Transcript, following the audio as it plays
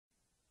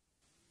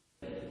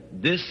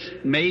this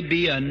may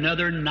be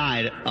another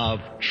night of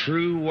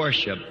true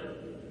worship,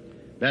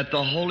 that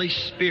the Holy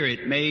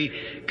Spirit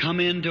may come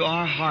into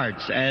our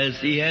hearts as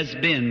He has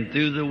been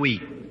through the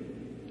week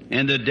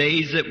and the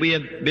days that we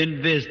have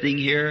been visiting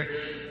here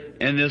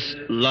in this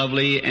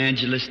lovely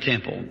Angelus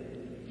Temple.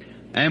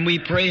 And we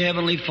pray,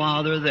 Heavenly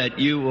Father, that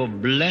You will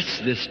bless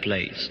this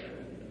place,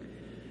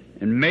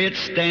 and may it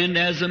stand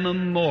as a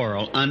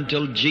memorial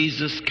until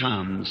Jesus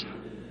comes,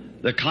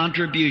 the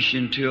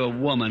contribution to a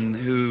woman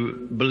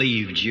who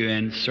believed You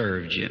and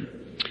served You.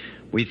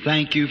 We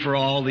thank You for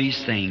all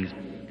these things.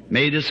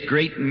 May this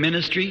great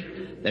ministry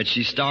that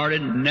she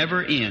started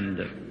never end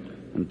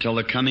until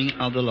the coming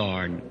of the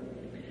Lord.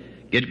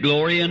 Get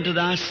glory unto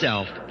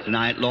Thyself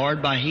tonight,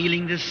 Lord, by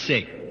healing the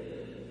sick,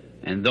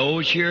 and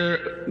those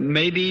here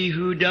maybe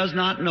who does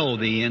not know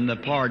Thee in the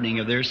pardoning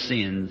of their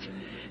sins.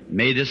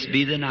 May this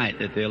be the night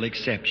that they'll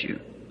accept You.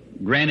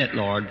 Grant it,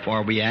 Lord,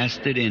 for we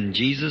ask it in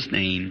Jesus'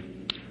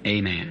 name.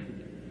 Amen.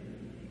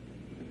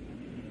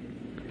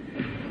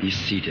 Be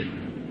seated.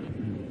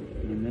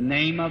 In the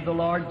name of the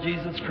Lord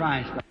Jesus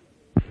Christ.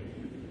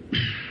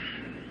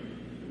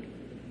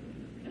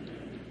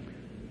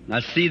 I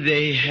see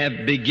they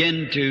have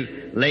begun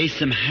to lay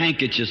some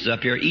handkerchiefs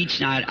up here. Each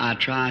night I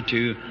try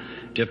to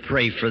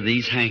pray for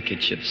these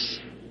handkerchiefs.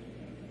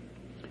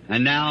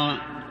 And now,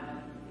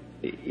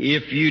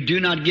 if you do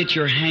not get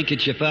your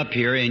handkerchief up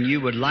here and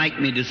you would like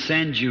me to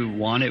send you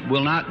one, it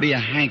will not be a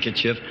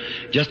handkerchief,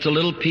 just a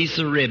little piece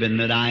of ribbon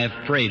that I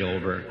have prayed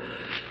over.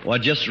 Well,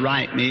 just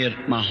write me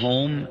at my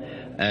home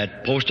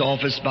at Post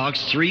Office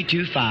Box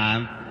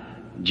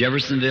 325,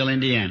 Jeffersonville,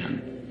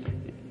 Indiana.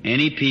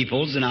 Any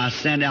peoples, and I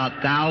send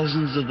out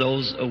thousands of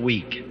those a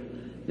week.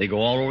 They go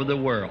all over the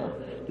world.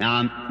 Now,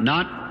 I'm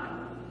not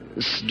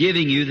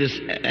giving you this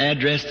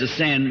address to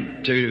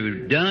send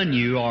to Dunn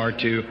or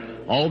to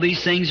all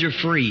these things are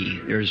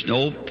free. There's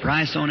no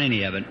price on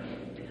any of it.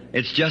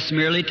 It's just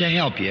merely to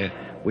help you.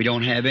 We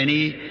don't have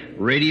any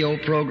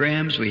radio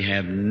programs. We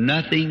have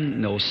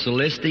nothing, no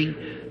soliciting,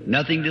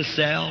 nothing to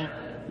sell.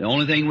 The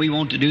only thing we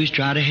want to do is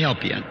try to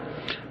help you.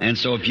 And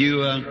so if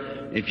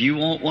you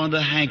want one of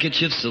the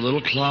handkerchiefs, the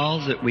little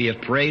cloths that we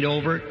have prayed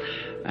over,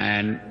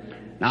 and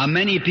now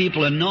many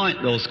people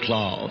anoint those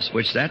cloths,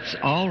 which that's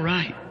all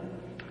right.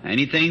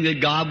 Anything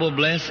that God will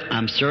bless,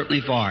 I'm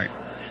certainly for it.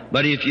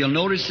 But if you'll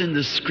notice in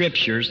the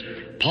Scriptures,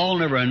 Paul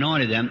never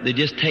anointed them. They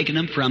just taken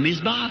them from his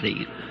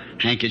body,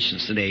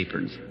 handkerchiefs and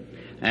aprons.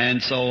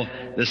 And so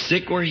the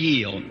sick were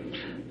healed.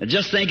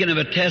 Just thinking of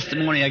a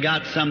testimony I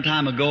got some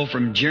time ago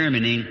from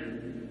Germany.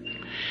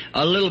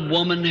 A little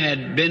woman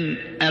had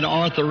been at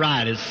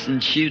arthritis,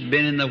 and she'd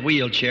been in the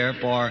wheelchair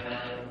for,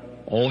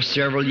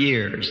 several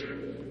years.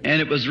 And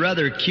it was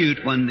rather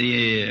cute when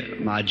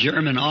my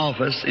German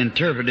office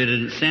interpreted it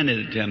and sent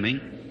it to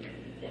me.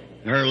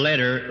 Her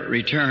letter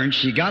returned.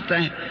 She got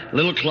the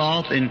little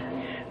cloth, and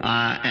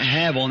I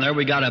have on there,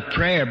 we got a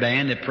prayer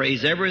band that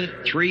prays every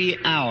 3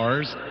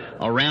 hours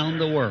around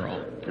the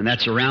world. And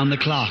that's around the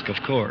clock,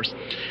 of course.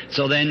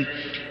 So then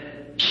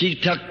she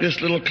took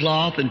this little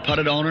cloth and put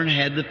it on her and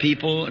had the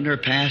people and her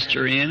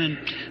pastor in, and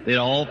they'd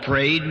all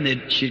prayed, and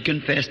that she'd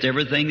confessed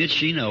everything that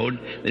she knowed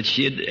that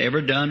she had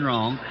ever done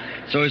wrong.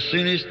 So as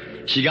soon as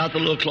she got the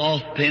little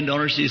cloth pinned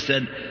on her, she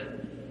said,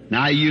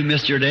 "Now you,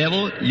 Mr.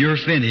 Devil, you're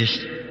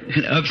finished."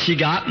 And up she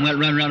got and went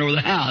running around over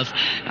the house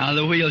out of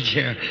the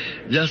wheelchair.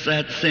 Just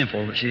that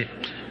simple.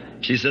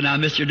 She said, "Now,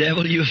 Mr.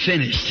 Devil, you're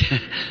finished."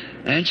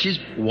 And she's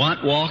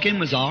walking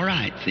was all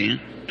right, see?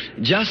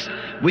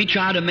 We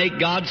try to make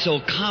God so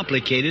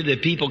complicated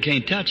that people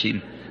can't touch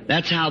Him.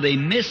 That's how they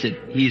miss it.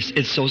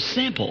 It's so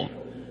simple.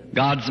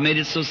 God's made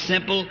it so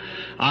simple.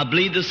 I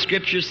believe the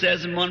Scripture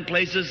says in one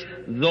place,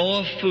 though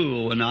a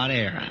fool will not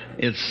err.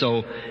 It's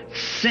so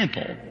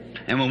simple.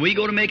 And when we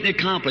go to making it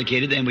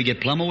complicated, then we get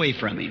plumb away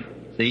from Him.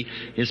 See,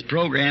 His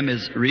program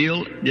is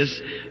real.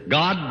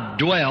 God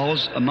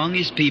dwells among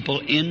His people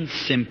in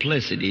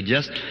simplicity.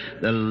 Just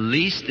the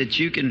least that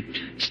you can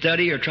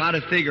study or try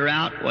to figure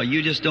out, well,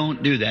 you just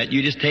don't do that.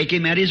 You just take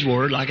Him at His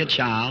word like a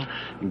child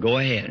and go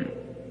ahead.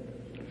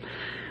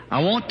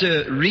 I want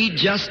to read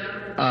just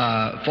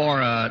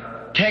for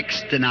a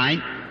text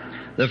tonight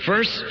the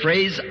first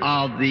phrase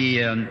of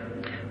the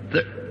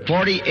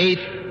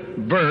 48th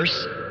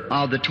verse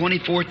of the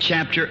 24th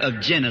chapter of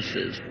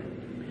Genesis.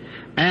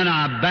 And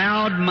I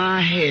bowed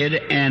my head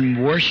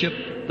and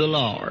worshiped the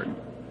Lord.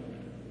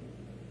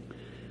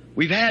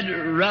 We've had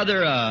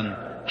rather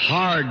a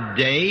hard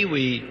day.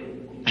 We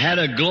had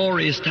a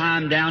glorious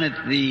time down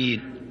at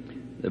the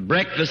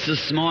breakfast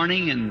this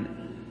morning,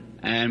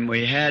 and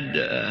we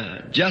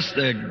had just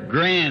a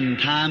grand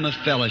time of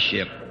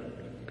fellowship.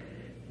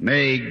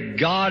 May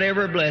God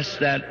ever bless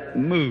that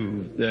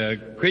move, the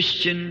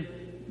Christian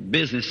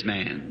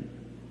businessman.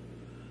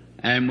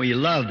 And we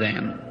love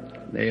them.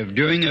 They are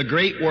doing a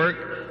great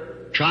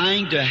work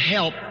trying to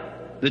help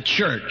the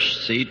church,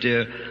 see,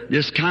 to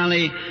just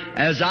kindly,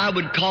 as I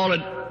would call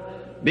it,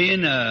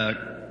 being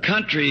a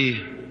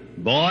country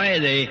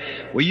boy,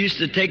 we used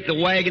to take the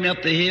wagon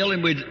up the hill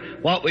and we'd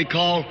what we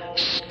call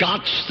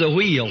scotch the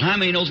wheel. How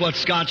many knows what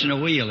scotching a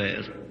wheel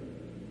is?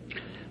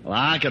 Well,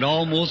 I could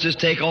almost just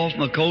take off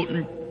my coat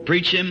and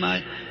preach in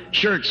my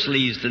shirt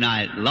sleeves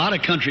tonight. A lot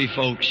of country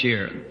folks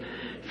here.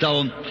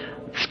 So,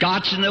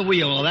 scotching the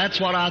wheel. Well, that's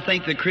what I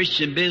think the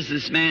Christian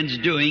businessman's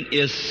doing,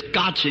 is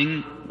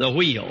scotching the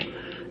wheel.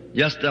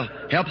 Just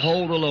to help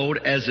hold the load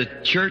as the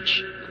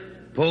church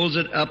pulls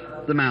it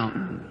up the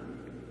mountain.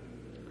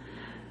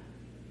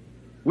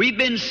 We've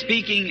been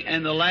speaking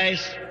in the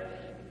last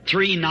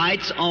 3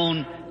 nights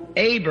on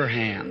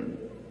Abraham.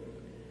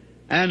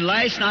 And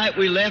last night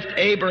we left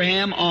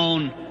Abraham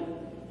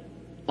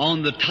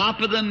on the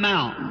top of the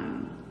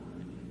mountain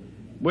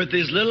with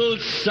his little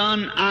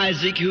son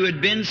Isaac, who had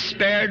been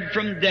spared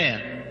from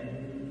death.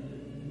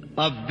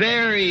 A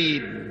very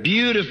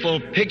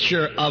beautiful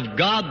picture of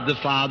God the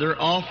Father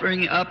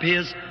offering up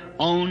His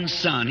own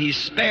Son. He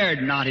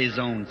spared not His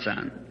own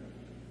Son.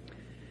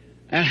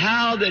 And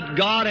how that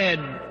God had,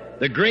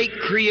 the great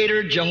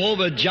Creator,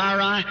 Jehovah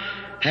Jireh,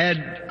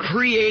 had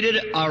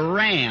created a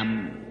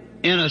ram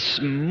in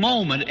a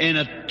moment, in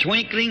a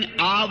twinkling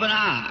of an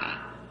eye.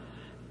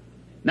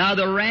 Now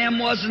the ram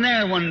wasn't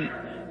there when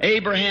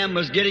Abraham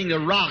was getting the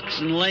rocks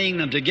and laying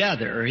them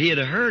together, or he had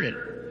heard it.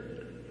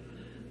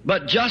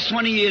 But just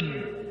when he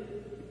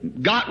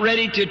had got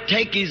ready to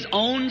take his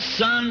own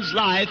son's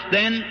life,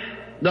 then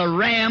the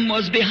ram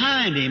was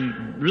behind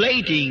him,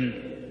 waiting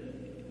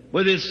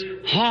with his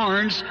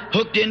horns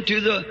hooked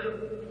into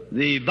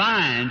the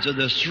vines or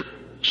the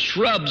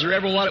shrubs or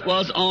ever what it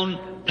was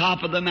on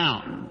top of the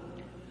mountain.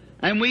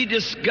 And we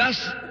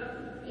discussed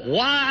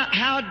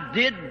how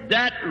did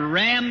that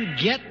ram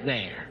get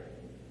there?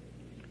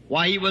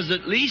 Why, he was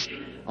at least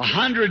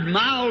 100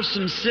 miles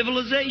from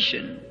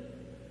civilization,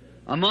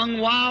 among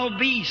wild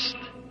beasts.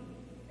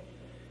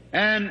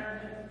 And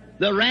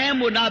the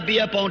ram would not be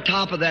up on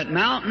top of that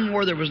mountain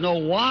where there was no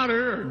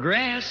water or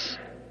grass.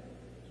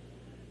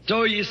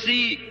 So you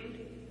see,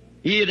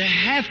 he'd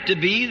have to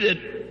be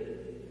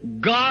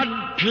that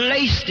God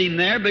placed him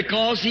there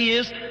because he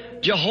is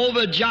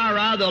Jehovah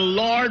Jireh. The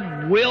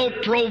Lord will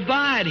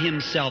provide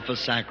Himself a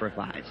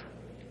sacrifice.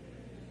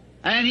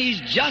 And He's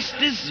just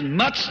as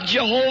much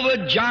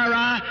Jehovah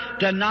Jireh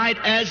tonight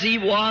as He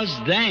was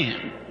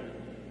then.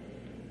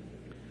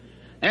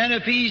 And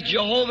if He's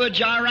Jehovah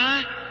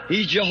Jireh,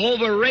 He's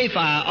Jehovah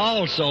Rapha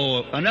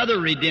also, another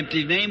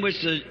redemptive name,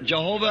 which is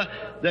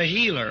Jehovah the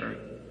Healer.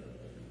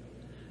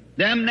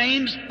 Them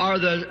names are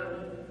the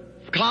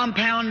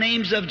compound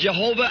names of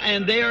Jehovah,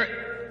 and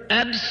they're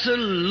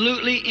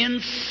absolutely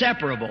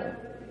inseparable.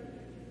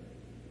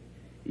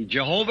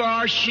 Jehovah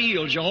our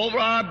shield, Jehovah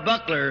our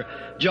buckler,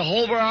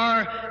 Jehovah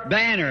our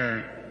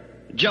banner,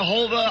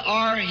 Jehovah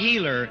our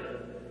healer,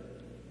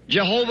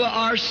 Jehovah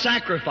our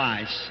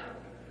sacrifice.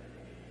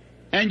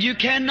 And you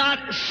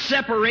cannot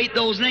separate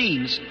those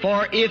names,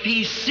 for if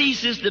He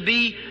ceases to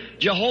be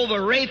Jehovah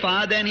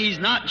Rapha, then He's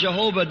not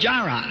Jehovah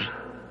Jireh.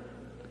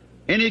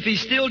 And if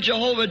He's still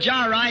Jehovah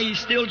Jireh, He's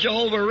still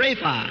Jehovah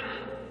Rapha,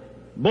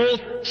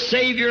 both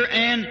Savior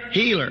and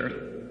Healer.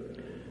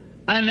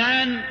 And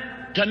then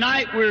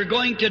tonight we're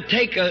going to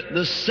take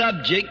the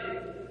subject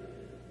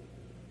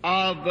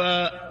of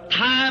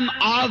time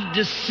of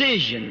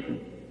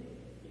decision.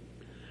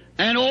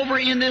 And over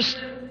in this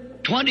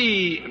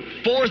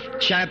 24th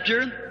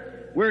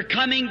chapter, we're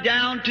coming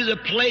down to the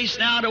place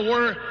now to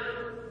where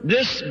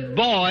this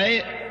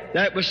boy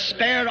that was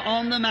spared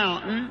on the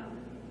mountain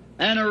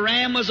and a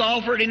ram was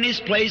offered in his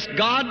place,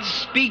 God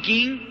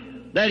speaking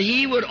that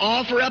He would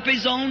offer up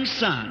His own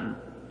son.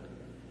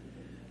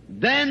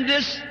 Then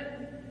this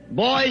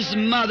boy's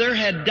mother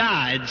had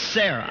died,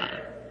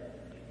 Sarah.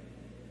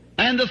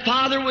 And the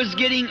father was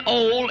getting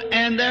old,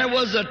 and there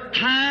was a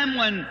time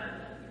when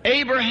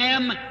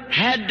Abraham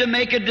had to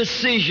make a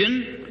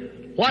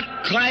decision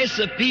what class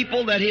of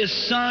people that his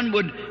son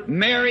would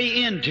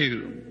marry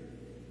into.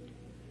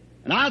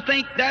 And I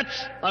think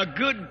that's a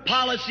good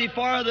policy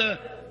for the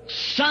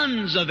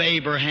sons of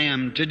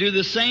Abraham to do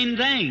the same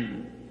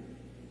thing.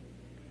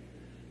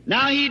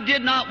 Now, he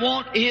did not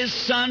want his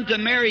son to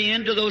marry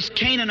into those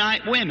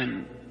Canaanite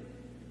women.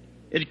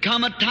 It'd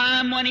come a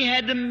time when he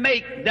had to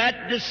make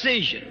that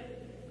decision.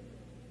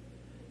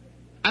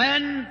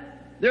 And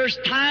there's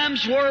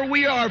times where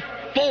we are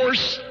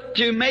forced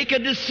to make a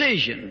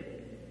decision.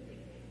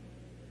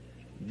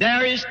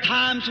 There is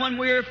times when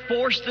we are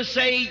forced to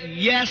say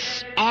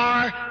yes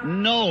or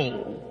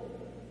no.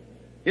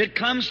 It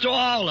comes to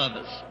all of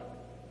us.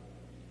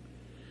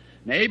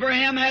 And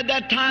Abraham had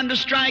that time to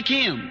strike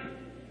him,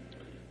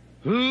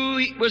 who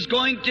he was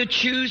going to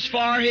choose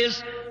for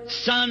his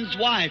son's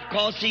wife,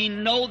 because he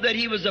knew that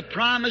he was a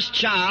promised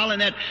child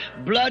and that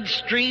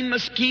bloodstream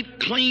must keep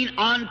clean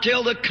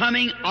until the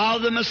coming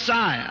of the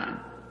Messiah.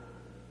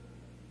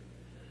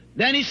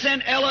 Then he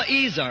sent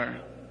Eliezer,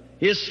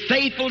 his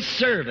faithful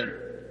servant.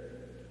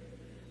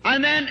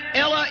 And then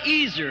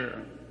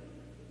Eliezer,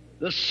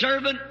 the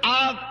servant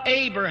of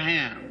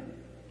Abraham,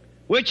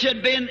 which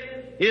had been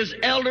his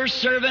elder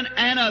servant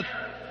and a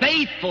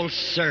faithful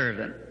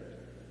servant.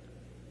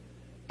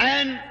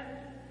 And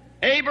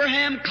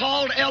Abraham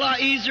called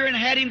Eliezer and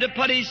had him to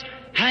put his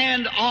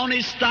hand on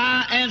his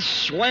thigh and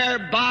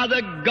swear by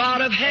the God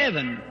of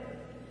heaven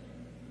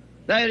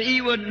that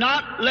he would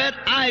not let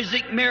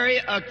Isaac marry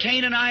a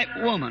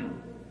Canaanite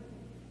woman,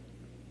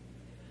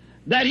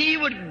 that he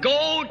would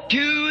go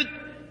to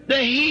the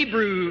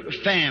Hebrew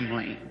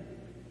family,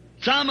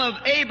 some of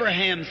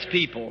Abraham's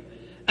people,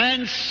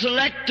 and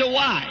select a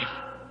wife.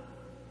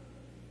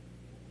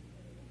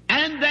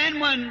 And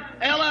then when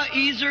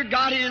Eliezer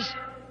got his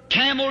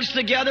camels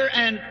together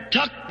and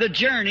took the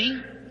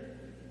journey,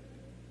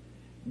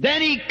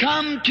 then he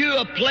come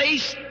to a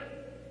place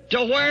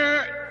to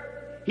where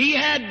he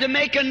had to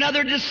make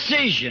another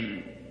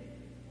decision.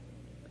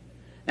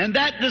 And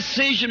that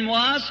decision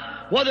was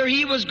whether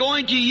he was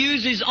going to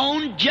use his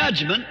own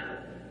judgment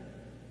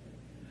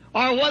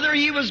or whether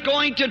he was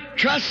going to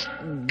trust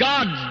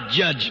God's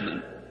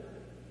judgment.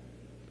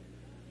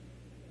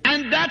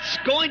 And that's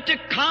going to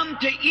come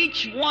to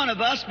each one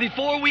of us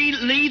before we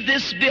leave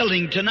this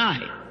building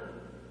tonight.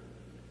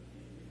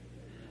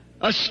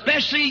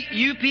 Especially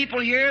you people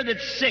here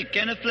that's sick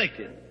and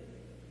afflicted.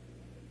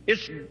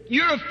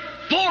 You're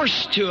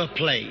forced to a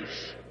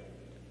place.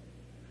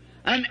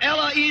 And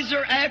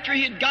Eliezer, after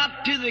he had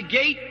got to the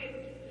gate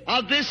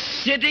of this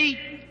city,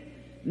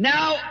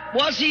 now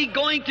was he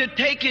going to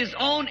take his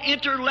own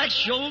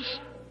intellectuals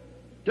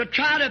to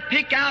try to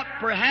pick out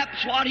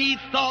perhaps what he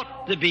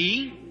thought to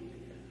be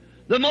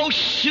the most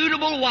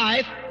suitable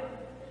wife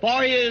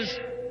for his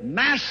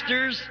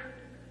master's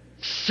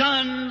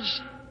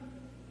son's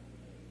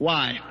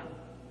wife?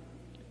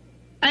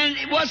 And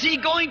was he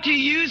going to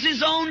use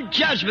his own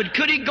judgment?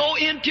 Could he go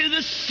into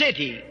the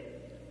city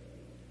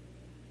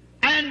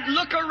and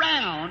look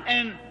around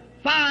and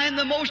find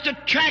the most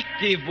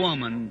attractive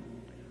woman,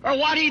 or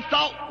what he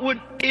thought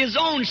would his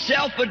own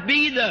self would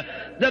be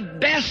the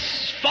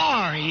best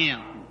for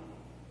him?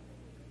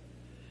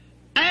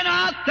 And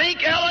I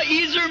think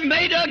Eliezer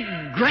made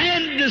a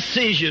grand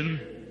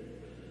decision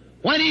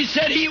when he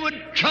said he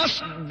would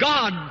trust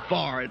God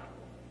for it.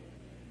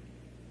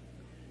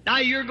 Now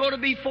you're going to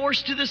be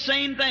forced to the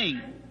same thing.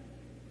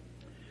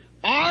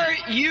 Are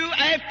you,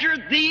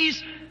 after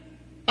these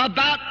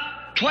about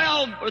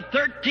 12 or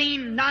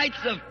 13 nights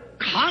of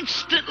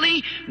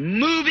constantly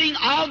moving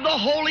of the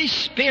Holy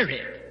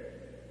Spirit,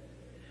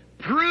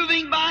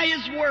 proving by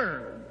His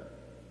Word,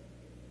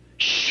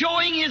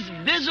 showing His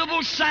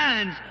visible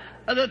signs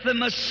that the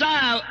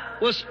Messiah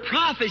was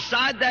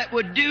prophesied that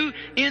would do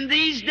in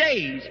these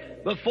days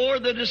before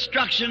the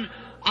destruction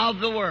of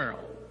the world?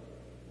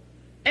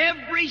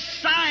 Every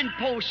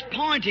signpost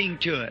pointing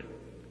to it.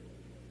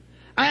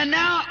 And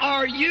now,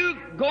 are you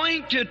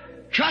going to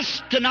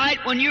trust tonight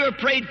when you are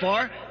prayed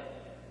for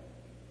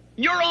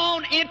your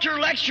own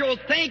intellectual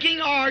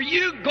thinking, or are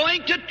you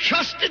going to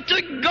trust it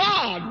to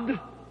God?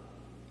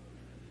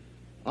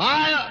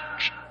 I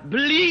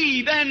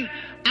believe and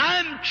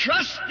I'm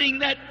trusting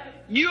that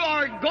you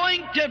are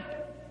going to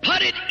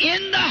put it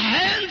in the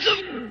hands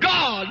of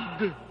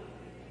God.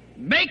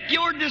 Make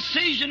your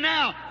decision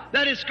now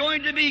that it's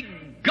going to be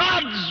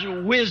God's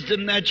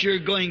wisdom that you're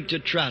going to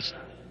trust,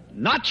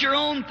 not your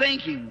own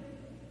thinking.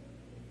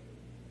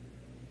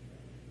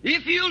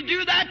 If you'll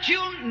do that,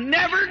 you'll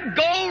never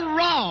go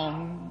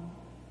wrong.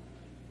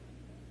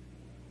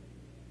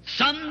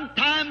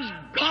 Sometimes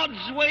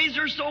God's ways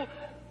are so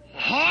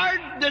hard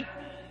that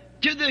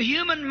to the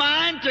human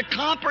mind to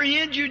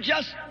comprehend, you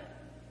just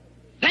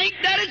think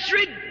that it's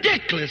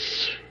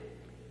ridiculous.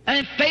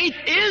 And faith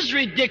is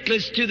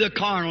ridiculous to the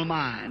carnal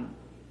mind.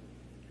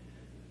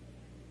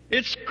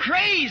 It's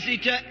crazy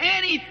to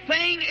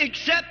anything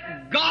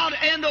except God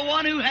and the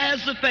one who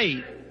has the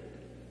faith.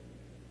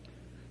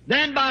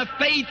 Then by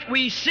faith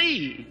we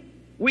see,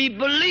 we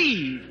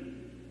believe.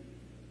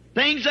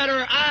 Things that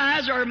our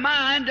eyes or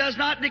mind does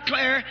not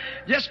declare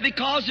just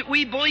because that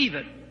we believe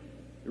it.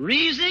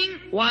 Reasoning,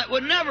 why, it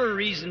would never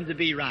reason to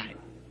be right.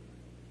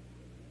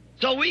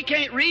 So we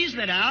can't reason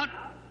it out.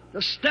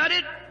 To study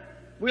it,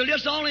 we'll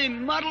just only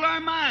muddle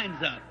our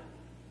minds up.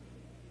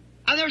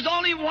 And there's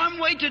only one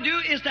way to do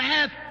it, is to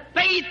have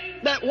faith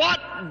that what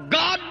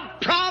God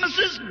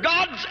promises,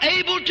 God's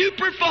able to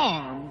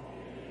perform.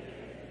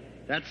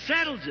 That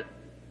settles it.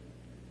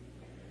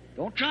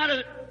 Don't try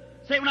to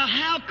say, well, now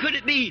how could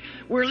it be?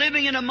 We're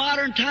living in a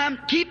modern time.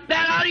 Keep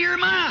that out of your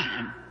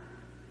mind.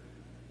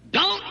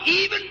 Don't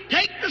even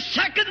take the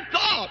second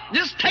thought.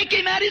 Just take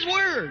Him at His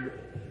word.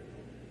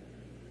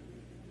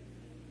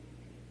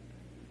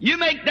 You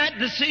make that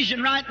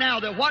decision right now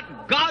that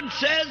what God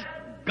says,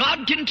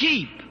 God can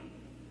keep.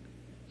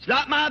 It's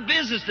not my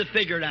business to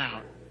figure it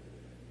out.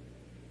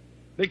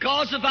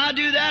 Because if I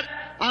do that,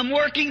 I'm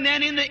working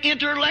then in the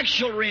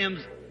intellectual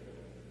realms.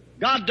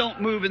 God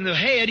don't move in the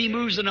head, He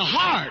moves in the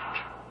heart.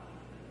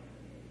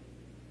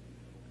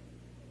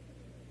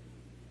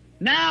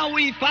 Now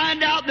we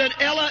find out that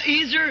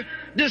Eliezer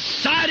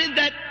decided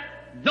that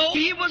though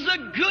he was a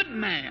good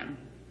man,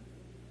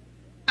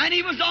 and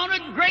he was on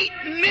a great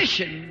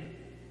mission,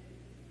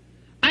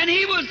 and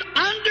he was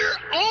under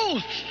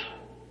oath.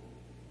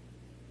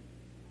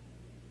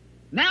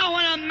 Now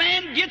when a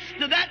man gets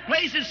to that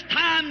place, it's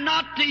time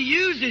not to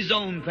use his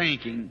own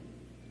thinking.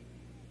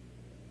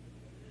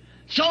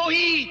 So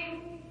he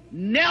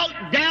knelt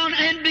down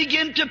and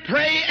began to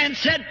pray and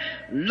said,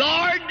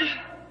 Lord,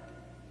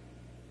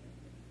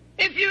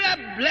 if you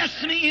have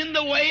blessed me in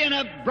the way and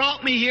have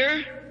brought me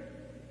here,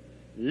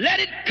 let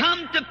it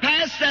come to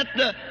pass that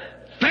the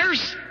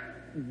first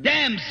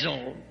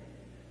damsel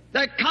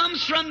that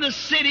comes from the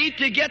city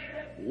to get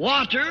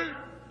water,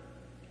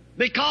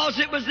 because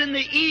it was in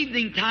the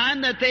evening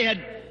time that they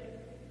had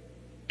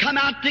come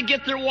out to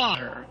get their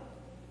water.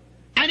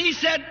 And he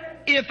said,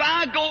 if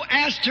I go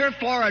ask her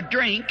for a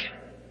drink,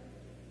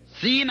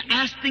 see him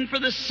asking for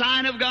the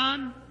sign of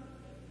God?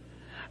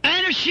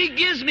 And if she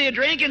gives me a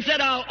drink and said,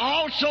 I'll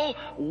also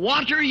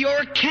water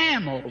your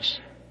camels,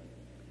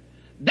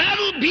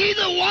 that'll be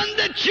the one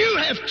that you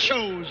have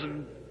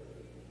chosen.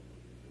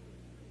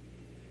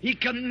 He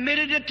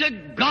committed it to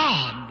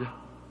God.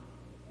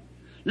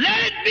 Let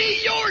it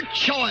be your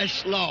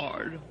choice,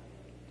 Lord.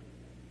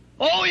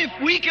 Oh, if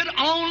we could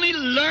only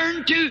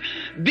learn to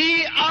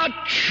be a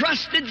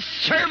trusted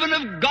servant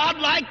of God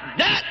like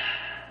that,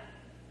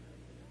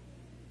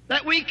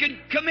 that we could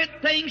commit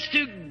things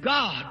to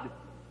God.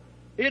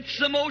 It's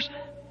the most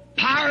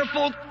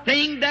powerful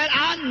thing that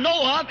I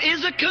know of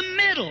is a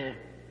committal.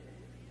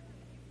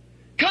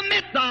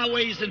 Commit thy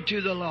ways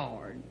unto the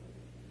Lord.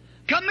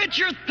 Commit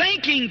your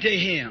thinking to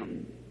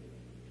Him.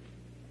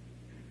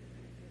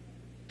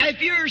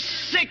 If you're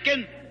sick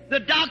and the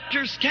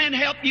doctors can't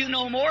help you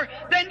no more,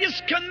 then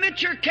just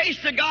commit your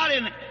case to God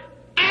and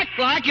act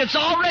like it's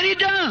already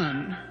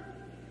done.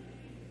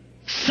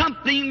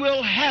 Something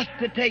will have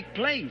to take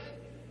place.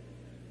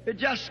 It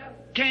just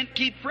can't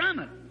keep from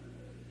it.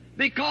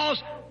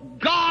 Because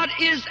God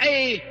is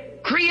a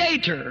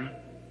creator.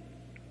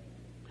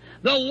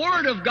 The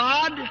Word of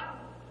God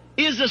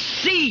is a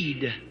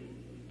seed.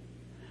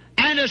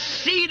 And a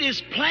seed is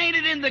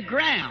planted in the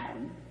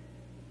ground.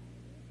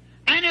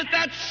 And if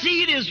that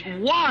seed is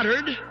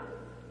watered,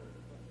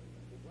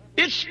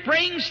 it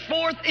springs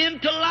forth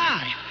into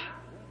life.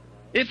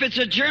 If it's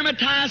a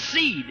germatized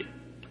seed.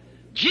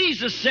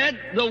 Jesus said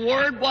the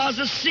Word was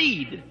a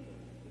seed.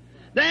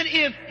 Then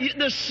if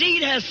the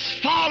seed has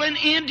fallen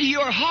into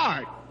your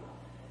heart,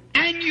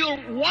 and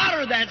you'll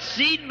water that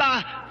seed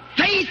by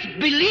faith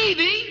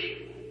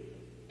believing,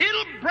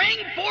 it'll bring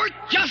forth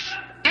just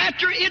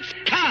after its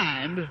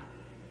kind.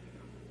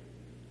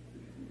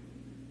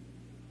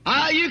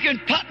 You can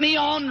put me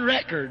on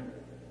record.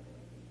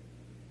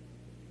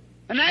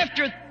 And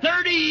after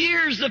 30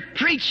 years of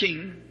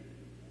preaching,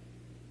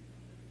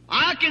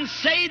 I can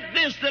say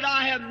this, that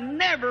I have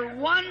never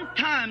one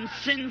time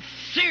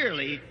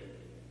sincerely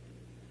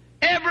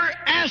ever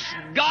asked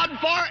God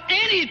for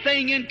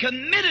anything and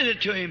committed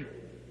it to Him.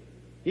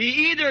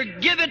 He either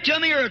give it to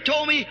me or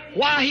told me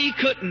why He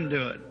couldn't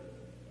do it.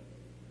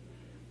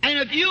 And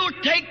if you'll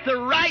take the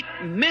right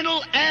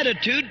mental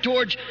attitude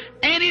towards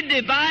any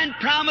divine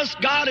promise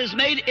God has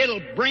made,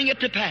 it'll bring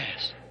it to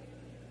pass.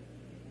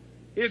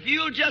 If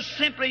you'll just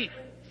simply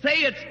say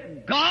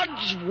it's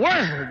God's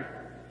Word,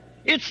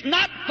 it's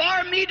not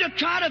for me to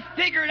try to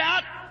figure it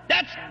out.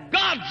 That's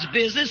God's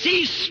business.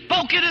 He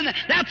spoke it, and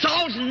that's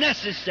all's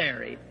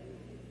necessary.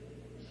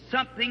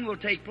 Something will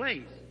take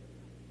place.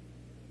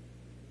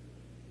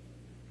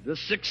 The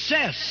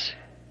success,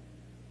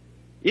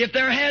 if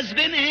there has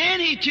been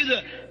any, to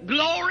the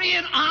glory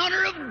and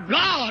honor of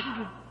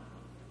God.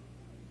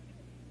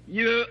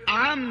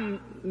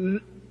 I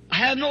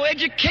have no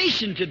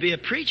education to be a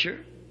preacher.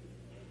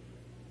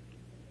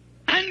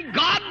 And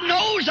God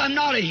knows I'm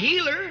not a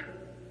healer.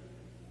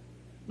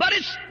 But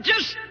it's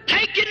just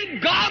taking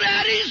God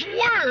at His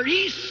word.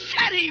 He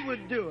said He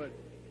would do it.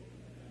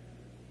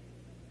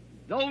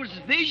 Those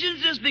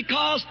visions is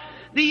because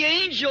the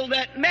angel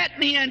that met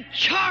me and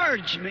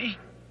charged me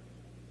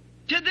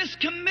to this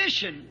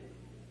commission,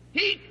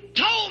 he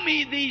told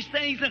me these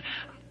things, and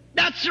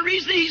that's the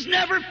reason He's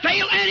never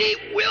failed, and He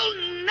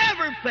will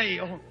never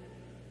fail.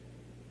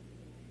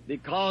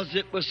 Because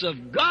it was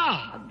of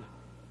God.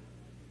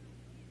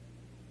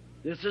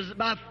 This is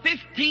about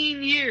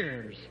 15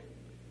 years.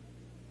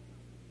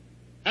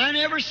 And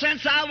ever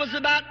since I was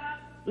about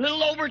a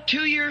little over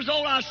 2 years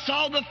old, I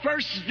saw the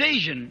first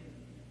vision.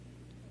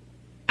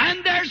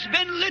 And there's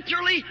been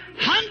literally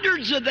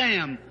hundreds of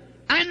them.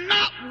 And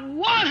not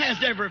one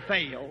has ever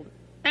failed.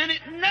 And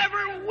it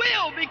never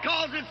will,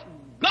 because it's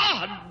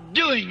God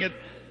doing it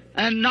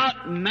and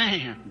not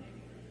man.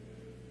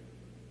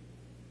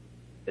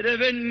 It would have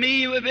been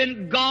me who would have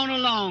been gone a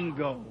long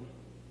ago.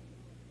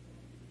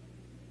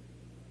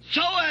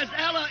 So as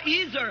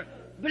Eliezer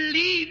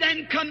believed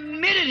and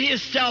committed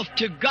himself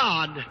to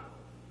God,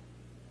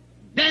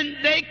 then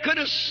they could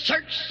have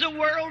searched the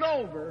world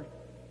over.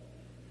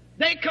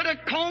 They could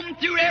have combed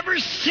through every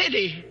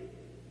city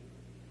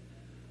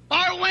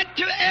or went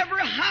to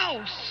every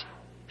house,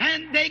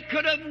 and they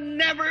could have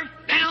never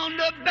found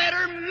a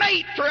better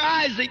mate for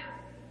Isaac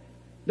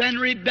than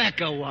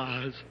Rebekah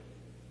was.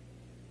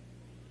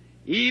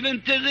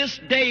 Even to this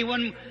day,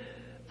 when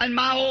in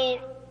my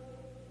old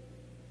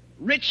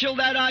ritual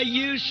that I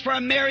use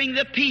for marrying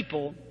the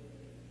people,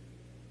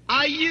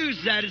 I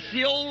use that. It's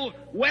the old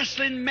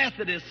Wesleyan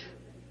Methodist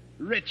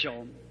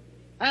ritual.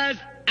 As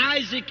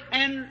Isaac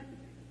and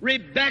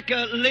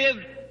Rebekah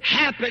lived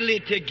happily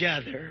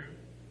together,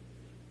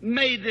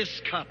 made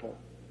this couple.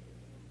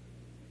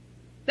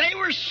 They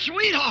were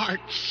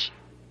sweethearts.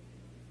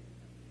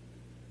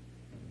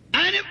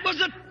 And it was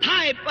a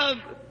type of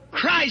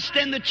Christ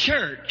and the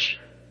church.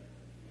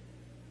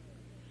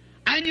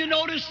 And you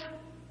notice,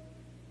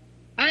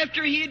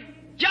 after he'd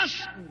just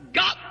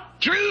got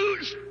through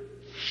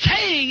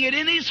saying it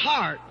in his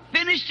heart,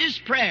 finished his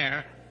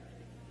prayer,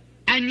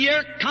 and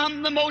here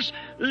come the most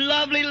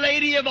lovely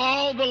lady of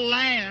all the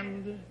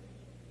land,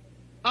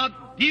 a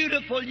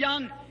beautiful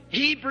young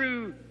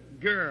Hebrew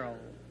girl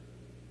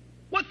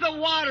with a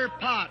water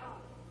pot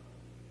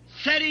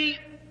sitting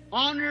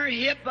on her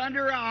hip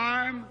under her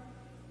arm,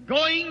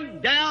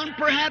 going down,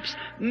 perhaps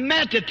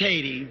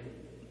meditating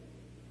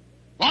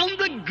on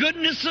the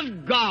goodness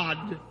of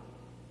God.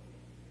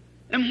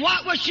 And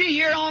what was she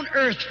here on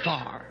earth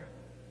for?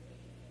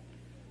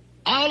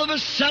 All of a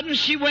sudden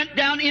she went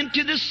down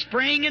into the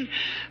spring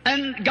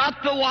and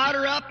got the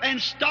water up and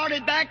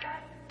started back,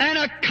 and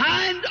a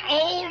kind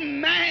old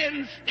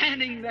man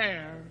standing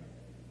there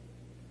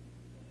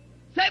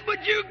said,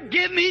 "Would you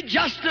give me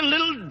just a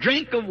little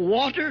drink of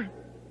water?"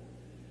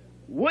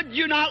 Would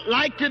you not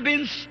like to have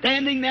been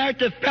standing there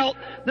to felt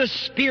the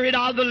Spirit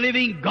of the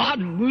living God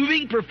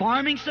moving,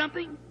 performing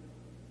something?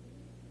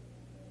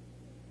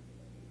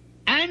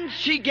 And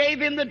she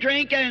gave him the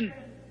drink and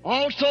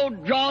also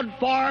drawed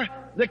for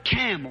the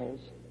camels.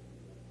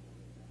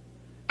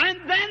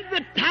 And then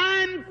the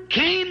time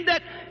came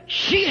that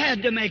she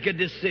had to make a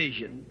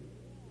decision.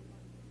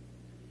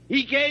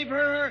 He gave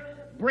her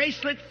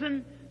bracelets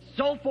and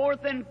so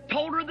forth and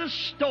told her the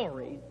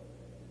story.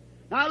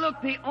 Now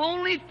look, the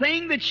only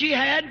thing that she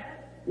had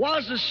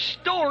was the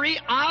story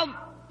of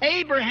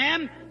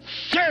Abraham's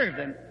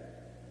servant.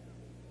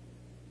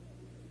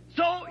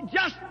 So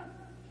just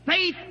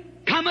faith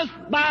cometh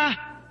by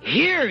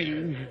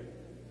hearing.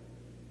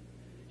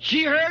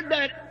 She heard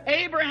that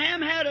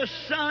Abraham had a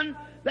son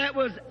that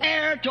was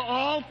heir to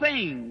all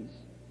things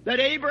that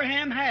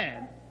Abraham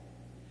had.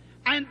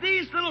 And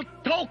these little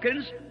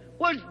tokens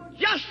was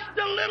just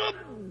a little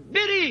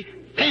bitty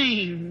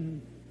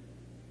thing.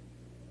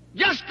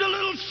 Just a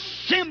little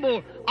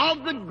symbol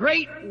of the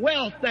great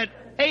wealth that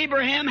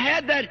Abraham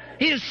had, that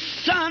his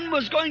son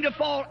was going to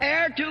fall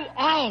heir to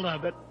all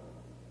of it.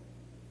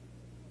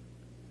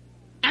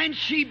 And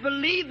she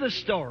believed the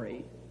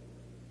story.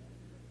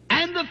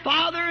 And the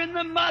father and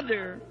the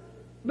mother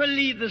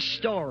believed the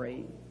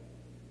story.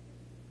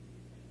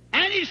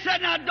 And he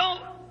said, "Now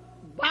don't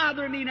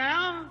bother me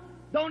now.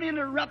 Don't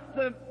interrupt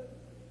the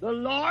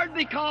Lord,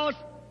 because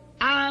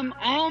I'm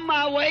on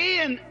my way,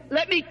 and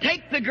let me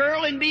take the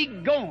girl and be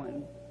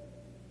going."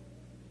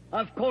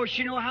 Of course,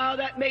 you know how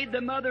that made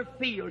the mother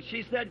feel.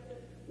 She said,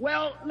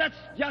 "Well, let's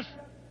just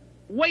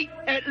wait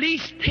at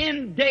least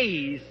 10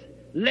 days.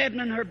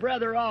 Lebanon, her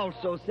brother,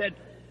 also said,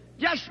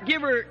 "Just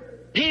give her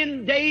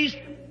 10 days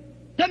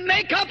to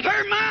make up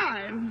her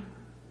mind."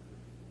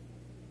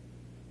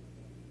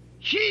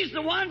 She's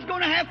the one's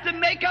going to have to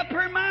make up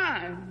her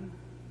mind.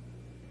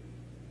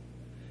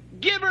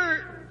 Give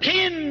her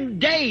 10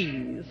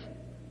 days.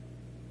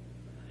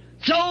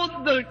 So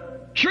the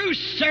true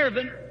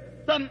servant,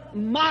 the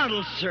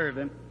model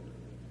servant,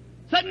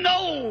 said,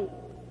 "No,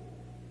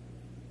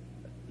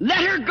 let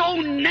her go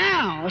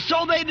now."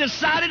 So they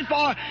decided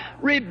for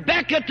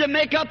Rebekah to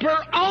make up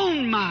her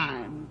own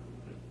mind.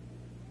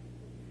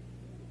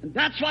 And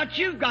that's what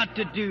you've got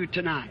to do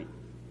tonight.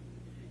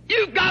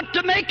 You've got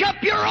to make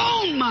up your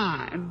own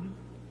mind.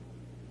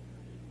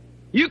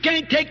 You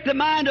can't take the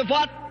mind of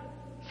what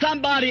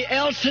somebody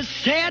else has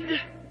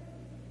said.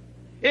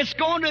 It's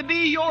going to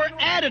be your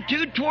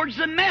attitude towards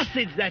the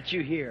message that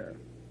you hear.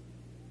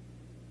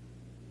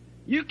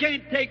 You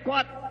can't take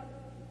what,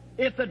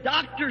 if the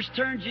doctor's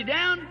turned you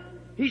down,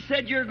 he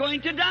said you're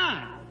going to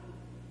die.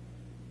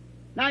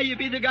 Now you've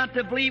either got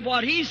to believe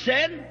what he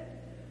said.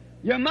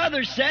 Your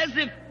mother says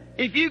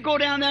if you go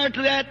down there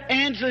to that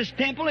Angelus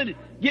temple and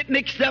get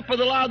mixed up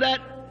with a lot of that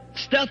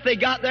stuff they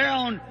got there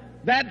on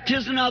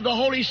baptism of the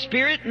Holy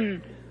Spirit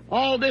and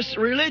all this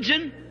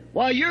religion,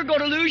 well, you're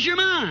going to lose your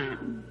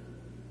mind.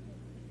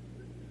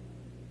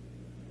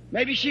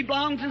 Maybe she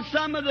belongs in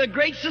some of the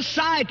great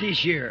societies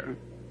here.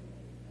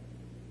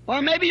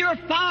 Or maybe your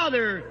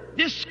father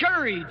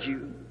discouraged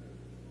you.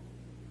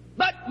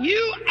 But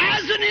you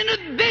as an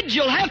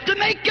individual have to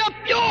make up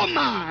your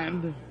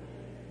mind.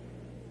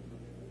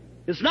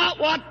 It's not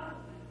what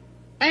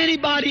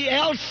anybody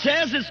else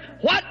says, it's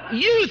what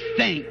you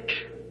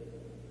think.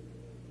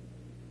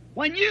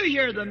 When you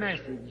hear the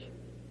message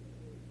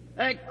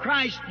that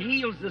Christ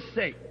heals the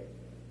sick,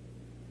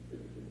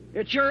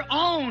 it's your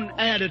own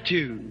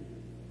attitude,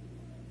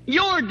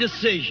 your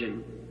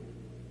decision.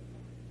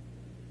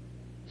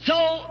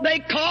 So they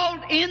called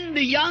in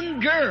the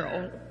young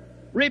girl,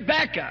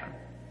 Rebekah,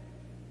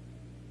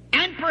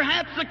 and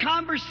perhaps the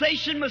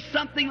conversation was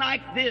something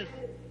like this: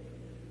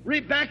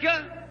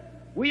 "Rebekah,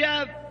 we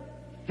have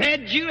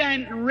fed you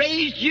and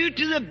raised you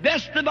to the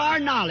best of our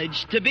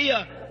knowledge to be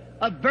a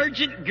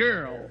virgin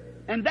girl,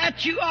 and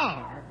that you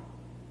are.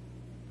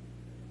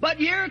 But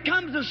here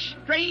comes a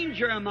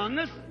stranger among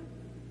us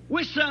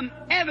with some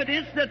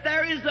evidence that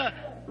there is a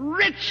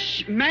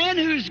rich man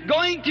who's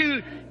going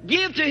to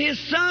give to his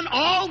son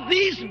all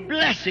these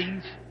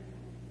blessings.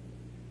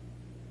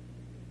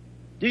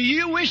 Do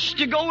you wish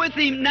to go with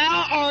him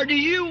now, or do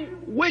you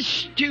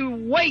wish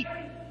to wait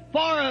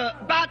for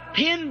about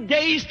 10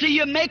 days till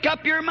you make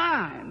up your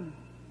mind?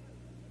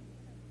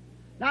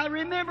 Now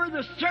remember,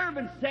 the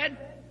servant said,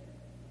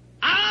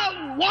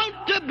 I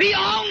want to be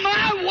on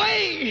my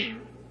way.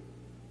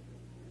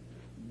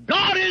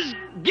 God has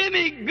given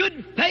me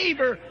good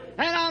favor,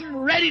 and I'm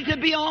ready to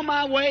be on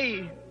my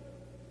way.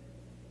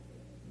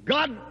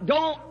 God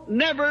don't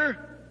never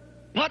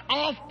put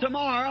off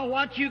tomorrow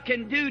what you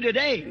can do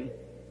today.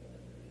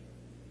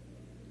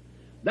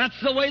 That's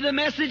the way the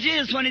message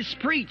is when it's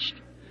preached.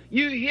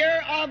 You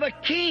hear of a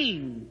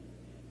king,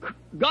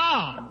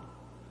 God,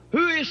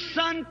 who His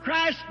Son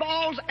Christ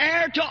falls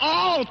heir to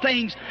all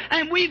things.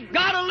 And we've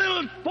got a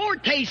little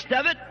foretaste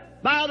of it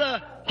by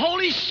the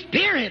Holy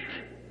Spirit.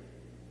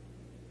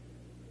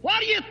 What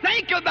do you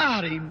think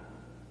about Him?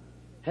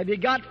 Have you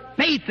got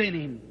faith in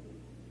Him?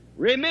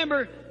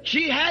 Remember,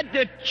 she had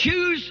to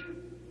choose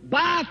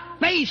by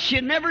faith. She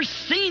had never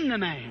seen the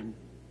man.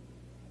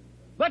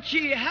 But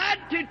she had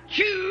to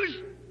choose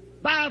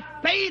by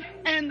faith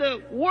and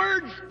the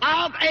words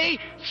of a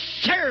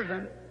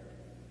servant.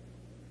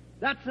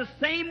 That's the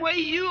same way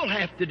you'll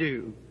have to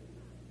do.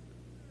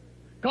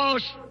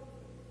 Because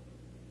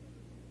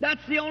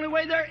that's the only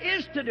way there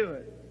is to do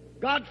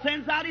it. God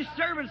sends out His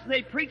servants,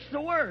 they preach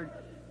the Word.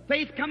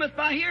 Faith cometh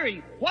by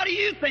hearing. What do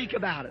you think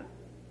about it?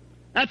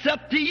 That's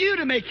up to you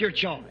to make your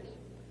choice.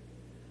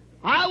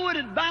 I would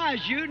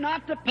advise you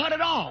not to put it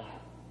off.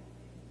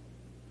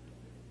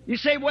 You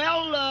say,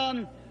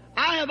 well,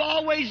 I have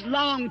always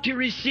longed to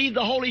receive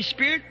the Holy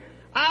Spirit.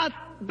 I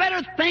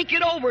better think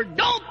it over.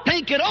 Don't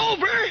think it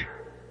over.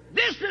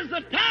 This is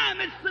the time.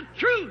 It's the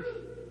truth.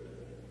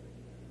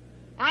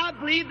 I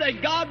believe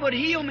that God would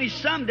heal me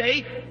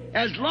someday.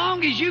 As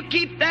long as you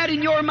keep that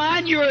in your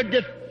mind, you're a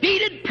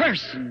defeated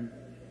person.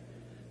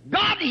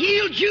 God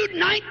healed you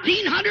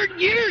 1900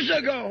 years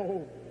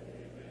ago.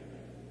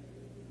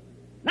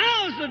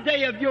 Now's the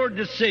day of your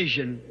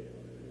decision.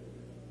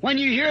 When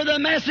you hear the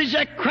message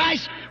that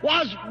Christ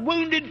was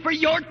wounded for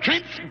your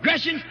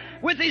transgressions,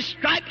 with His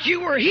stripes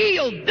you were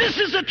healed, this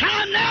is the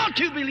time now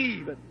to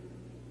believe it.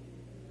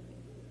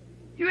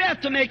 You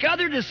have to make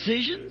other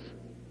decisions.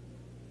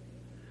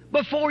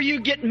 Before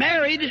you get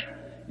married,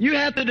 you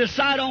have to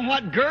decide on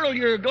what girl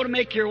you're going to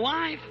make your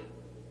wife.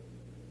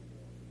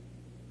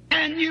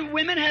 And you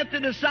women have to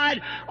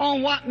decide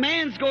on what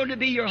man's going to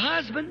be your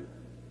husband.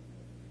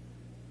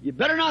 You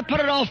better not put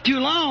it off too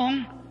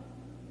long.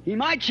 He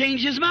might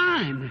change his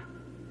mind.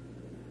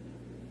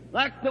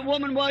 Like the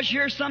woman was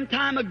here some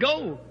time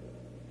ago.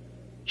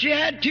 She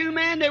had two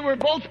men, they were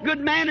both good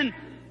men, and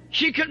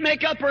she couldn't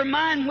make up her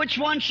mind which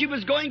one she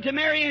was going to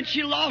marry, and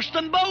she lost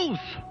them both.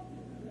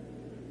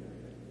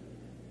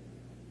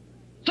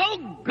 So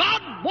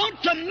God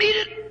wants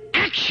immediate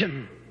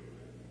action.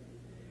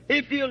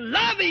 If you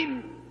love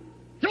Him,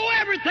 throw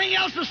everything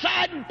else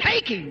aside and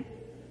take Him.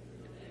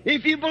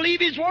 If you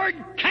believe His Word,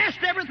 cast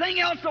everything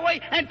else away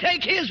and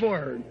take His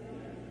Word.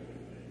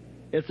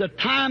 It's a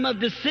time of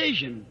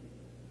decision.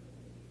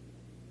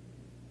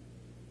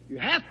 You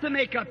have to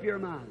make up your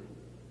mind.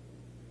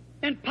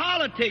 In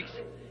politics,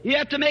 you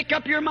have to make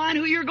up your mind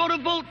who you're going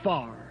to vote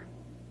for.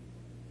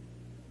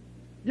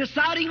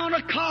 Deciding on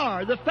a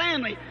car, the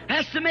family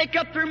has to make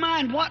up their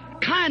mind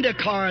what kind of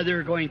car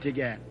they're going to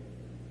get.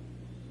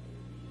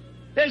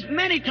 There's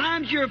many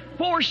times you're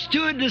forced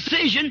to a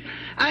decision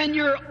and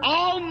you're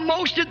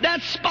almost at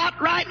that spot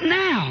right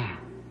now.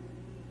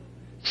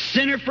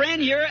 Sinner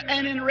friend here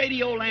and in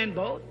Radio Land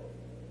both.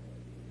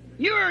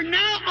 You are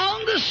now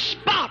on the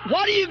spot.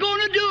 What are you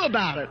going to do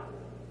about it?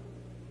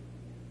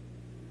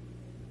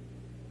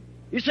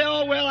 You say,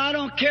 oh, well, I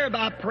don't care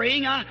about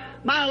praying.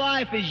 My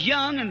life is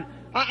young and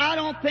I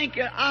don't think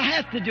I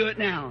have to do it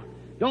now.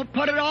 Don't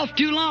put it off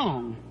too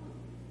long.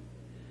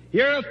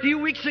 Here a few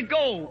weeks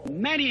ago,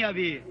 many of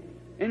you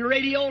in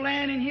Radio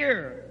Land and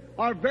here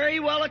are very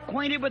well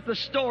acquainted with the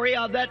story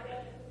of that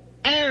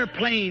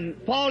airplane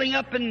falling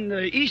up in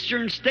the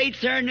eastern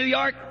states there in New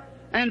York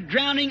and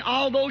drowning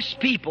all those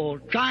people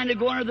trying to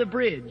go under the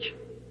bridge.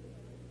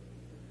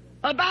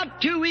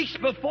 About 2 weeks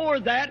before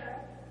that,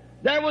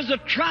 there was a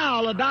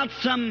trial about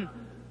some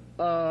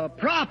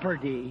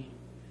property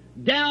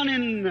down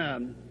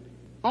in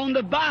on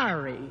the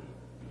Bowery.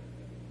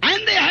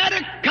 And they had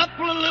a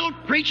couple of little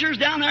preachers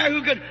down there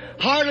who could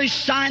hardly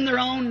sign their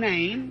own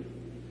name,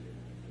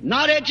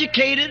 not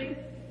educated,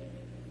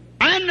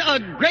 and a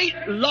great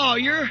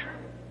lawyer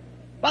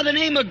by the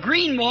name of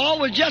Greenwald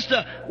was just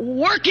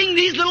working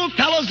these little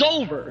fellows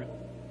over.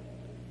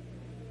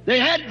 They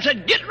had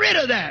said, get rid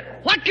of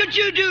that. What could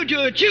you do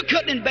to it? You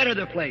couldn't embetter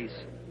the place.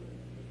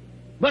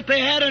 But they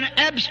had an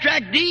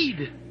abstract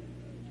deed.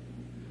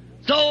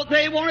 So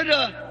they wanted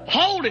to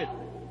hold it.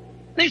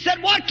 They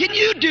said, what can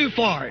you do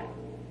for it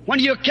when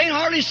you can't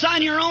hardly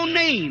sign your own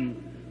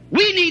name?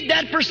 We need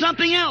that for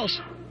something else.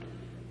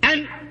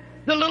 And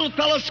the little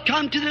fellows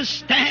come to the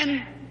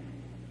stand,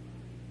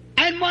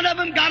 and one of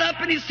them got up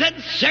and he said,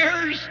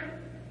 "Sirs,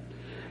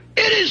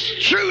 it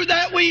is true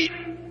that we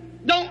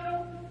don't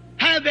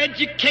have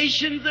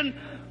educations and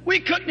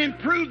we couldn't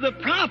improve the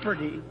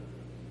property,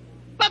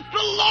 but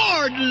the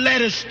Lord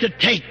led us to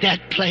take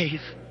that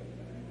place.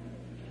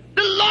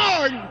 The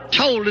Lord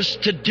told us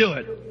to do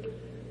it."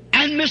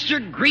 And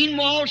Mr.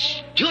 Greenwald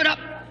stood up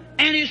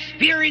and his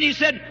spear, and he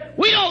said,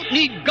 "We don't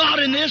need God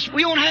in this.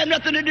 We don't have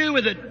nothing to do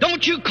with it.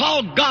 Don't you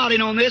call God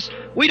in on this.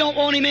 We don't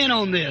want Him in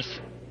on this."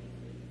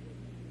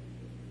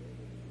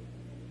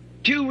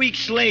 2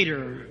 weeks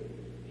later,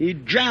 he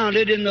drowned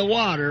it in the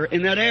water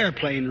in that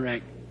airplane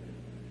wreck.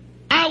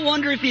 I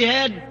wonder if he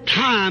had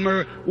time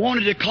or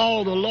wanted to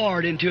call the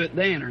Lord into it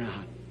then or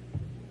not.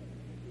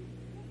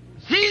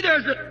 See,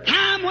 there's a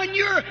time when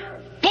you're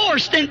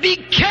forced, and be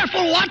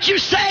careful what you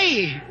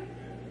say.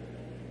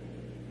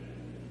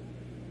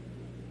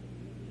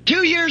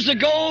 2 years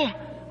ago,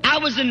 I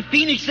was in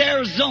Phoenix,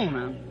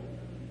 Arizona,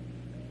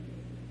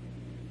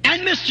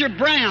 and Mr.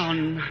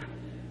 Brown,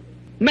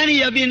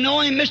 many of you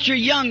know him, Mr.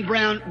 Young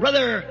Brown,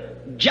 Brother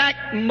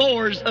Jack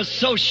Moore's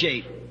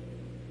associate.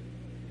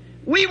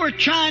 We were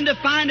trying to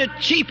find a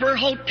cheaper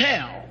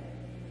hotel.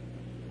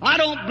 I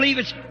don't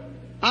believe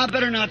I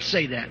better not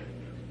say that.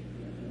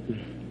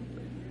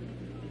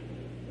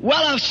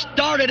 Well, I've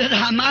started it,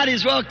 I might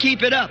as well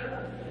keep it up.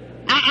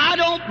 I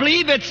don't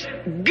believe it's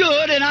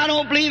good, and I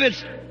don't believe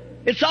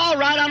it's all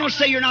right. I don't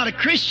say you're not a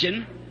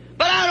Christian,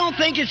 but I don't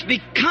think it's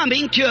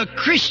becoming to a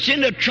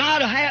Christian to try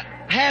to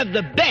have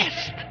the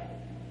best.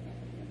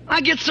 I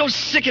get so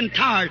sick and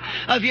tired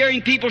of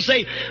hearing people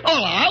say,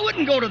 "Oh, I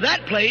wouldn't go to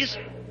that place.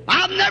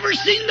 I've never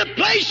seen the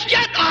place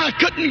yet. I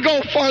couldn't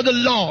go for the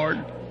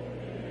Lord."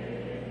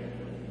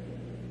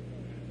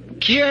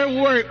 Care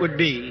where it would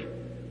be.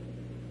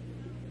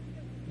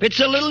 If it's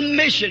a little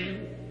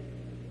mission,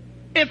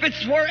 if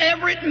it's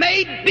wherever it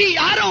may be,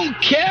 I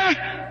don't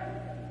care.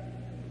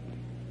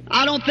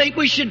 I don't think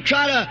we should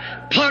try to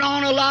put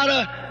on a lot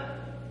of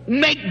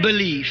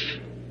make-believe.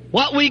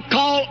 What we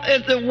call,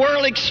 as the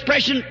world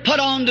expression, put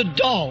on the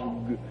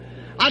dog.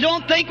 I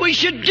don't think we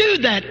should do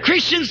that.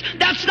 Christians,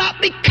 that's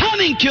not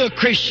becoming to a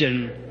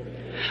Christian.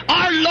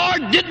 Our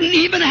Lord didn't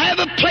even have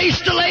a place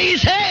to lay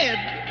His head.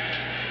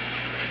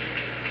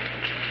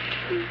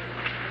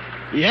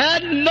 He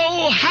had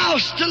no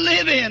house to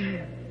live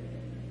in.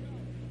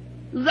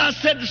 As I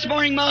said this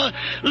morning, my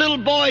little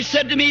boy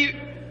said to me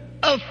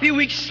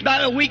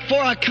about a week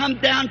before I come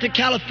down to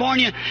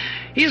California,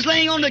 he was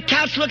laying on the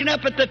couch looking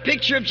up at the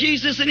picture of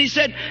Jesus, and he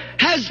said,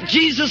 "Has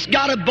Jesus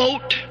got a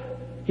boat?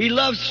 He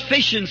loves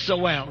fishing so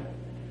well."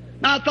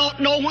 And I thought,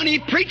 no, when he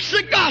preached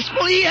the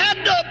gospel, he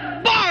had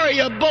to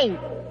borrow a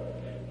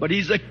boat. But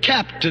he's a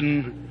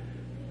captain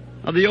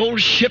of the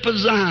old ship of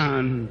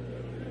Zion.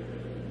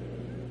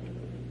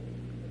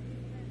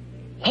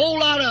 Whole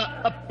lot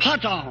of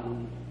put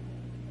on.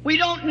 We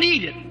don't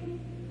need it.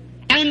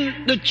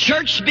 And the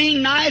church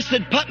being nice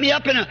had put me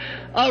up in a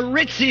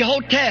ritzy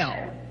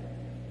hotel.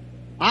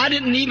 I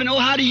didn't even know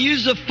how to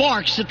use the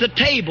forks at the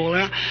table.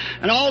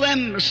 And all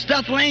them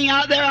stuff laying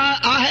out there,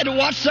 I had to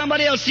watch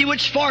somebody else see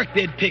which fork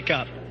they'd pick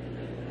up.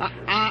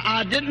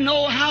 I didn't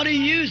know how to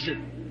use it.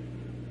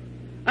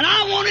 And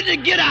I wanted to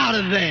get out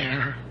of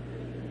there.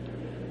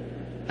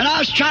 And I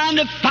was trying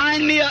to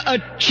find me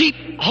a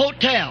cheap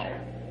hotel.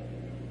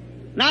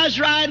 And I was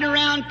riding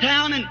around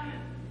town, and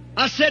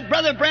I said,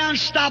 "Brother Brown,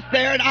 stop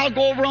there, and I'll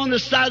go over on the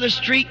side of the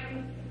street,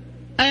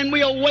 and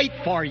we'll wait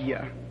for you."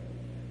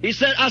 I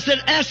said,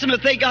 "Ask them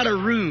if they got a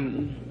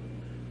room."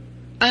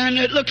 And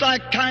it looked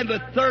like kind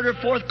of a third or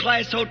fourth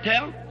class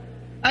hotel.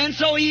 And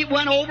so he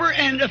went over,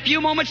 and a few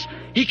moments,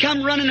 he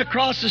come running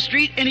across the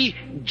street, and he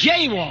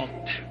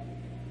jaywalked.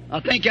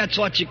 I think that's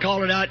what you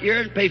call it out here,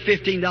 and pay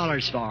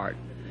 $15 for it.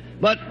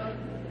 But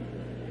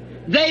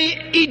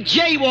he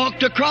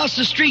jaywalked across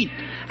the street.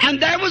 And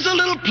there was a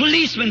little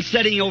policeman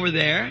sitting over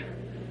there.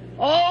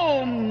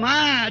 Oh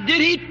my,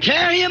 did he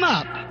tear him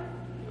up?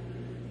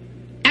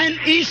 And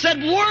he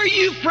said, "Where are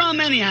you from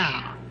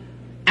anyhow?"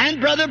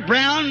 And Brother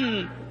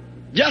Brown,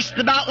 just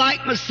about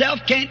like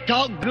myself, can't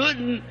talk good,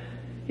 and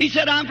he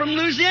said, "I'm from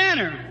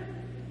Louisiana."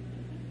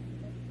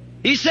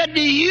 He said,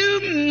 "Do you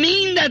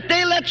mean that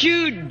they let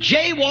you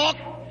jaywalk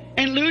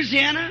in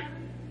Louisiana?"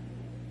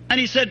 And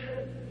he said,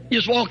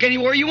 "Just walk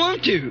anywhere you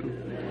want to."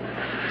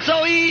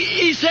 So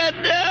he said,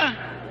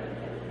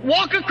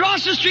 "Walk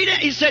across the street."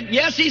 He said,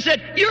 "Yes." He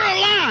said, "You're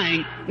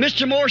lying."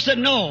 Mr. Moore said,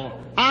 "No,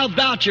 I'll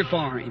vouch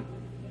for him."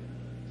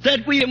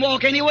 Said, "We can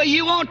walk any way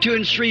you want to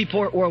in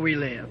Shreveport where we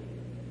live,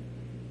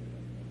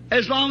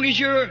 as long as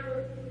you're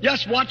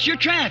just watch your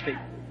traffic."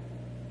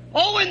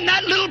 Oh, and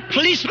that little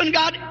policeman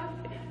got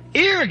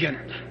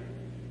arrogant.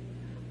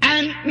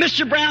 And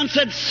Mr. Brown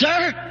said,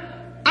 "Sir,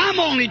 I'm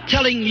only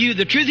telling you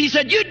the truth." He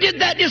said, "You did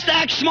that just to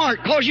act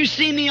smart, because you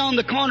see me on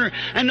the corner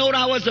and knowed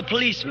I was a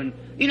policeman.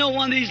 You know,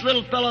 one of these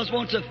little fellows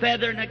wants a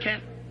feather in a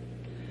cap."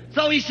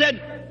 So he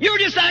said, "You're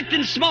just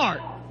acting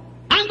smart.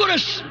 I'm going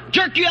to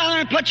jerk you out there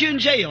and put you in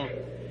jail."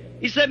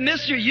 He said,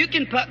 "Mister, you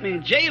can put me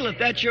in jail if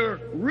that's your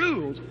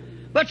rules.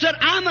 but said,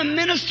 I'm a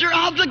minister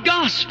of the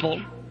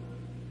gospel.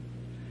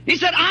 He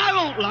said, I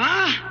won't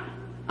lie.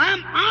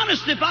 I'm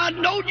honest. If I'd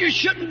known you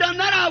shouldn't have done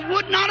that, I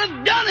would not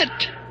have done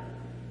it.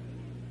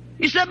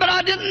 He said, but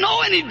I didn't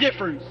know any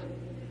difference.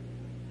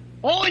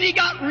 Oh, and he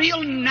got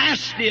real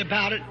nasty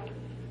about it.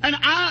 And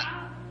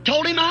I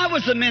told him I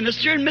was a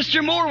minister and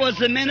Mr. Moore was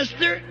the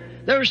minister.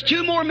 There was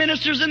 2 more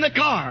ministers in the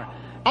car.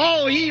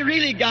 Oh, he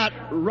really got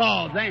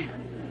raw then.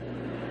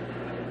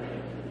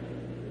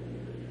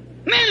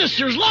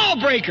 Ministers,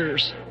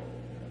 lawbreakers.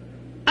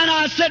 And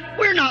I said,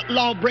 we're not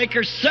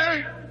lawbreakers,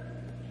 sir.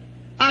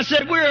 I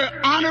said, we're an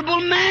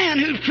honorable man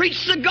who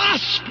preached the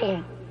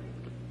gospel.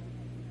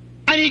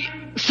 And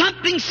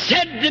something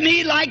said to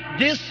me like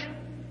this,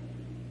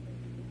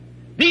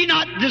 be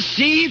not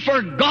deceived,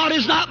 for God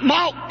is not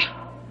mocked.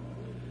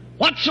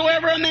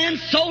 Whatsoever a man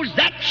sows,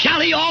 that shall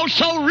he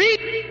also reap.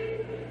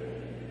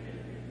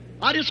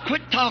 I just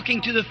quit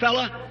talking to the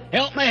fella,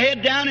 held my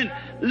head down, and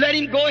let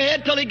him go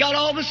ahead till he got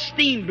all the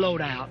steam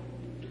blowed out.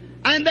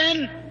 And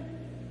then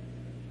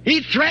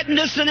he threatened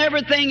us and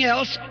everything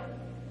else.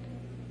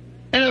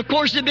 And of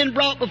course, it had been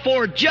brought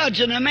before a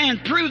judge, and the man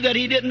proved that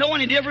he didn't know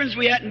any difference.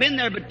 We hadn't been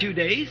there but 2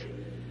 days.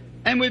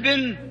 And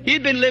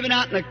he'd been living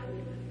out in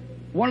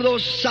one of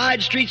those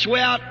side streets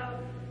way out,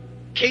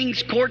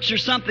 King's Courts or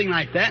something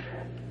like that.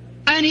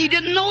 And he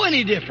didn't know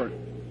any different.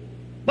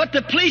 But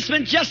the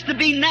policeman, just to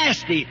be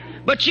nasty.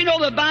 But you know,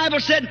 the Bible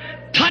said,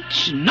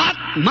 touch not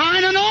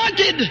mine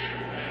anointed.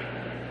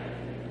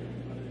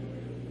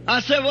 I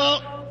said,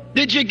 well,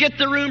 did you get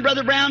the room?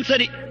 Brother Brown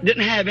said he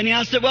didn't have any.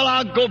 I said, well,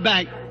 I'll go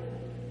back.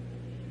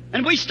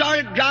 And we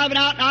started driving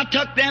out, and I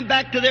took them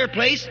back to their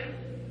place,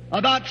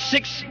 about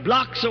 6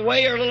 blocks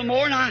away or a little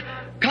more, and I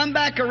come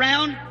back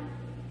around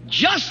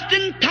just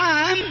in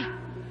time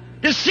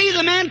to see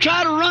the man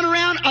try to run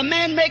around, a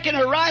man making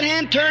a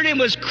right-hand turn and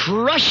was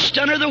crushed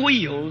under the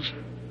wheels.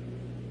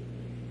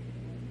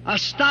 I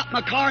stopped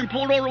my car and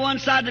pulled over to one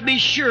side to be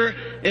sure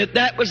if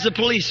that was the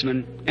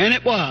policeman, and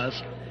it was.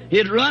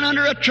 He'd run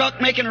under a truck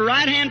making a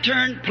right-hand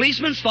turn,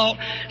 policeman's fault,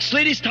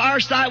 slid his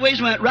tire sideways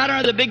and went right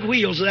under the big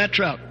wheels of that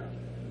truck.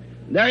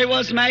 There he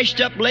was, mashed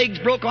up, legs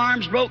broke,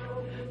 arms broke,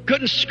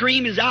 couldn't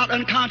scream, he's out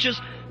unconscious,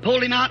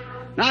 pulled him out,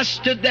 and I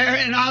stood there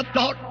and I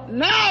thought,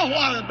 now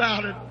what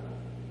about it?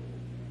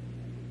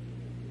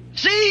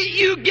 See,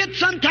 you get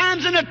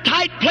sometimes in a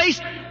tight place,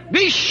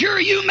 be sure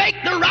you make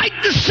the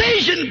right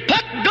decision.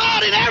 Put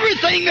God in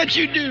everything that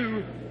you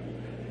do.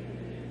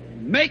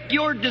 Make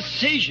your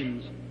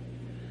decisions.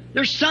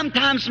 There's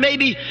sometimes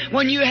maybe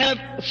when you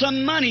have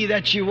some money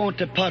that you want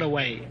to put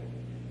away.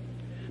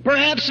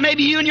 Perhaps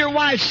maybe you and your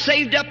wife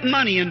saved up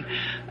money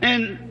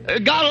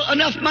and got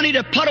enough money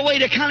to put away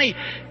to kind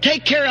of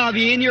take care of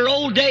you in your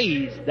old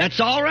days. That's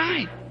all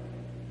right.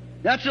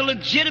 That's a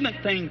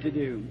legitimate thing to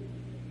do.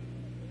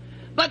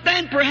 But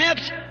then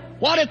perhaps,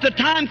 what if the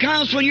time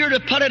comes when you're to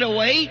put it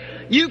away,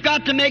 you've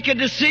got to make a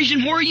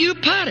decision where you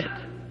put it.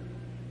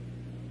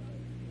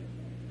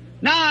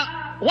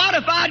 Now, what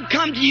if I'd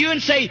come to you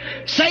and say,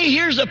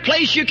 here's a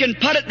place you can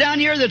put it down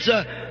here that's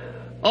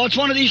it's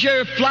one of these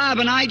here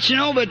fly-by-nights, you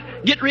know, but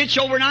get rich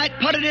overnight,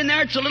 put it in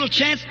there, it's a little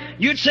chance.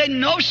 You'd say,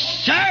 no,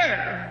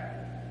 sir.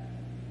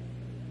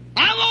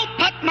 I won't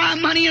put my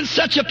money in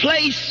such a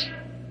place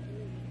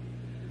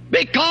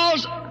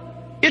because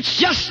it's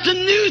just a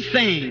new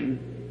thing.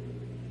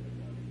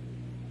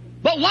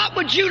 But what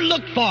would you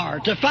look for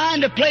to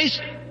find a place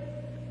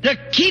to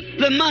keep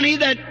the money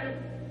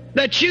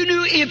that you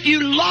knew if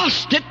you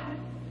lost it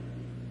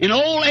in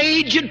old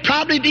age you'd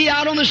probably be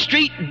out on the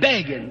street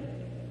begging?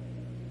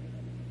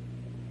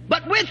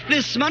 But with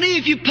this money,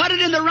 if you put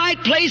it in the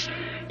right place,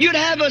 you'd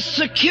have a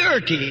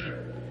security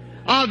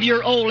of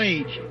your old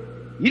age.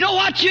 You know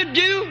what you'd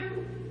do?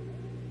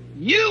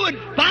 You would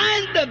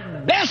find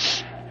the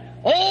best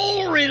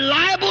old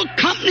reliable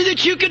company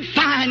that you could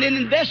find and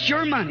invest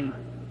your money.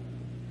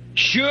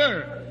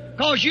 Sure,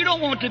 because you don't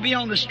want to be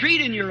on the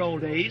street in your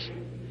old days.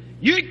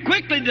 You'd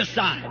quickly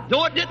decide,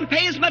 though it didn't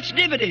pay as much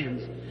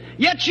dividends,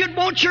 yet you'd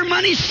want your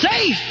money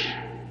safe.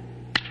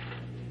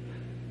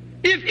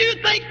 If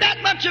you think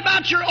that much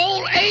about your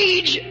old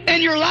age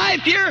and your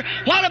life here,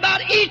 what about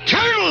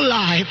eternal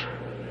life?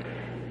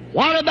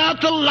 What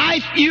about the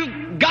life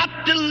you've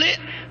got to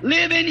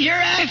live in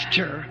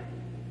hereafter?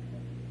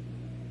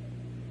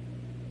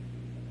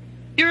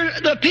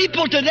 The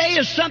people today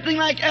is something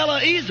like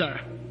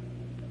Eliezer.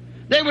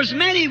 There was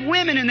many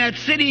women in that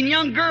city and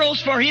young girls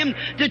for him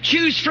to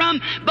choose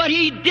from, but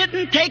he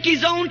didn't take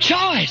his own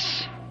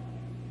choice.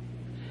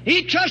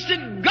 He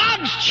trusted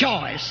God's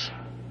choice.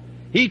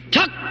 He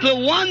took the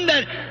one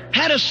that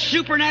had a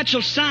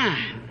supernatural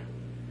sign,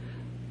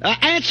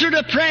 answered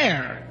a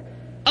prayer,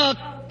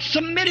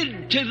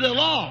 submitted to the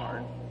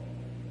Lord.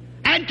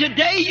 And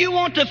today you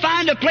want to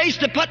find a place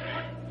to put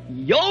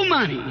your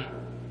money.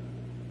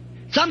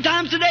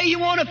 Sometimes today you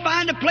want to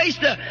find a place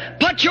to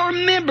put your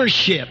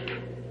membership.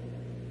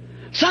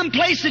 Some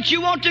place that you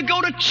want to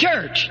go to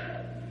church.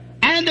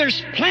 And there's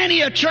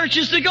plenty of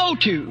churches to go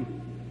to.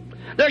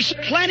 There's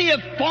plenty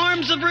of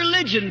forms of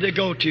religion to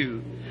go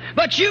to.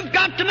 But you've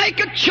got to make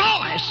a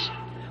choice.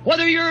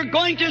 whether you're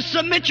going to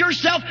submit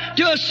yourself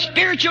to a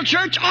spiritual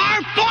church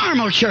or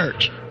formal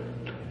church.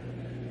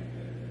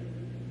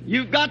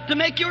 You've got to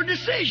make your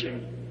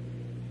decision.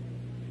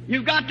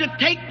 You've got to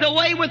take the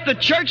way with the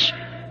church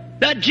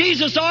that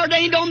Jesus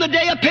ordained on the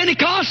day of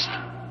Pentecost,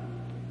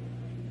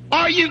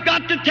 or you've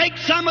got to take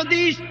some of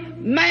these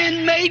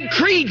man-made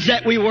creeds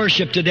that we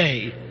worship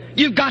today.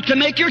 You've got to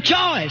make your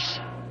choice.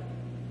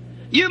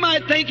 You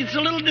might think it's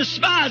a little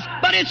despised,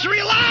 but it's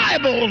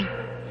reliable.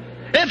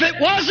 If it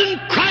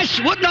wasn't,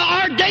 Christ wouldn't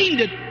have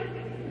ordained it.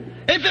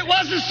 If it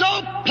wasn't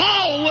so,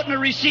 Paul wouldn't have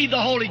received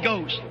the Holy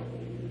Ghost.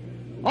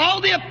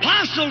 All the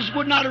apostles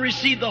would not have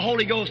received the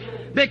Holy Ghost,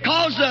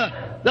 because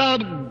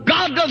the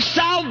God of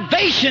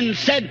salvation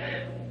said,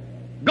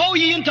 "Go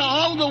ye into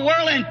all the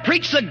world and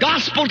preach the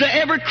gospel to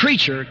every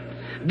creature.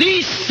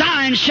 These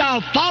signs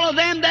shall follow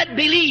them that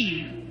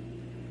believe."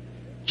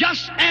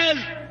 Just as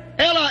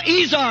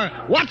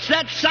Eleazar watched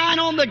that sign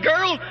on the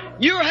girl,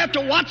 you have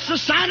to watch the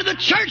sign of the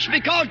church,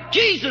 because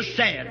Jesus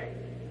said.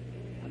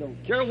 I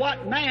don't care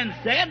what man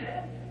said.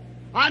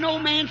 I know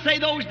man say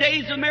those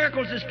days of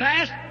miracles is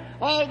past.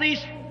 All these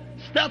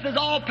stuff is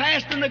all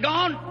past and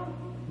gone.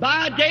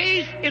 By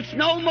days, it's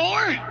no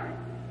more.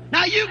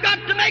 Now you've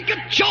got to make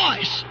a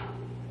choice.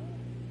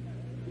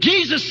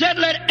 Jesus said,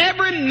 "Let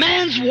every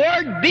man's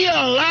word be a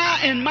lie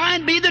and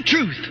mine be the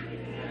truth."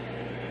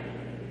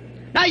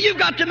 Now you've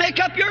got to make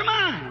up your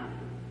mind.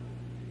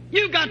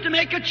 You've got to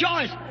make a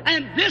choice.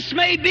 And this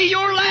may be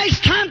your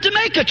last time to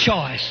make a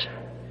choice.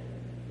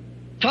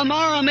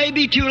 Tomorrow may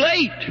be too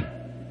late.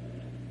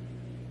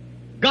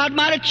 God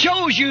might have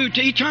chose you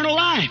to eternal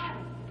life.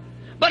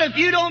 But if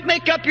you don't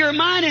make up your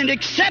mind and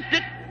accept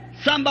it,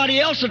 somebody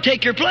else will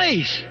take your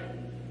place.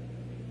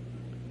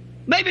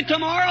 Maybe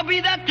tomorrow will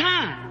be that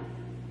time.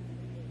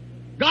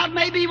 God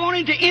may be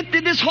wanting to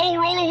empty this whole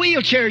roll of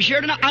wheelchairs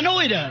here tonight. I know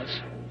He does.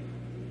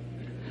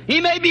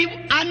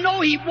 I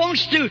know He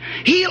wants to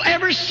heal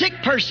every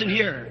sick person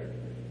here.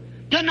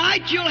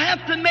 Tonight you'll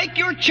have to make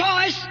your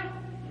choice.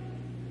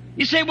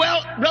 You say,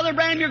 "Well, Brother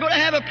Branham, you're going to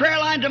have a prayer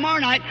line tomorrow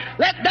night."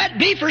 Let that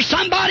be for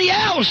somebody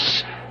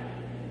else.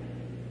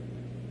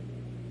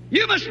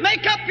 You must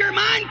make up your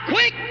mind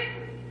quick.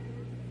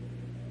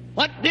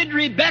 What did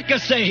Rebecca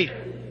say?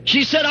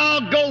 She said,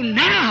 "I'll go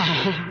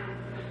now."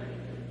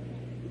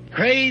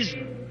 Praise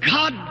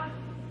God.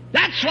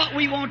 That's what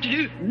we want to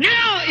do.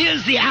 Now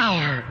is the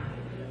hour.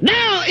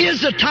 Now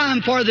is the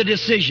time for the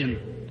decision.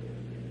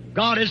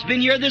 God has been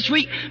here this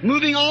week,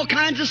 moving all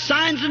kinds of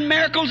signs and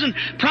miracles and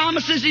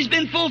promises He's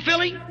been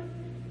fulfilling.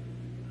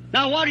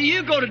 Now what are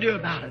you going to do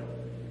about it?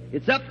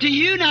 It's up to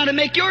you now to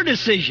make your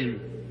decision.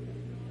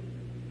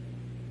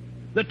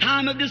 The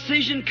time of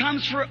decision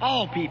comes for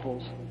all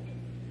peoples.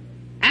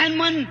 And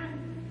when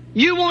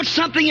you want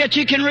something that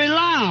you can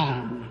rely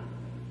on,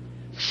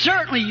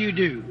 certainly you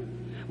do.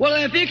 Well,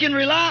 if you can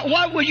rely,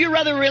 what would you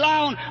rather rely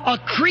on? A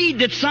creed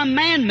that some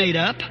man made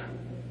up?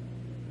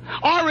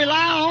 Or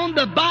rely on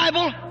the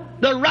Bible,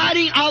 the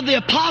writing of the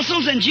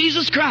apostles and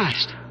Jesus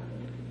Christ?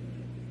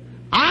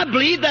 I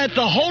believe that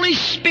the Holy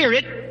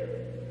Spirit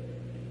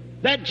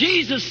that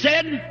Jesus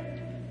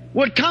said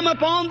would come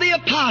upon the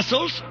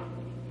apostles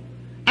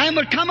and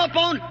would come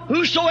upon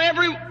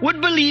whosoever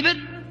would believe it,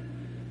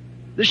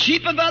 the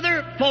sheep of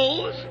other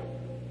folds.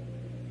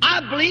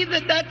 I believe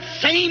that that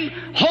same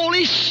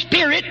Holy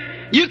Spirit,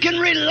 you can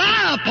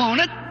rely upon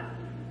it,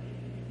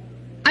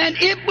 and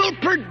it will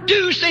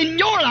produce in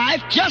your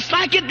life just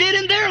like it did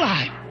in their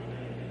life.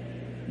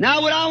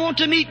 Now, would I want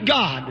to meet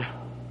God?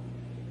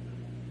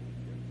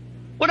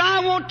 Would I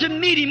want to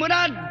meet Him? Would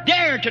I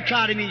dare to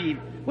try to meet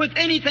Him with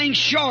anything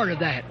short of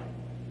that?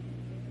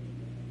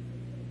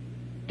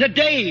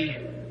 Today,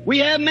 we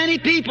have many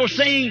people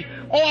saying,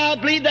 "Oh, I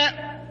believe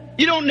that."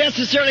 You don't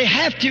necessarily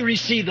have to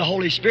receive the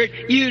Holy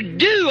Spirit. You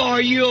do,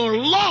 or you're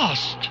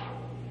lost.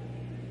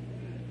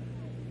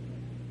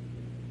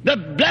 The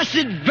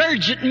Blessed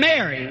Virgin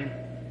Mary,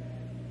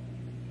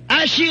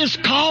 as she is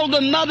called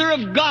the Mother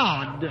of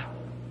God,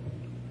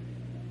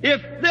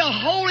 if the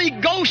Holy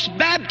Ghost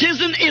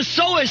baptism is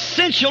so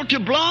essential to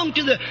belong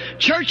to the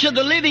Church of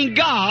the Living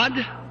God,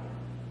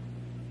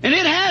 and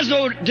it has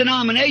no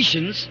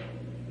denominations.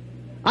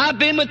 I've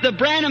been with the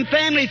Branham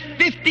family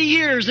 50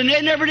 years, and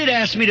they never did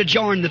ask me to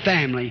join the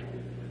family.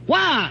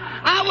 Why?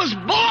 I was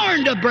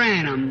born to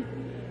Branham.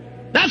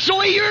 That's the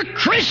way you're a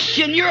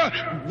Christian. You're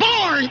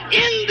born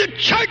in the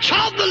Church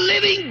of the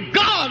Living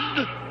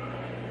God.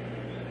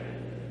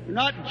 You're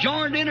not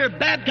joined in or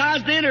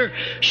baptized in or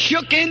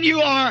shook in,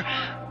 you are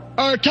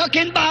or tucked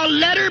in by a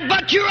letter,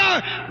 but you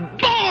are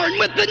born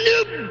with the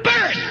new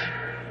birth.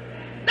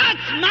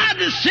 That's my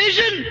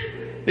decision.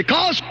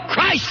 Because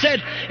Christ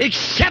said,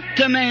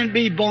 "Except a man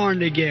be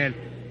born again,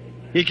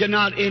 he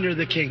cannot enter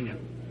the kingdom."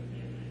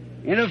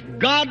 And if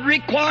God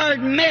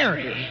required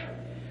Mary,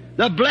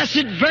 the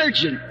Blessed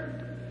Virgin,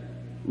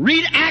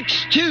 read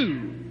Acts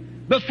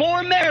 2,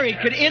 before Mary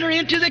could enter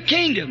into the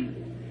kingdom,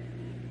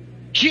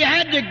 she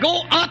had to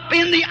go up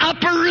in the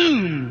upper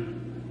room.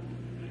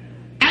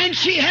 And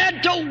she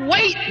had to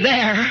wait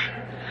there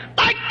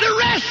like the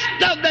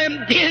rest of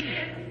them did.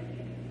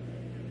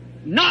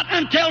 Not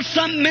until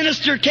some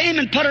minister came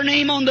and put her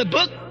name on the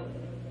book,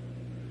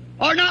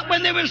 or not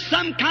when there was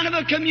some kind of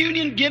a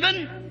communion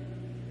given,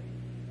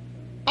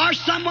 or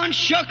someone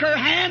shook her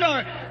hand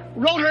or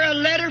wrote her a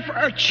letter for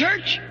her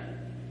church,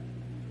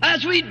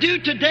 as we do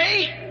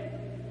today.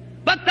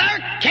 But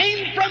there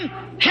came from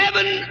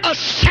heaven a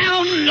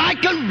sound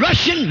like a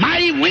rushing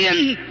mighty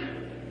wind,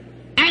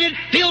 and it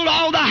filled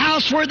all the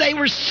house where they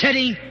were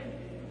sitting.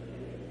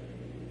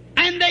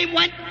 And they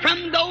went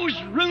from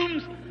those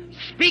rooms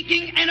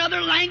speaking in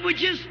other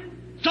languages,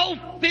 so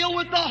filled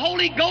with the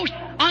Holy Ghost,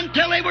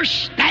 until they were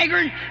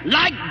staggering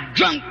like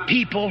drunk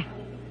people.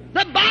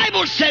 The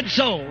Bible said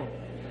so.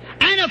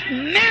 And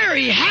if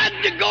Mary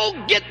had to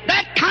go get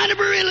that kind of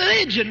a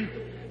religion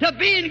to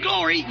be in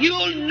glory,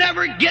 you'll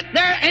never get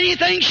there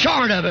anything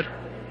short of it.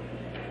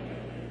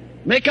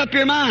 Make up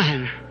your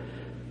mind.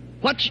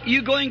 What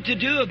you going to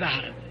do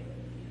about it?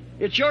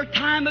 It's your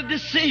time of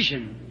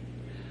decision.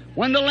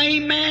 When the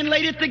lame man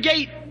laid at the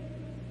gate,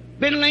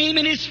 been lame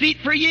in his feet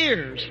for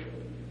years.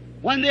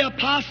 When the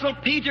apostle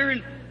Peter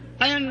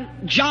and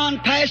John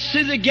passed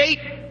through the gate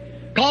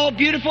called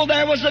Beautiful,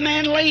 there was a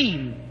man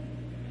lame.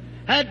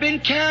 Had been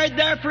carried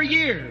there for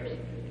years.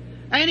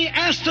 And he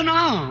asked an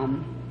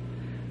alms.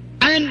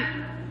 And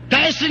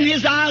fastening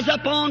his eyes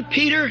upon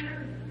Peter,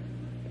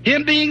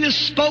 him being the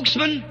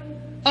spokesman,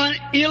 an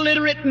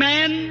illiterate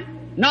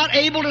man, not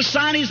able to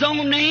sign his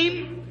own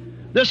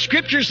name, the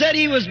Scripture said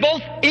he was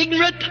both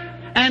ignorant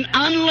and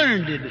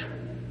unlearned.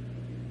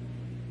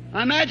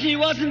 I imagine he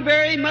wasn't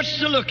very much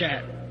to look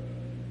at.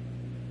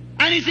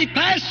 And as he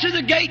passed through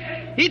the gate,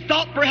 he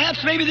thought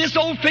perhaps maybe this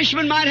old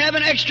fisherman might have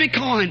an extra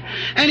coin.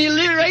 And he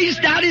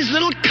raised out his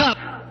little cup.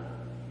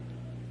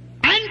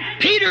 And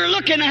Peter,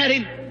 looking at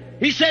him,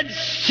 he said,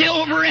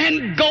 "Silver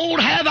and gold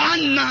have I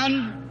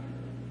none."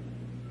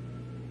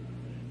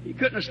 He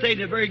couldn't have stayed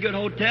in a very good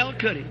hotel,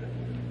 could he?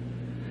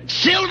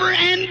 "Silver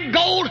and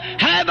gold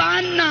have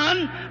I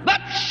none,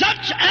 but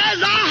such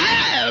as I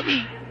have,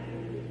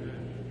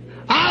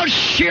 I'll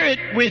share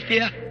it with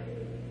you."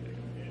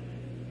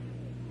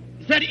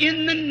 He said,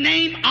 "In the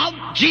name of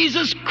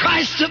Jesus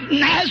Christ of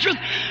Nazareth,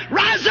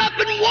 rise up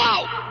and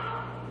walk."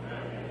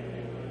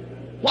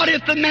 What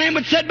if the man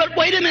would say, "But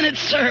wait a minute,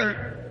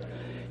 sir.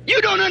 You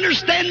don't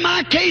understand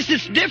my case.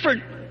 It's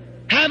different.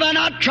 Have I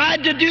not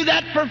tried to do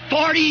that for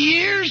 40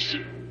 years?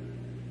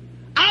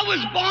 I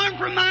was born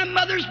from my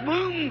mother's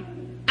womb.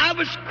 I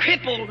was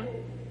crippled."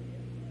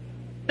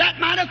 That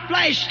might have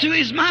flashed to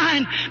his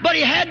mind, but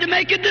he had to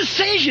make a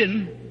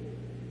decision.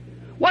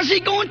 Was he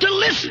going to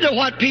listen to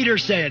what Peter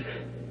said?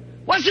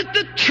 Was it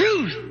the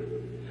truth?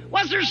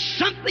 Was there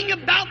something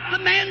about the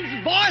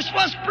man's voice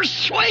was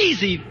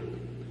persuasive?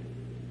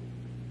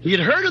 He had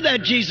heard of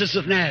that Jesus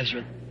of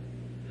Nazareth.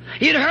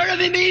 He had heard of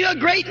him being a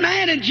great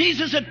man, and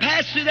Jesus had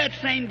passed through that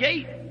same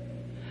gate.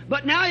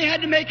 But now he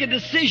had to make a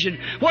decision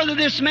whether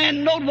this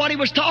man knew what he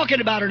was talking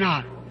about or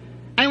not.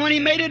 And when he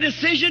made a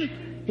decision,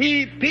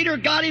 Peter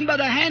got him by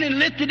the hand and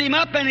lifted him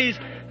up, and he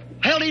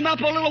held him up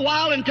a little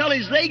while until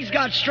his legs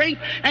got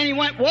strength, and he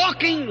went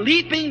walking,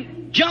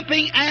 leaping,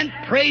 jumping, and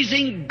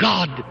praising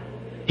God.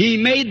 He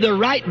made the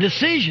right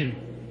decision.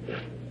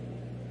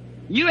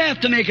 You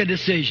have to make a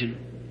decision.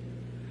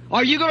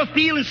 Are you going to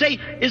feel and say,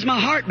 "Is my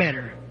heart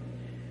better?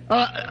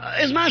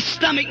 Is my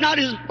stomach not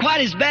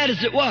quite as bad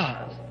as it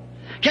was?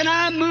 Can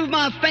I move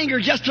my finger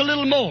just a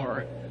little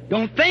more?"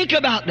 Don't think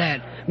about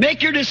that.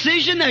 Make your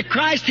decision that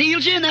Christ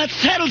heals you, and that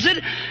settles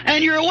it,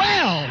 and you're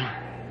well.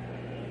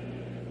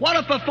 What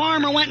if a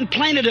farmer went and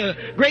planted a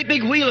great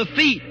big wheel of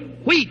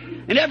wheat,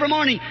 and every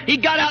morning he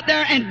got out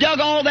there and dug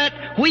all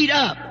that wheat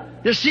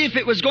up to see if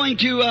it was going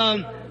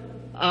to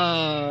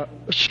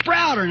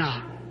sprout or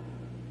not?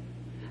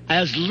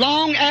 As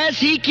long as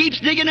he keeps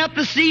digging up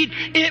the seed,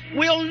 it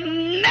will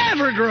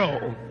never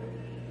grow.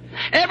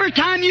 Every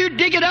time you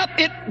dig it up,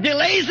 it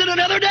delays it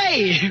another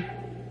day.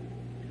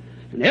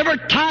 And every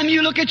time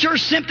you look at your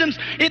symptoms,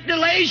 it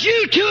delays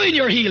you too in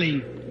your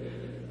healing.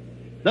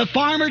 The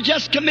farmer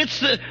just commits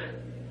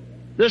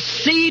the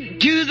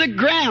seed to the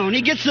ground.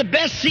 He gets the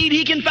best seed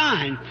he can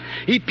find.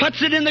 He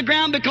puts it in the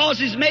ground because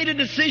he's made a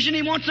decision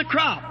he wants a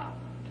crop.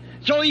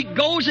 So he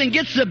goes and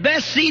gets the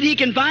best seed he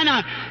can find.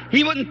 Now,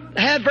 he wouldn't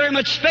have very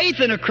much faith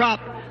in a crop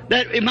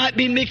that it might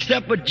be mixed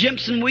up with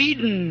Jimson weed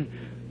and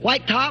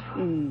white top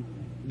and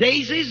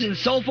daisies and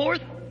so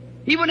forth.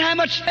 He wouldn't have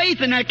much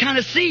faith in that kind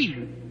of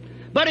seed.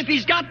 But if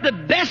he's got the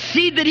best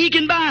seed that he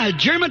can buy, a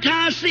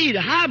germatized seed,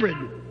 a hybrid,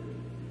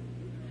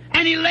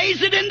 and he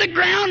lays it in the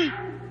ground,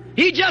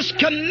 he just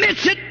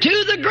commits it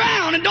to the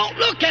ground and don't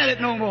look at it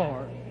no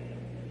more.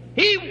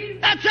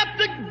 That's up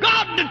to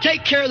God to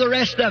take care of the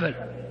rest of it.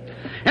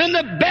 And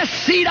the best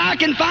seed I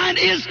can find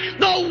is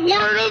the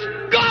Word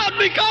of God,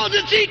 because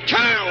it's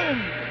eternal.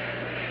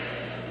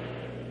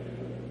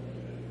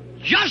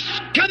 Just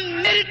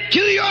commit it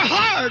to your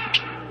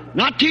heart,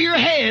 not to your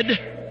head.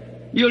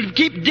 You'll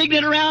keep digging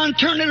it around,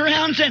 turning it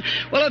around, and saying,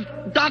 "Well,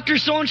 if Dr.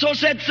 So-and-so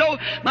said so,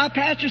 my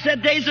pastor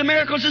said days of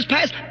miracles is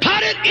past."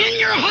 Put it in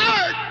your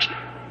heart.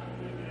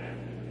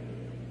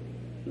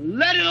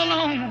 Let it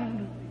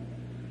alone.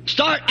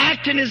 Start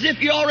acting as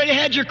if you already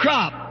had your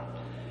crop.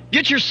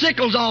 Get your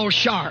sickles all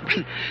sharp.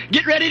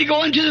 Get ready to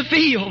go into the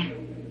field.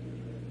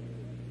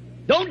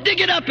 Don't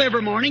dig it up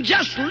every morning.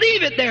 Just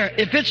leave it there.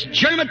 If it's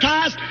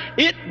germatized,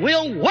 it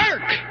will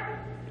work.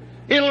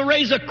 It'll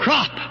raise a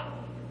crop.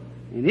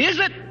 And is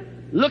it?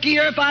 Look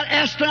here, if I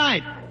ask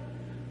tonight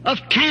of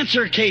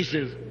cancer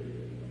cases,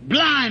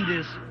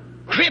 blindness,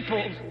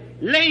 cripples,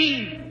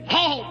 lame,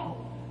 halt,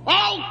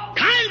 all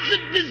kinds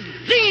of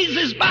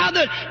diseases by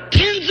the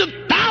tens of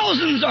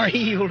thousands are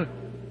healed.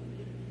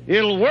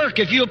 It'll work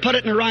if you'll put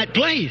it in the right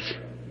place.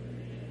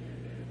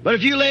 But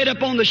if you lay it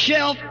up on the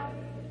shelf,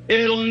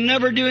 it'll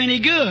never do any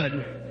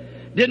good.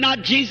 Did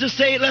not Jesus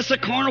say, lest a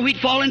corn of wheat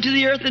fall into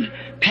the earth and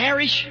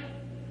perish?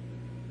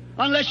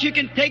 Unless you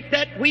can take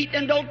that wheat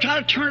and don't try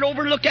to turn it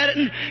over and look at it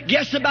and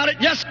guess about it.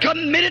 Just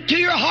commit it to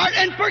your heart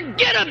and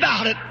forget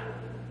about it.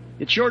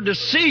 It's your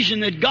decision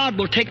that God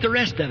will take the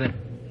rest of it.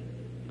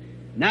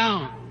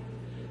 Now,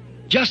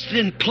 just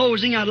in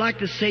closing, I'd like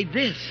to say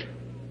this.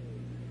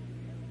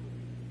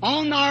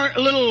 On our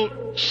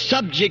little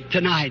subject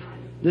tonight,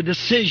 the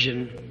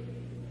decision,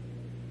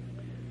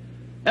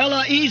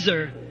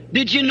 Eliezer,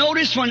 did you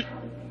notice when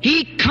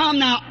he come,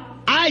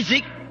 now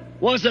Isaac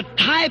was a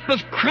type of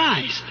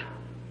Christ.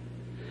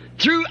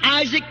 Through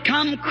Isaac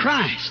come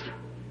Christ.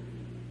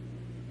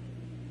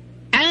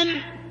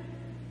 And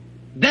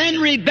then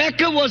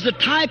Rebekah was a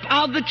type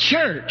of the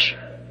church.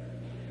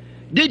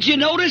 Did you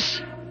notice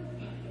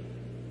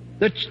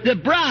the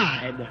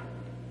bride?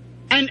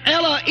 And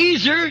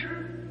Eliezer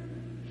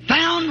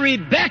found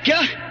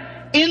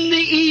Rebekah in the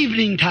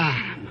evening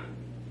time.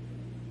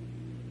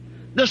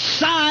 The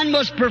sign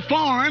was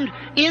performed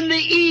in the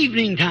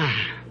evening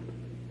time.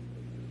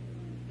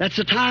 That's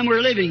the time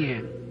we're living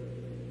in.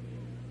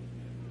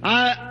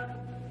 I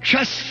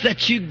trust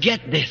that you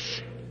get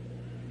this.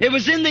 It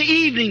was in the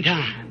evening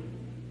time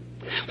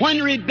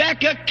when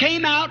Rebekah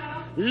came out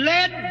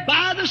led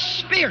by the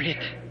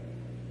Spirit.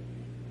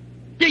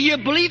 Do you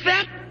believe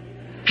that?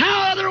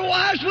 How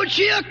otherwise would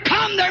she have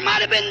come? There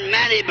might have been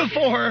many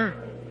before her.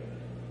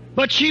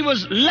 But she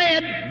was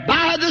led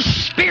by the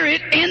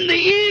Spirit in the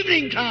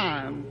evening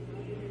time.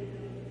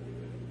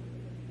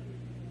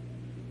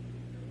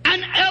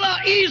 And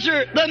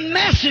Eliezer, the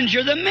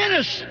messenger, the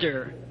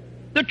minister,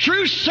 the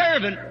true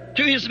servant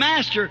to his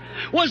master,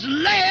 was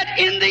led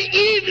in the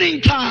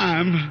evening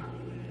time.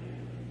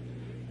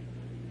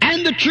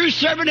 And the true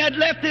servant had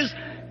left his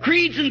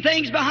creeds and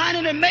things behind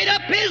him and made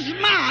up his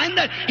mind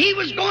that he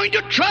was going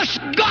to trust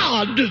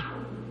God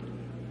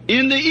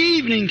in the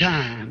evening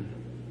time.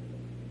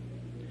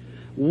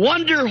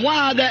 Wonder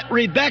why that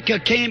Rebekah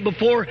came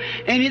before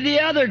any of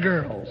the other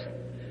girls.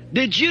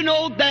 Did you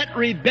know that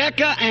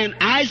Rebekah and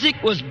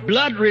Isaac was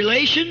blood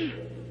relation?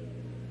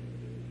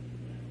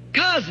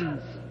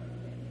 Cousins.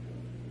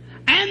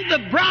 And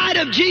the bride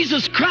of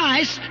Jesus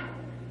Christ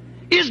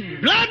is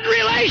blood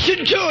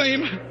relation to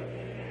him.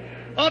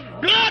 A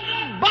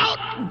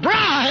blood-bought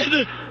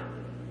bride.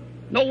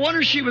 No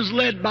wonder she was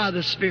led by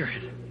the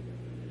Spirit.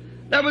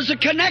 There was a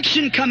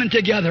connection coming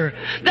together.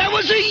 There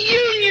was a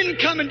union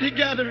coming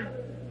together.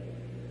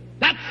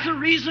 That's the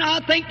reason I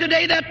think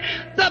today that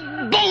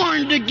the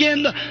born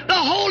again, the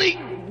Holy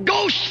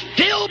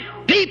Ghost-filled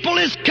people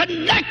is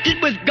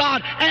connected with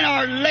God and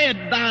are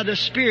led by the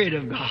Spirit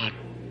of God.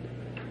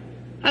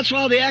 That's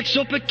why they act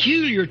so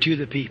peculiar to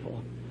the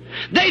people.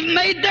 They've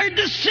made their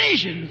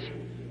decisions.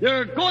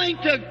 They're going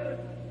to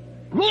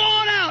go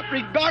on out,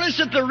 regardless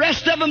if the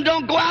rest of them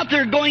don't go out,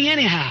 they're going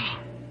anyhow.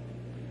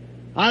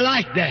 I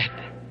like that.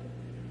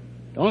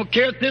 Don't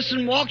care if this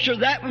one walks or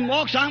that one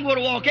walks, I'm going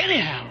to walk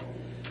anyhow.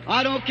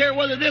 I don't care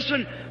whether this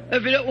one,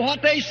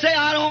 what they say,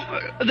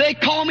 they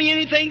call me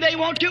anything they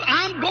want to,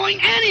 I'm going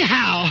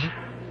anyhow.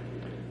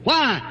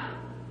 Why?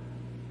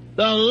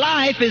 The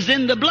life is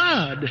in the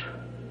blood.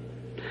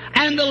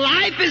 And the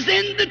life is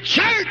in the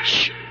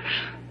church.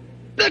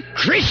 The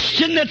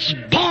Christian that's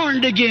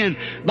born again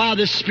by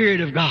the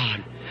Spirit of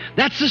God.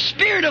 That's the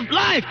Spirit of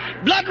life,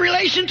 blood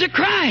relation to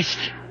Christ.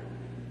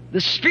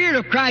 The Spirit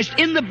of Christ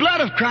in the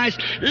blood of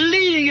Christ,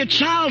 leading a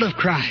child of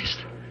Christ,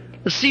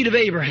 the seed of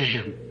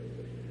Abraham.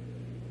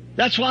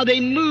 That's why they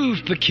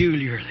move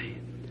peculiarly.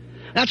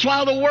 That's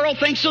why the world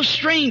thinks so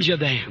strange of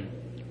them.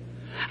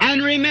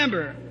 And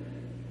remember,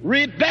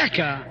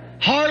 Rebekah,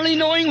 hardly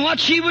knowing what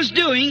she was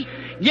doing,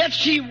 yet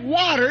she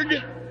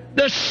watered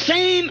the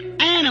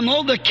same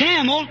animal, the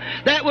camel,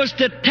 that was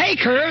to take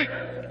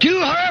her to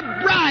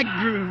her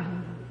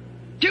bridegroom,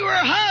 to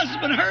her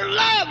husband, her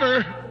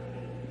lover.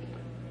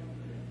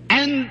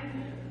 And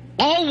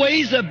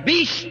always a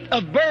beast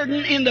of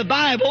burden in the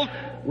Bible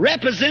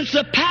represents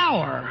a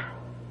power.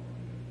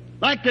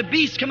 Like the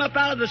beast come up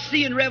out of the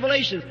sea in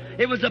Revelation.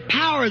 It was a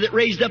power that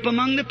raised up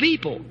among the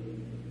people.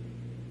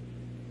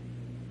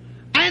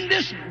 And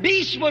this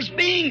beast was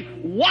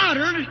being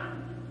watered.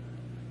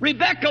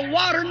 Rebekah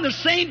watered the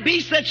same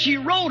beast that she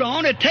rode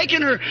on, had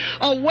taken her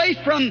away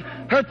from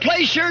her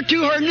pleasure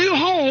to her new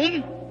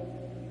home.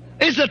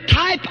 is a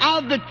type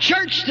of the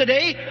church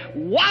today,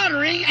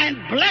 watering and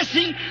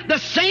blessing the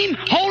same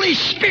Holy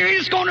Spirit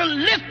is going to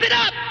lift it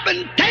up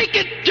and take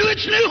it to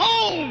its new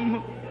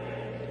home.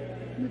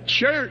 The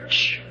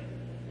church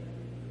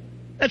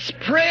that's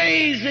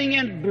praising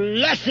and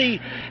blessing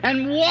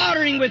and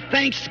watering with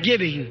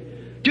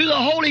thanksgiving to the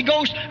Holy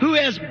Ghost who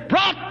has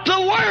brought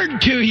the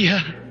Word to you.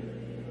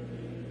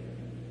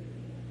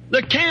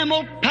 The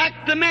camel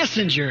packed the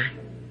messenger.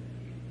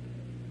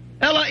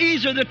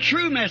 Eliezer, the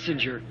true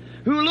messenger,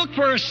 who looked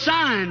for a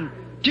sign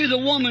to the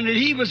woman that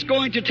he was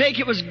going to take.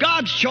 It was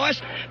God's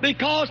choice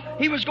because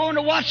he was going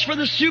to watch for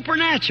the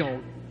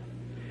supernatural.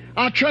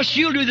 I trust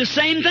you'll do the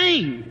same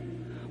thing.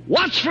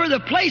 Watch for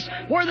the place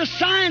where the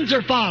signs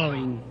are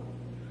following.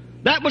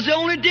 That was the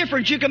only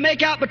difference you could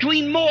make out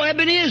between Moab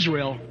and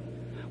Israel.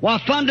 While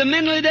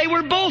fundamentally they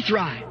were both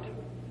right.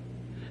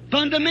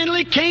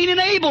 Fundamentally Cain and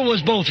Abel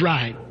was both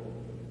right.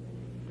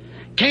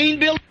 Cain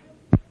built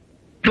a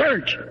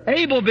church.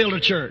 Abel built a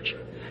church.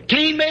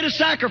 Cain made a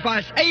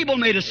sacrifice. Abel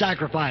made a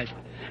sacrifice.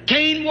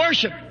 Cain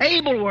worshiped.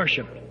 Abel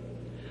worshiped.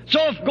 So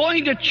if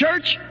going to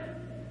church,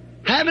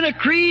 having a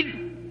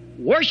creed,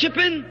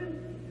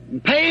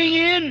 worshiping, paying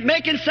in,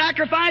 making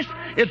sacrifice,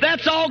 if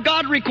that's all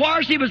God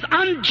requires, He was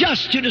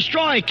unjust to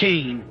destroy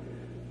Cain.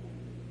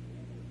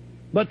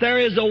 But there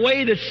is a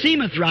way that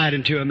seemeth right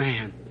unto a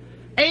man.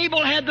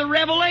 Abel had the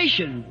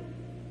revelation.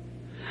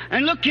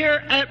 And look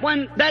here at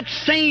when that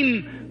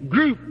same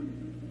group,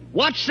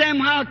 watch them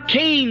how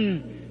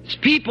Cain's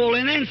people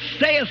and then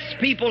Seth's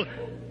people,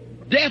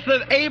 death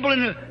of Abel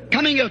and the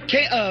coming of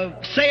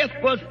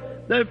Seth was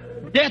the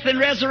death and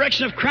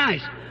resurrection of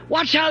Christ.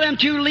 Watch how them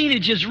two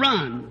lineages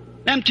run,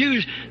 them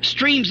two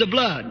streams of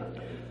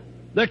blood.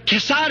 The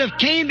side of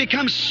Cain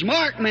becomes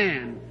smart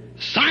men,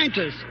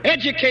 scientists,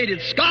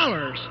 educated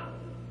scholars.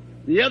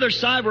 The other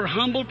side were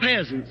humble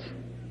peasants.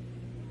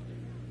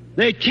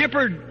 They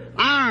tempered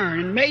iron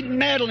and made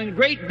metal and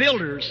great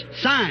builders,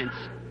 science,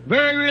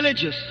 very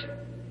religious.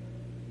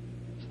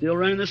 Still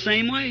running the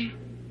same way.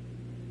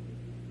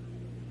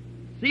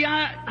 See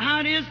how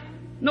it is?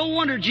 No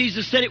wonder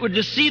Jesus said it would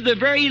deceive the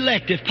very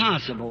elect if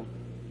possible.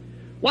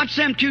 Watch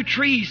them two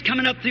trees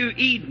coming up through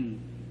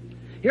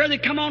Eden. Here they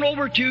come on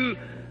over to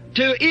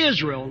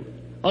Israel.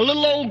 A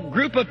little old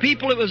group of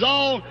people that was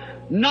all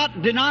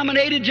not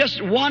denominated, just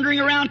wandering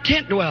around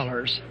tent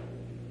dwellers.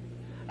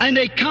 And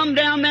they come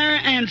down there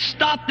and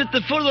stopped at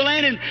the foot of the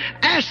land and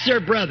asked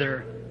their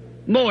brother,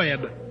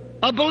 Moab,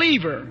 a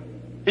believer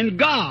in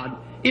God,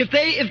 if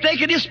they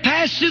could just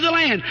pass through the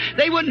land.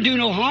 They wouldn't do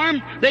no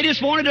harm. They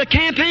just wanted a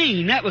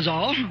campaign, that was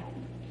all.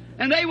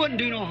 And they wouldn't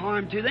do no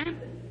harm to them.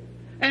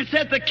 And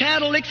said, the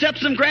cattle licks up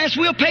some grass,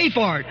 we'll pay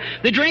for it.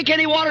 They drink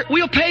any water,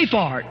 we'll pay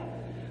for it.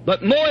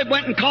 But Moab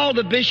went and called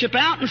the bishop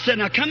out and said,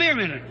 now come here a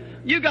minute.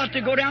 You got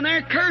to go down there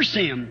and curse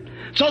him.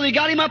 So they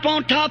got him up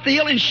on top of the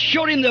hill and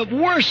showed him the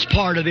worst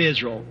part of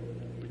Israel.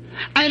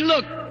 And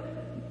look,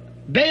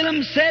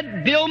 Balaam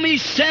said, build me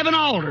 7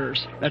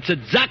 altars. That's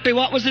exactly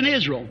what was in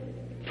Israel.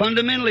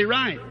 Fundamentally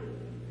right.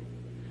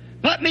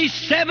 Put me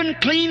 7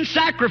 clean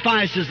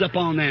sacrifices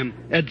upon them.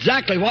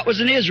 Exactly what was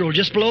in Israel,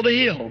 just below the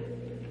hill.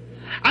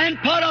 And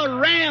put a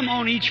ram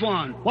on each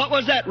one. What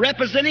was that?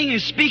 Representing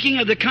and speaking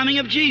of the coming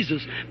of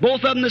Jesus.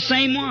 Both of them the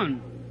same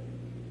one.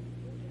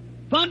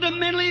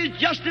 Fundamentally is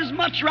just as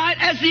much right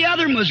as the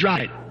other one was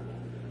right.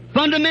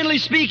 Fundamentally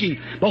speaking.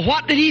 But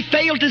what did he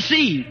fail to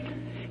see?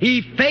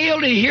 He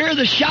failed to hear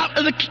the shout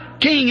of the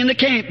king in the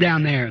camp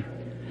down there.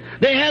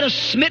 They had a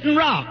smitten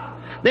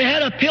rock. They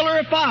had a pillar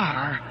of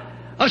fire.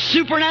 A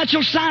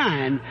supernatural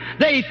sign.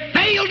 They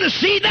failed to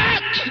see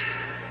that.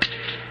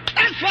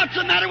 That's what's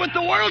the matter with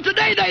the world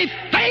today. They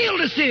fail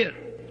to see it.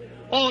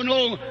 Oh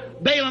no,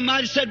 Balaam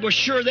might have said, well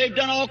sure, they've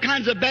done all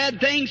kinds of bad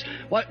things,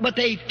 but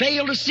they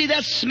fail to see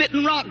that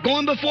smitten rock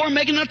going before them,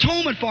 making an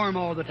atonement for them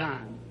all the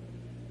time.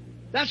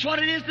 That's what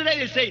it is today.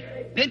 They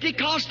say,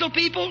 Pentecostal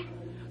people,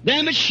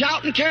 them that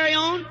shout and carry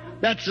on,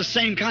 that's the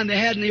same kind they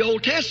had in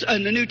the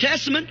in the New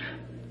Testament.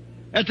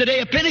 At the day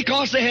of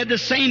Pentecost, they had the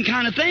same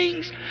kind of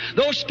things.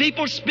 Those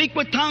people speak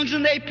with tongues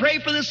and they pray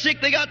for the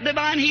sick. They got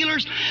divine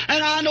healers.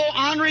 And I know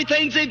honorary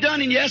things they've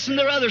done. And yes, and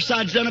their other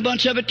side's done a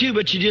bunch of it too,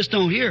 but you just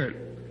don't hear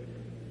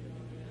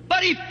it.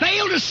 But he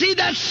failed to see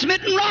that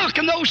smitten rock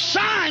and those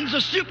signs,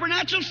 the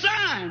supernatural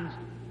signs.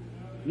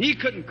 And he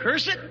couldn't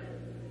curse it.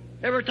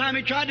 Every time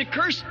he tried to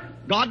curse,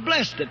 God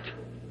blessed it.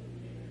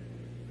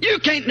 You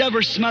can't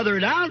never smother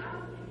it out.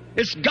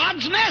 It's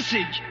God's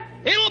message.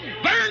 It'll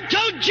burn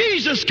till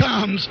Jesus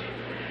comes.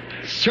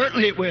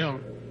 Certainly it will.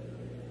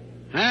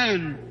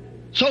 And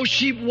so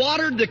she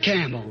watered the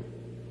camel,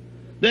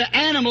 the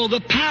animal, the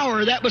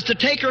power that was to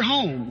take her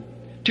home,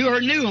 to her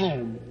new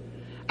home.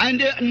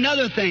 And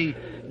another thing,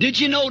 did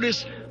you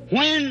notice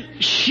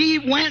when she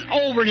went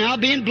over now,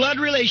 being blood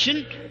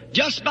relation,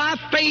 just by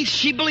faith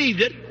she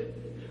believed it.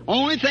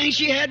 Only thing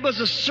she had was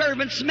a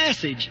servant's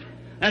message.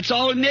 That's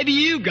all maybe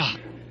you got.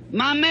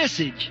 My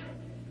message.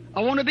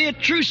 I want to be a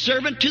true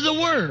servant to the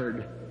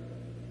Word.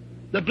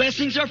 The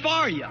blessings are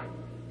for you.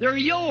 They're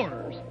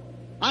yours.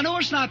 I know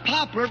it's not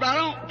popular, but I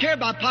don't care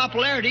about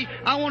popularity.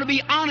 I want to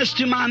be honest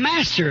to my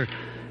master,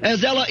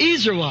 as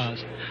Eliezer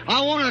was.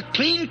 I want a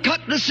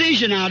clean-cut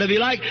decision out of you,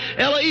 like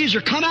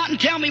Eliezer. Come out and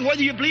tell me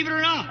whether you believe it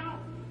or not.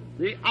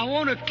 See, I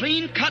want a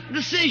clean-cut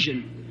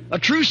decision. A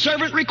true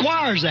servant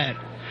requires that.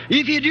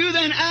 If you do,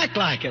 then act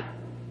like it.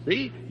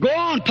 See? Go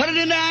on, put it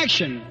into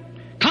action.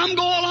 Come,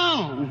 go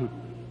along.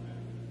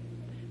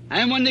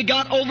 And when they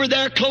got over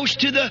there close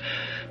to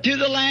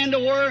the land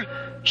of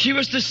where she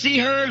was to see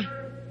her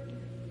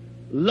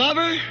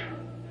lover,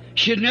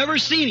 she had never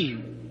seen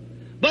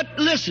him. But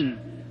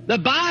listen, the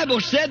Bible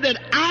said that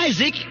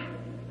Isaac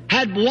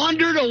had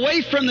wandered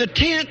away from the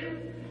tent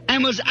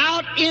and was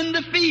out in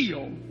the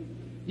field.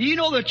 You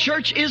know the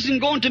church isn't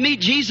going to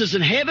meet Jesus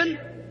in heaven.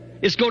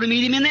 It's going to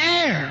meet him in the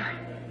air.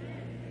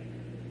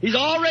 He's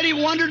already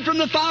wandered from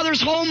the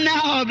Father's home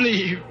now, I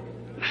believe.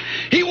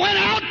 He went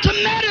out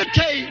to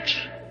meditate.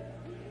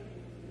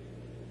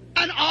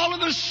 And all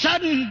of a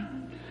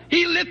sudden,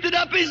 he lifted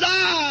up his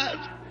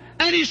eyes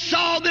and he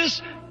saw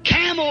this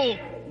camel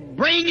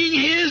bringing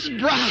his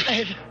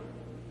bride.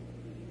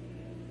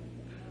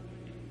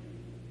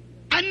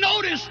 And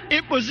notice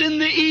it was in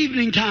the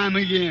evening time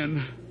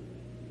again.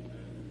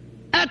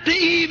 At the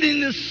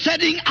evening, the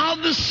setting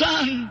of the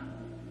sun.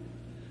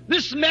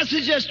 This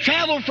message has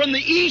traveled from the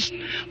east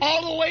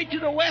all the way to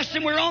the west,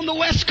 and we're on the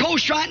west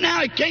coast right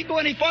now. It can't go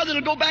any farther.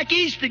 It'll go back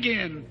east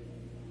again.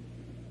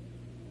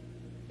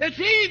 It's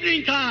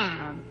evening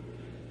time.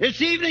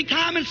 It's evening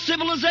time in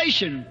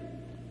civilization.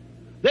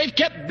 They've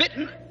kept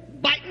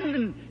biting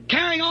and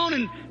carrying on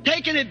and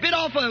taking a bit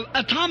off an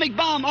atomic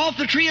bomb off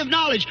the tree of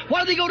knowledge.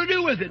 What are they going to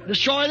do with it?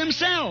 Destroy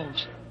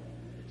themselves.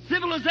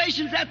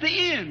 Civilization's at the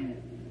end.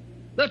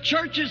 The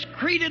church is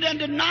creeded and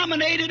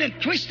denominated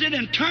and twisted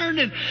and turned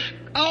and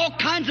all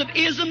kinds of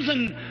isms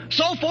and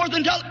so forth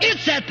until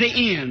it's at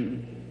the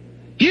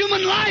end.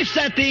 Human life's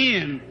at the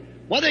end.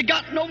 Well, they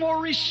got no more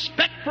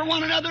respect for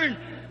one another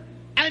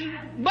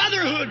and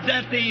motherhood's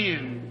at the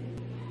end.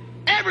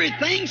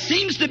 Everything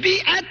seems to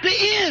be at the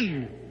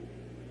end.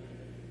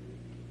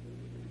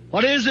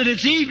 What is it?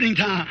 It's evening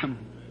time.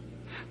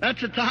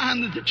 That's the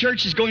time that the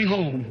church is going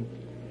home.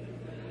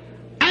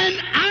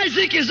 And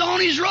Isaac is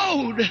on his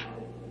road.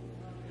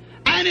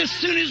 And as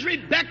soon as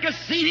Rebekah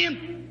seen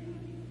him,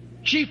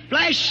 she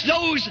flashed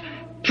those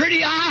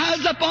pretty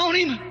eyes upon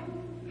him.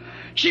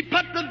 She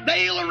put the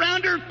veil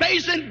around her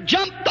face and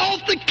jumped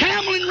off the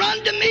camel and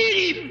run to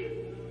meet him.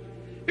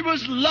 It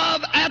was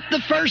love at the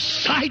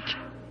first sight.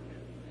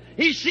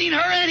 He seen her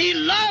and he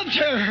loved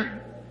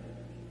her.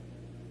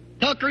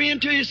 Took her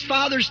into his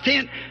father's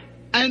tent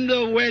and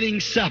the wedding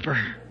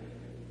supper.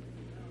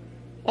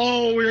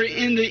 Oh, we're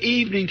in the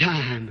evening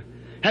time.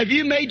 Have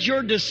you made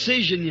your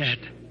decision yet?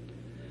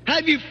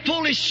 Have you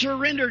fully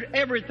surrendered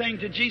everything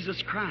to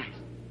Jesus Christ?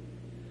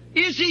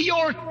 Is He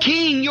your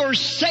King, your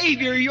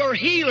Savior, your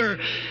healer?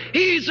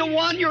 He's the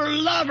one, your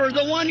lover,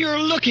 the one you're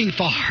looking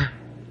for.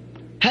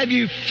 Have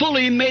you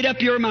fully made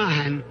up your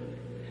mind?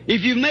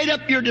 If you've made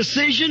up your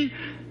decision,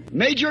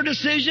 made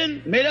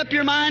up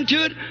your mind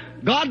to it,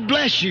 God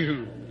bless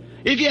you.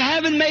 If you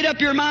haven't made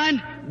up your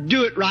mind,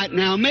 do it right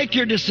now. Make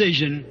your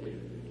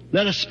decision.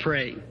 Let us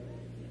pray.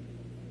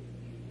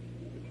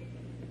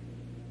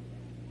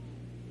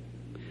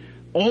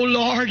 Oh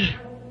Lord,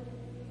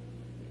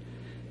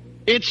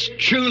 it's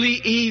truly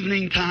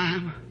evening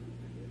time.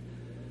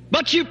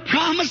 But you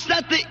promised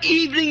that the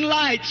evening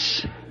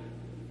lights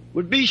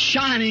would be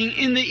shining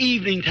in the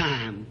evening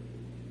time.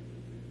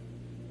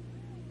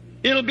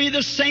 It'll be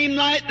the same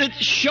light that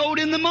showed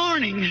in the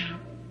morning.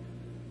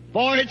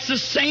 For it's the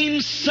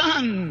same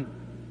sun,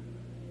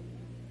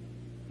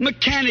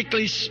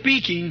 mechanically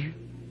speaking.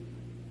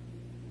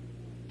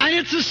 And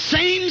it's the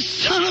same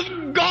Son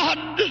of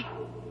God,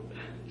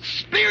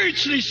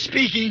 spiritually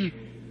speaking,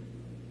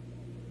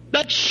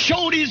 that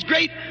showed His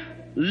great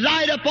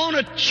light upon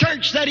a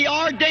church that He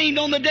ordained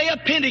on the day of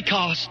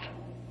Pentecost.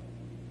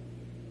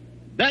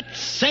 That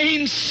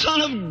same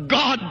Son of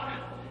God,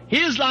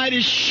 His light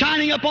is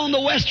shining upon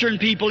the Western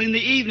people in the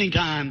evening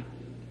time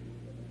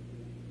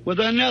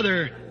with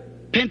another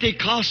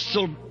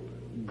Pentecostal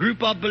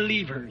group of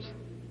believers.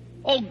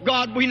 Oh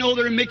God, we know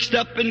they're mixed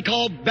up and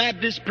called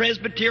Baptists,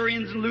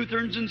 Presbyterians, and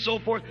Lutherans and so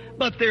forth,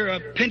 but they're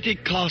a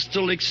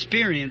Pentecostal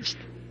experienced.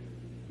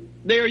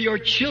 They're your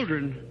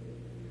children.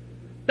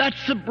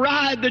 That's the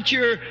bride that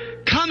you're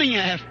coming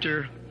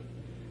after.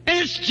 And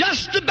it's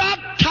just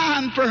about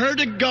time for her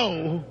to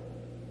go.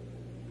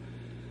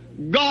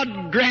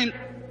 God grant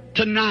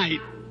tonight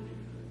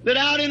that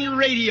out in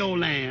radio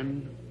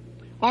land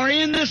or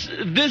in this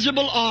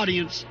visible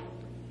audience,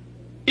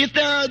 if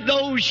there are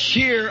those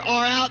here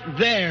or out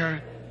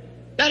there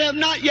that have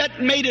not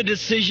yet made a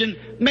decision,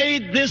 may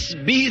this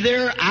be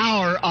their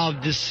hour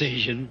of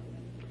decision.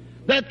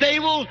 That they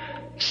will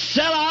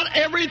sell out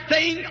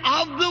everything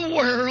of the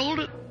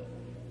world,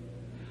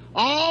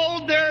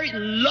 all their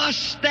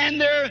lust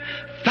and their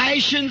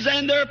fashions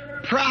and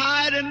their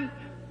pride,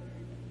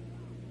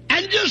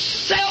 and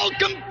just sell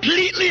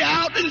completely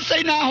out and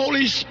say, now,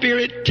 Holy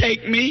Spirit,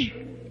 take me.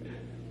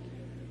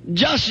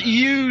 Just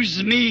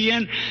use me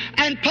and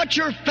put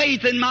your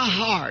faith in my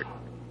heart.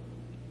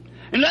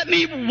 And let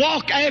me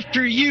walk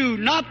after you,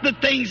 not the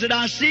things that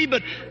I see,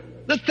 but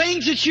the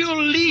things that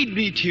you'll lead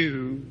me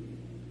to.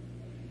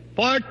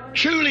 For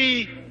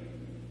truly,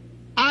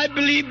 I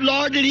believe,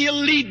 Lord, that He'll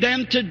lead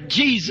them to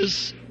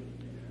Jesus,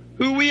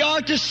 who we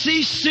are to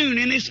see soon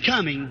in His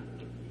coming.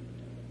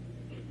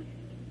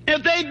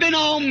 If they've been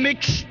all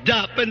mixed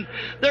up and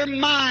their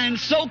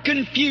minds so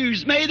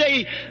confused, may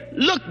they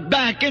look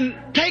back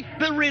and take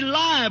the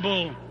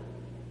reliable.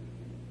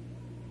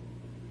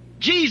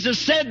 Jesus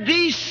said,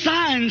 these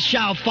signs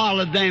shall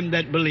follow them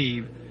that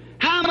believe.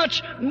 How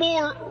much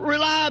more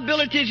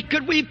reliability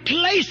could we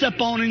place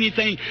upon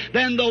anything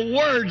than the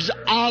words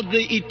of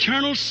the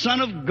eternal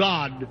Son of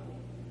God?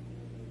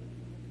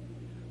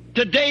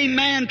 Today,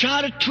 man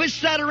try to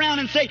twist that around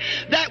and say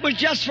that was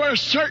just for a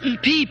certain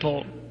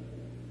people.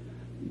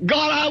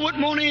 God, I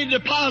wouldn't want any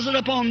deposit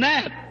upon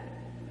that.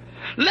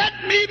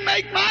 Let me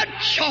make my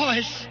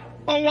choice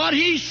on what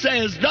He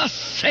says. Thus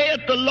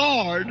saith the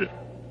Lord.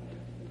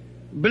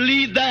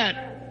 Believe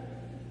that.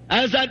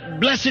 As that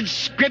blessed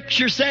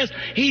Scripture says,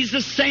 He's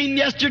the same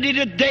yesterday,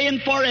 today,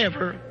 and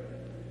forever.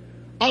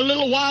 A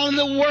little while and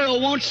the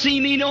world won't see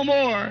me no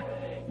more.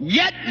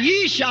 Yet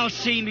ye shall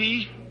see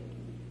me,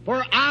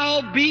 for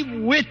I'll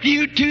be with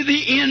you to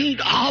the end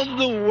of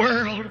the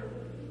world.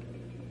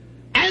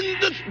 And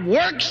the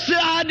works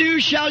that I do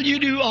shall you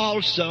do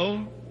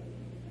also.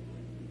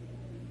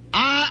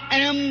 I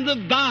am the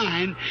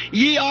vine,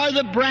 ye are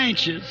the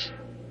branches.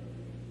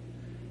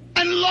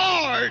 And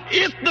Lord,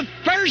 if the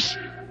first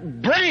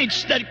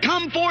branch that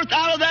come forth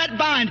out of that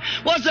vine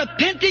was a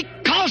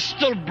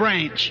Pentecostal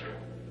branch,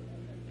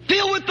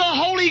 filled with the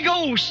Holy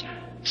Ghost,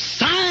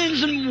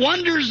 signs and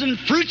wonders and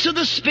fruits of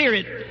the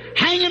Spirit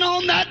hanging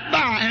on that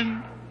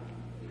vine,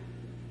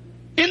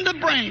 in the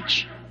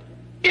branch,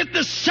 if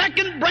the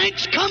second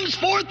branch comes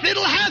forth,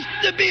 it'll have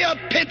to be a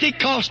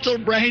Pentecostal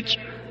branch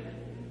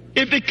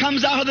if it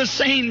comes out of the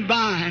same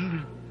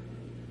vine.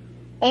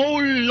 Oh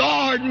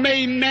Lord,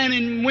 may men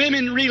and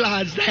women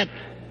realize that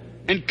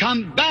and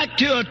come back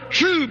to a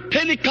true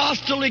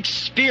Pentecostal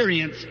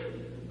experience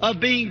of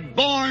being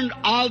born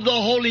of the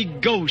Holy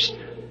Ghost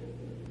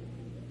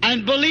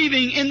and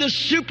believing in the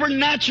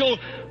supernatural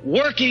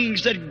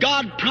workings that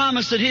God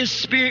promised that His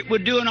Spirit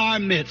would do in our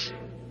midst.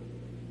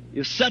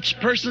 If such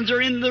persons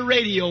are in the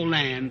radio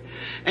land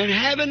and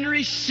haven't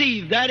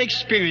received that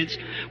experience,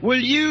 will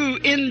you,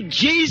 in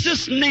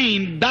Jesus'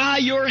 name, bow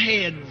your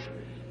heads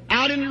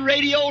out in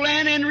radio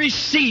land and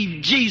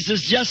receive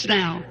Jesus just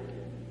now?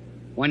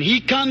 When He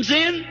comes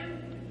in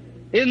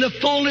the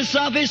fullness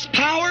of His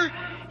power,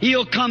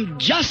 He'll come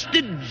just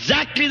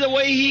exactly the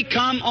way He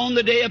come on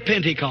the day of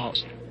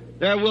Pentecost.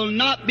 There will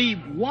not be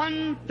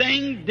one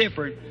thing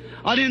different.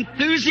 An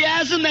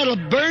enthusiasm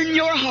that'll burn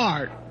your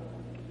heart,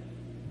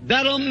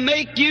 that'll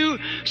make you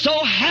so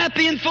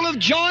happy and full of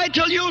joy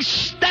till you'll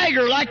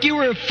stagger like you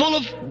were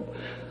full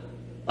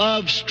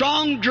of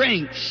strong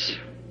drinks.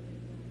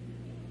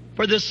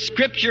 For the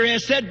Scripture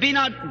has said, be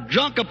not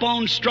drunk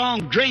upon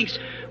strong drinks,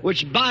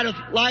 which biteth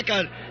like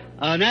an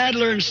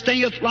adder and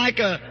stingeth like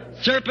a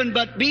serpent,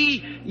 but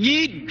be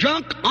ye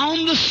drunk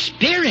on the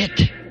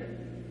Spirit.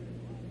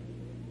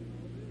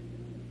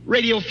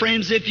 Radio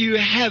friends, if you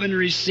haven't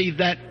received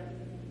that,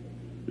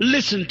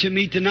 listen to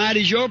me tonight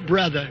as your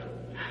brother.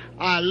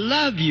 I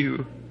love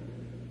you.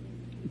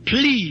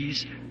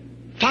 Please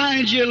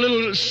find you a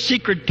little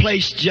secret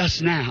place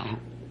just now.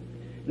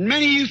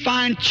 Many of you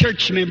find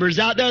church members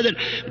out there that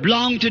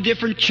belong to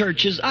different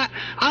churches.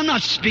 I'm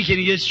not speaking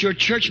against your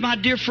church, my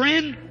dear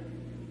friend.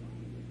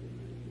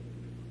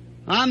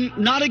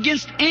 I'm not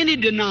against any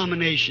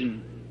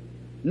denomination.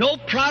 No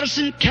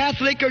Protestant,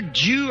 Catholic, or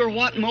Jew, or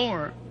what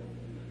more.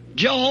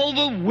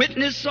 Jehovah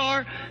Witness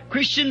or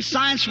Christian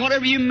Science,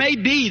 whatever you may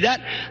be,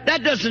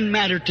 that doesn't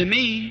matter to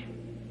me.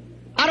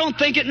 I don't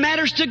think it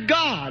matters to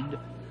God.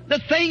 The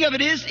thing of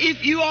it is,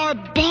 if you are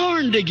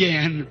born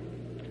again,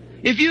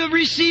 if you have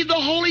received the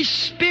Holy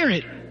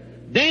Spirit,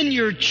 then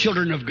you're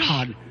children of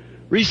God.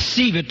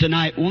 Receive it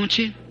tonight, won't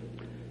you?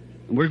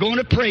 And we're going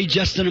to pray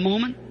just in a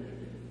moment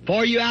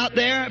for you out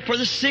there, for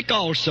the sick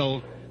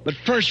also. But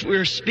first,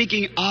 we're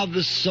speaking of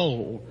the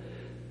soul.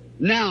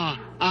 Now,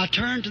 I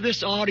turn to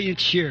this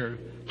audience here.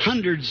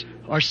 Hundreds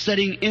are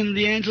sitting in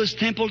the Angelus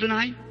Temple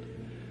tonight.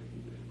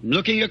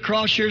 Looking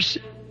across, you're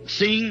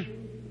seeing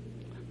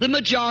the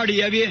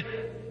majority of you,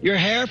 your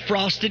hair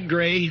frosted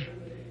gray.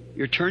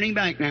 You're turning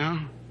back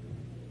now.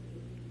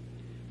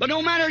 But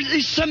no matter,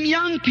 there's some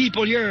young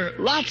people here,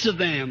 lots of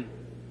them.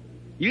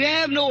 You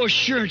have no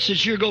assurance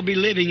that you're going to be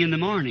living in the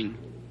morning.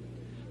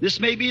 This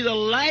may be the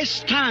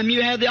last time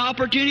you have the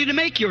opportunity to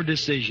make your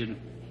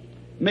decision.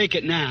 Make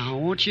it now,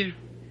 won't you?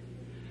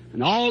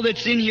 And all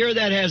that's in here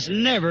that has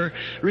never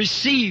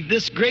received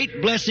this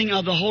great blessing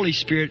of the Holy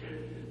Spirit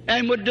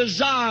and would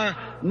desire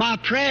my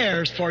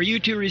prayers for you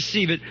to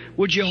receive it,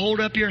 would you hold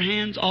up your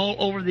hands all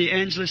over the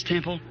Angelus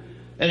Temple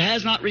that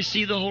has not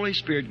received the Holy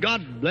Spirit?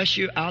 God bless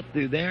you out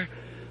through there,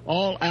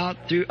 all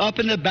out through, up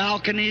in the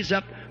balconies,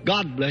 up.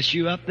 God bless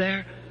you up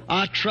there.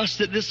 I trust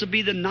that this will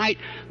be the night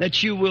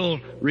that you will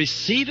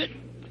receive it.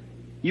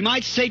 You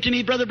might say to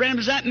me, Brother Branham,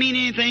 does that mean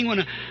anything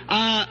when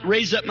I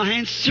raise up my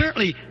hand?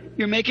 Certainly,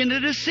 you're making a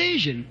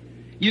decision.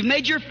 You've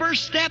made your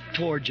first step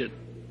towards it.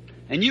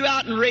 And you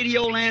out in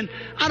Radio Land,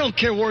 I don't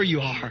care where you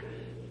are.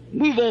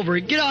 Move over,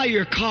 get out of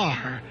your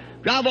car,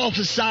 drive off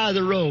the side of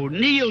the road,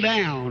 kneel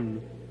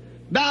down,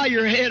 bow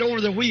your head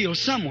over the wheel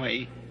some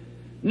way.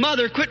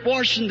 Mother, quit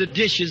washing the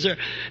dishes. And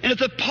if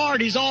the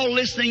party's all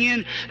listening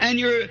in and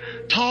you're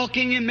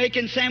talking and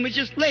making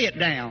sandwiches, lay it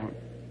down.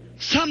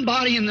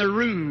 Somebody in the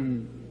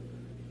room,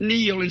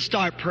 kneel and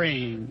start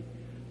praying.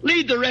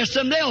 Lead the rest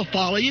of them, they'll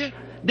follow you.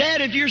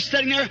 Dad, if you're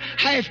sitting there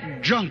half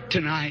drunk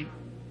tonight,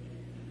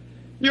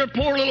 your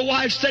poor little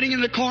wife sitting in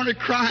the corner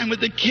crying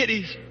with the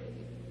kiddies,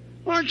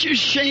 aren't you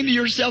ashamed of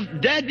yourself?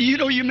 Dad, do you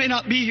know you may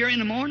not be here in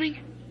the morning?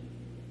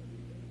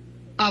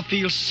 I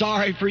feel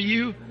sorry for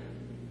you.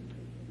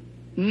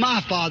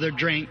 My father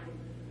drank.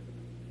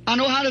 I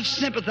know how to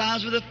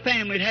sympathize with a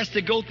family that has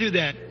to go through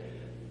that.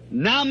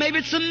 Now maybe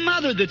it's the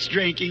mother that's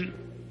drinking.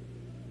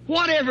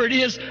 Whatever it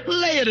is,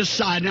 lay it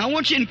aside. Now I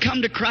want you to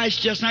come to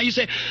Christ just now. You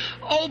say,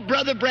 oh,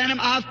 Brother Branham,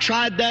 I've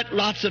tried that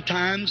lots of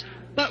times.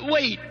 But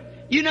wait,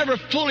 you never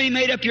fully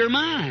made up your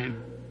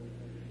mind.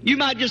 You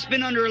might just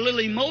been under a little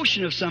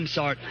emotion of some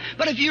sort.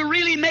 But if you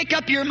really make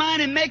up your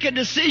mind and make a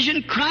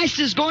decision, Christ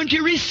is going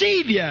to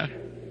receive you.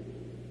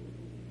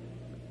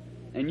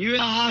 And you in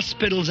the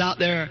hospitals out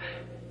there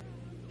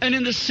and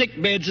in the sick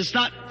beds that's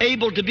not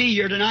able to be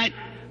here tonight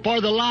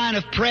for the line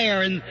of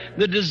prayer and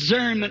the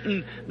discernment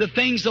and the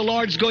things the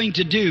Lord's going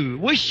to do.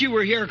 Wish you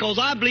were here, because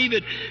I believe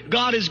that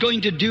God is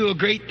going to do a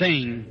great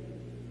thing.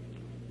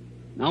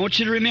 Now, I want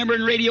you to remember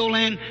in Radio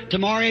Land,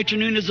 tomorrow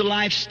afternoon is a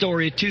life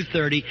story at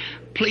 2:30.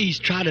 Please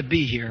try to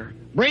be here.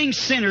 Bring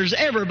sinners.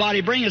 Everybody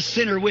bring a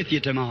sinner with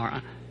you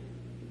tomorrow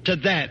to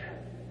that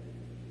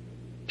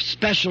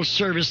special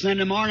service. Then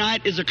tomorrow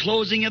night is a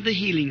closing of the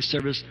healing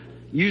service.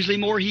 Usually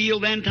more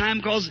healed than time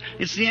because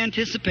it's the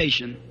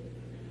anticipation.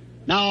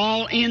 Now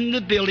all in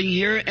the building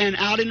here and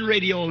out in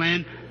Radio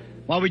Land,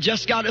 while we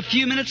just got a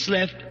few minutes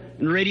left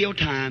in radio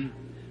time,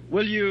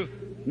 will you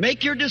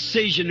make your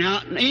decision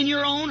now in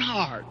your own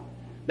heart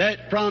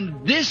that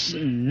from this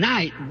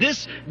night,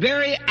 this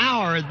very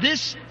hour,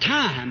 this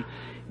time,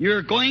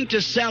 you're going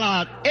to sell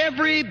out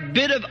every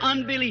bit of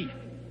unbelief.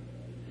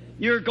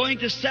 You're going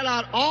to sell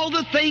out all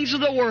the things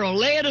of the world.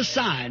 Lay it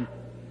aside.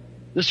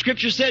 The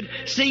Scripture said,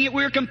 seeing that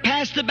we're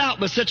compassed about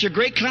by such a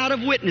great cloud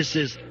of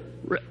witnesses.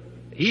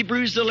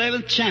 Hebrews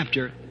 11th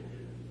chapter.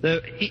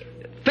 The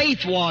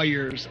faith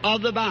warriors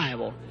of the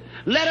Bible.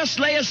 Let us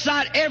lay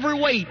aside every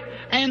weight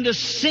and the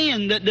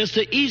sin that does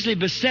so easily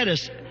beset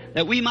us,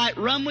 that we might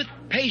run with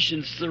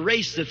patience the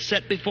race that's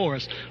set before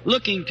us,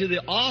 looking to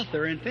the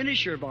author and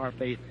finisher of our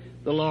faith,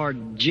 the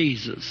Lord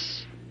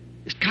Jesus.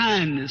 His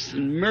kindness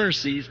and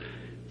mercies,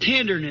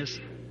 tenderness.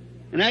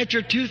 And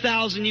after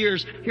 2,000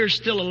 years, he's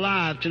still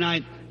alive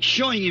tonight,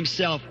 showing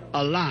Himself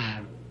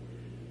alive.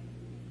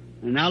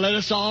 And now let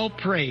us all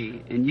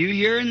pray. And you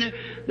here in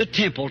the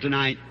temple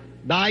tonight,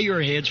 bow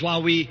your heads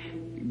while we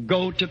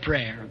go to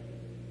prayer.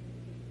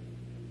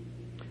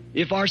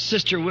 If our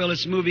sister Will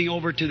is moving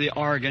over to the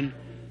organ,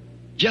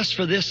 just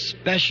for this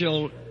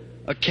special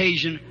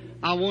occasion,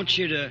 I want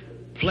you to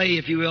play,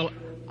 if you will,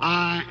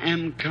 I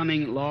Am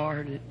Coming,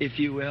 Lord, if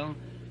you will.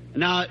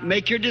 Now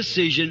make your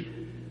decision.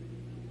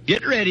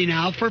 Get ready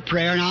now for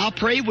prayer, and I'll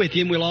pray with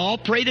you, and we'll all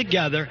pray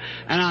together,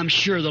 and I'm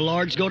sure the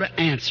Lord's going to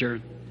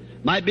answer.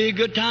 Might be a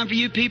good time for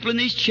you people in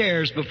these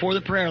chairs before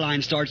the prayer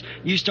line starts.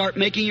 You start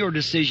making your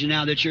decision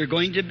now that you're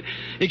going to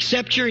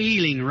accept your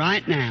healing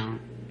right now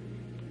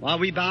while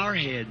we bow our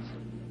heads.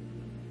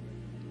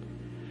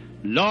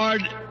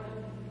 Lord,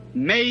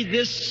 may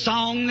this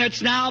song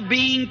that's now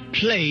being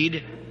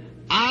played,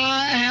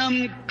 I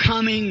am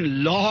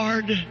coming,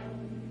 Lord,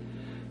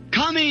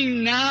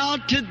 coming now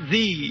to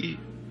Thee.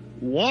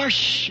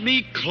 Wash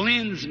me,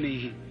 cleanse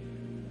me.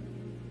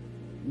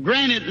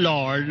 Grant it,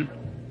 Lord.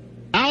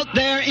 Out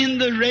there in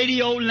the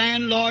Radio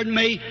Land, Lord,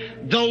 may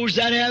those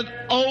that have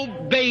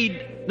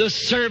obeyed the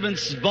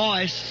servant's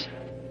voice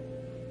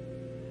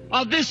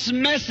of this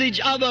message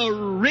of a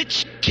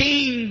rich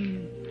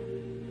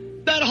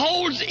King that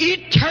holds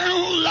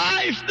eternal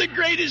life, the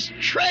greatest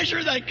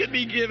treasure that could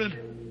be given.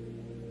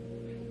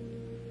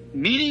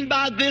 Meaning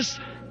by this,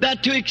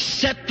 that to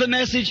accept the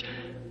message,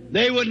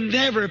 they would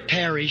never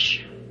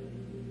perish,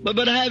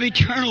 but have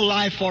eternal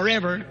life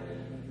forever.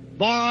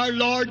 For our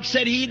Lord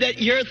said, He that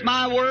heareth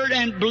my word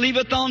and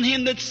believeth on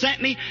Him that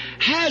sent me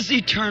has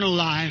eternal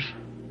life.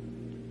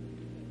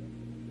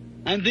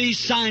 And these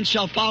signs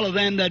shall follow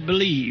them that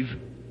believe.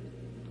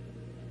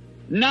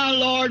 Now,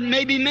 Lord,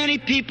 maybe many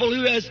people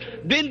who has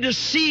been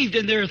deceived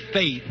in their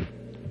faith.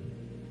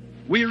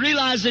 We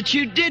realize that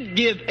You did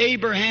give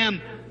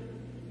Abraham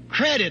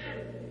credit,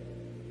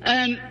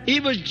 and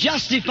he was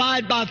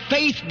justified by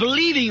faith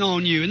believing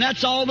on You. And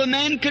that's all the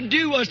man could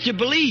do, was to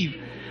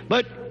believe.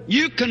 But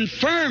You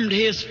confirmed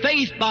his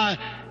faith by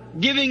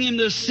giving him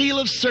the seal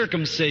of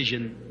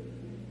circumcision.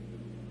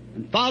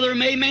 And Father,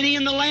 may many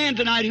in the land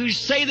tonight who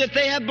say that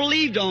they have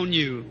believed on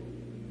You.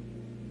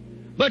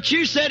 But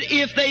You said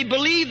if they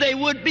believe, they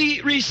would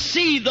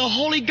receive the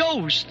Holy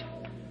Ghost,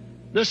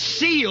 the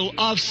seal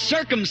of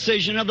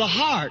circumcision of the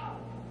heart.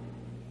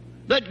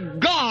 That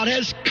God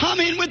has come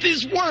in with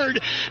His Word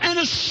and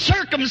has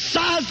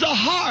circumcised the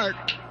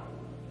heart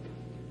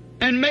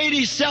and made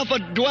Himself a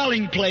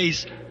dwelling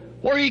place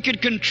where He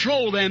could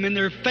control them in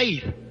their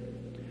faith,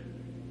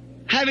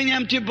 having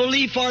them to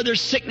believe for their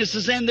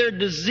sicknesses and their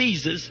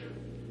diseases.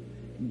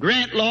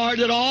 Grant, Lord,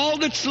 that all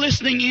that's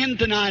listening in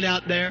tonight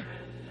out there,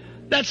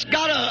 that's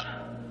got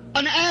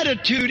an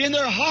attitude in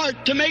their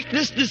heart to make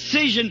this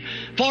decision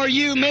for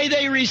You, may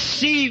they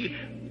receive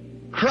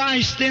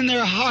Christ in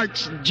their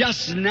hearts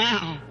just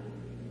now.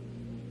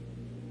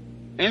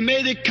 And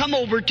may they come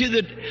over to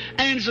the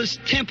Angelus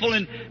Temple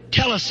and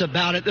tell us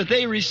about it, that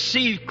they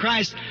received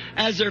Christ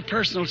as their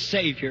personal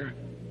Savior.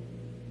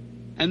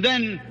 And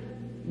then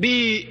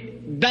be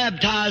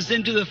baptized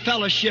into the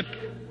fellowship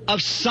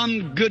of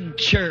some good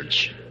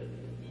church.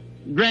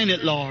 Grant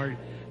it, Lord.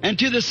 And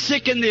to the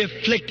sick and the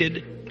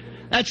afflicted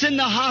that's in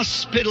the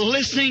hospital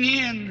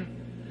listening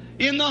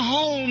in the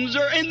homes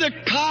or in the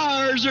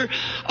cars or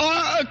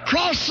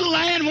across the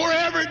land,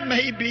 wherever it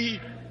may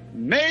be,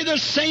 may the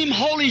same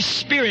Holy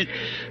Spirit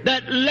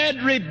that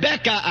led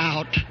Rebecca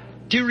out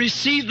to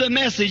receive the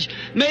message,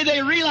 may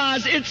they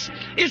realize it's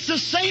the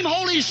same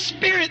Holy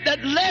Spirit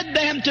that led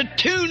them to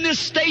tune this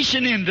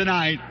station in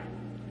tonight.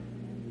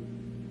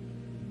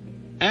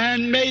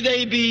 And may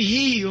they be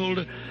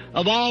healed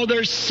of all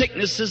their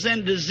sicknesses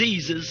and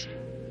diseases.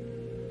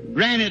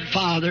 Grant it,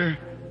 Father.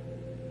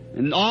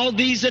 And all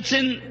these that's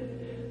in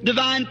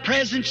divine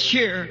presence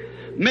here,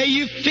 may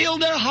You fill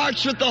their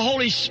hearts with the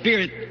Holy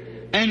Spirit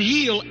and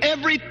heal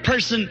every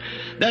person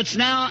that's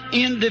now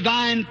in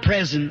divine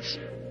presence.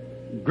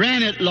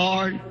 Grant it,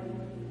 Lord,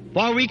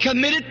 for we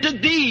commit it to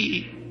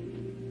Thee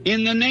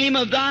in the name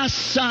of Thy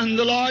Son,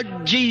 the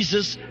Lord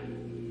Jesus.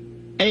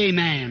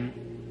 Amen.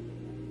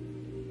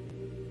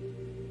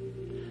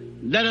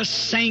 Let us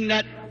sing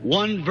that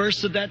one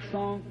verse of that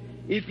song,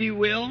 if you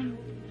will.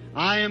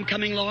 I am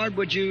coming, Lord.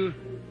 Billy,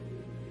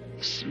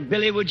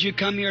 would you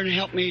come here and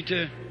help me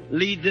to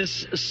lead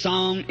this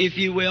song, if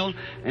you will?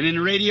 And in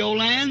Radio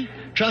Land,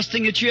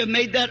 trusting that you have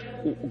made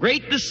that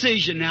great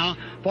decision now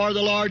for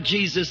the Lord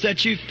Jesus,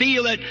 that you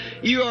feel that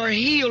you are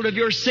healed of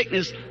your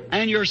sickness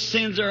and your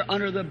sins are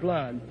under the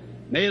blood.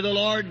 May the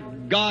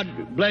Lord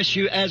God bless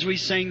you as we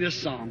sing this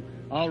song.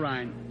 All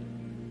right.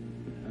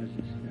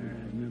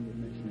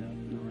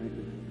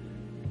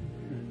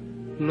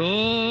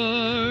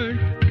 Lord,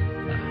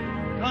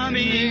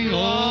 coming,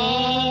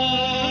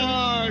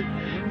 Lord,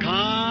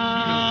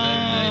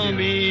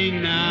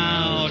 coming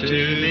now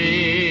to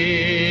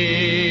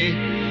Thee.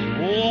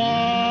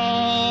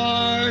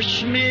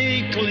 Wash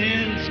me,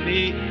 cleanse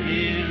me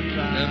in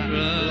Thy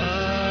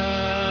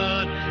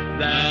blood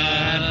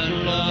that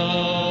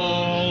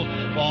flow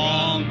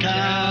from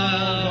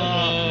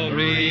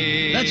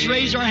Calvary. Let's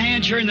raise our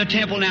hands here in the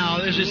temple now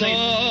as we say,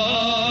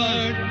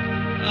 Lord,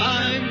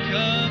 I'm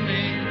coming.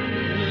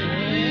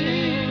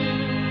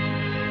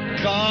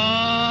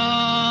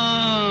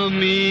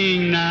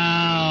 Coming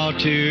now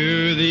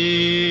to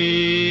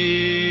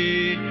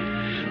Thee.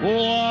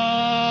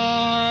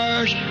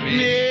 Wash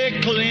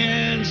me,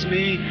 cleanse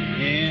me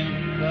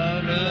in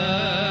the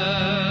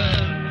blood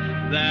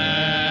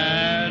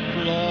that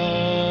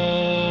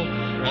flow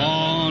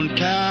on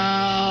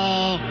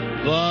Calvary.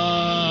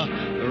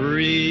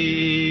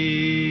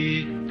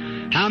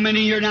 How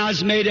many here now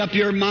has made up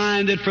your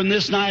mind that from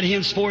this night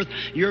henceforth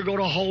you're going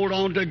to hold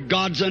on to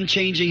God's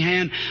unchanging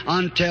hand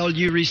until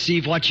you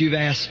receive what you've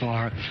asked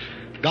for?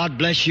 God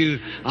bless you.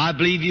 I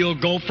believe you'll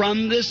go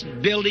from this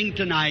building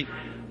tonight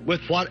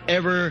with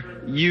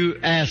whatever you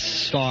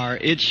ask for.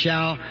 It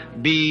shall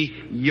be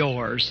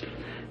yours.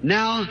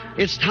 Now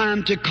it's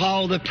time to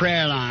call the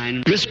prayer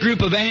line. This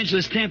group of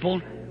Angelus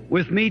Temple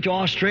with me to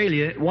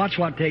Australia, watch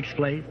what takes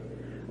place,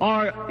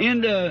 or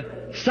into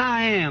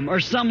Siam or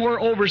somewhere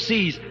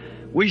overseas.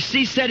 We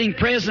see setting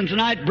present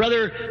tonight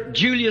Brother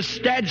Julius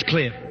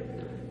Stadscliffe,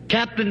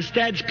 Captain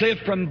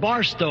Stadscliffe from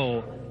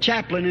Barstow,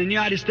 chaplain in the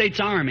United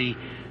States Army.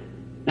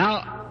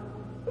 Now,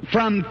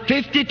 from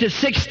 50 to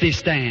 60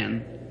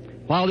 stand.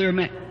 While they're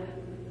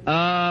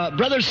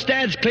Brother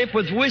Stadscliffe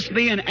was with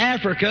me in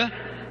Africa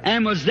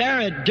and was there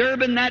at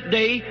Durban that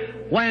day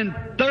when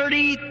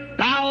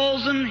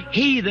 30,000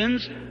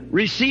 heathens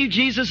received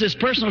Jesus as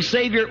personal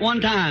Savior at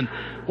one time.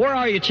 Where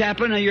are you,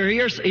 chaplain? You're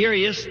here. Here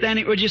he is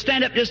standing. Would you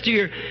stand up just to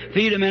your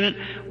feet a minute?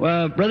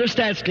 Brother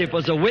Stadscliffe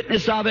was a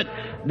witness of it.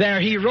 There,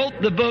 he wrote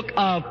the book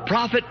of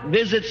Prophet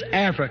Visits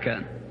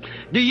Africa.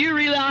 Do you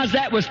realize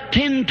that was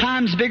 10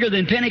 times bigger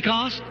than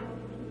Pentecost?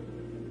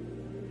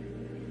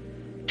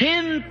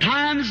 10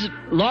 times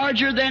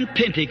larger than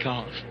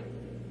Pentecost.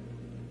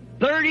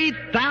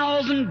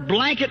 30,000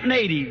 blanket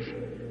natives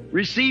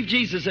received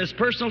Jesus as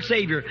personal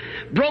Savior.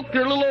 Broke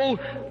their little old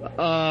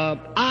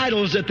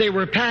idols that they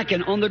were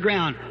packing on the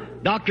ground.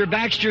 Dr.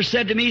 Baxter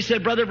said to me, he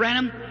said, Brother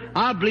Branham,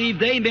 I believe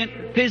they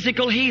meant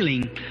physical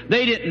healing.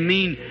 They didn't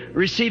mean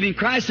receiving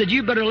Christ. Said,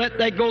 you better let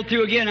that go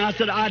through again. I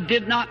said, I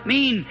did not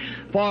mean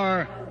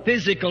for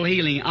physical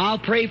healing. I'll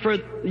pray for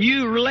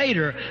you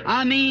later.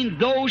 I mean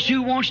those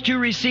who wants to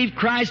receive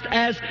Christ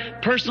as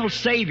personal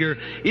Savior.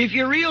 If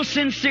you're real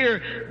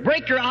sincere,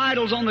 break your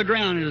idols on the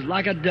ground. It's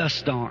like a dust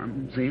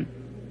storm. See?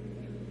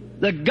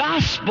 The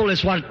gospel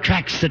is what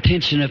attracts the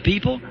attention of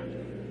people.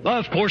 Well,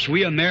 of course,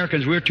 we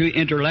Americans, we're too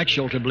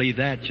intellectual to believe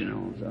that, you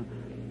know. So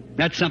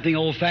that's something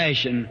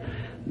old-fashioned.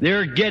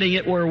 They're getting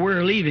it where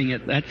we're leaving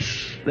it.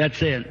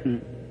 That's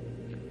it.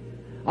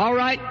 All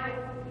right.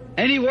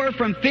 Anywhere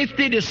from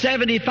 50 to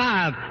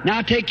 75.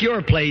 Now take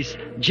your place.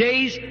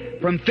 Jay's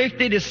from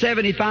 50 to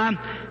 75.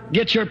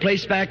 Get your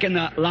place back in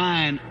the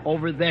line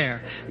over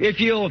there. If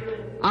you'll,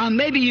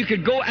 maybe you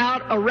could go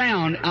out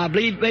around. I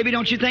believe, maybe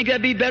don't you think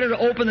that'd be better to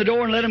open the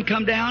door and let them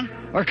come down?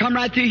 Or come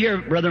right through here,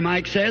 Brother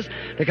Mike says,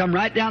 to come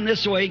right down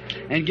this way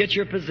and get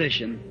your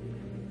position.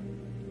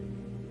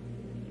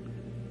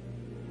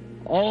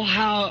 Oh,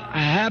 how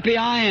happy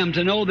I am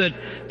to know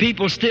that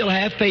people still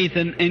have faith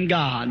in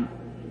God.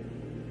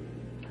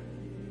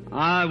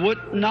 I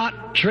would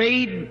not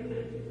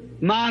trade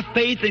my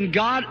faith in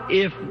God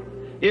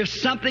if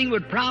something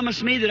would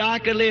promise me that I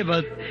could live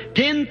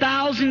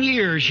 10,000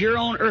 years here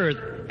on earth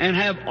and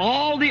have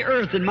all the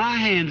earth in my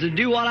hands and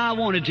do what I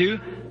wanted to.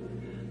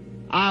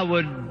 I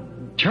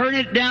would turn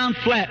it down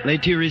flatly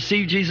to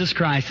receive Jesus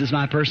Christ as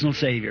my personal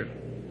Savior.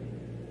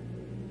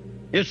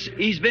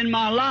 He's been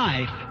my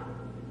life.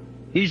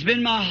 He's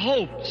been my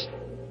hopes.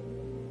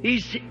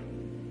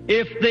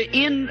 If the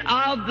end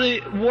of the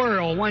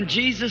world, when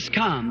Jesus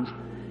comes,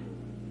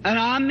 and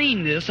I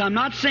mean this, I'm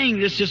not saying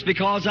this just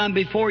because I'm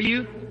before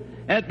you.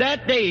 At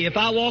that day, if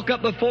I walk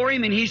up before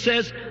Him and He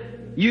says,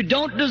 you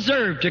don't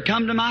deserve to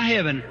come to my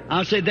heaven,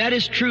 I'll say, that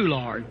is true,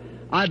 Lord.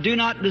 I do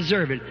not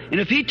deserve it. And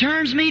if He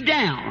turns me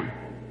down,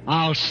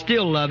 I'll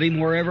still love Him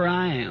wherever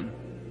I am.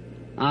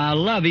 I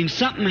love Him.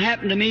 Something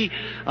happened to me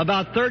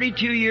about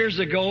 32 years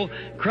ago.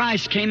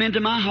 Christ came into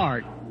my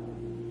heart.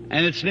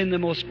 And it's been the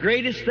most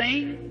greatest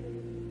thing.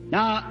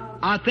 Now,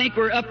 I think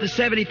we're up to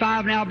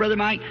 75 now, Brother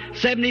Mike.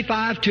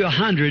 75 to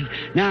 100.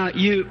 Now,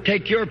 you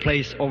take your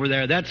place over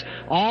there. That's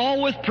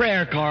all with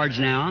prayer cards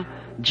now.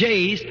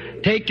 Jays,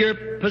 take your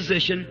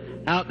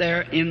position out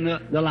there in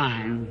the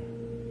line.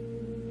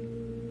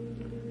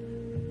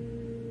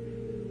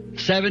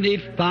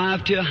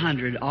 75 to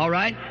 100. All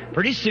right?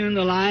 Pretty soon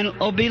the line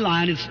will be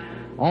lined. It's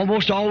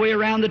almost all the way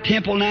around the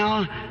temple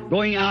now,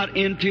 going out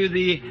into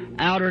the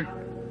outer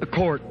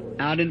court,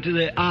 out into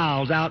the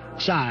aisles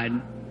outside.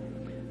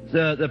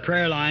 The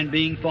prayer line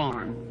being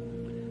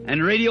formed.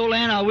 And Radio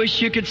Land, I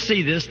wish you could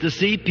see this, to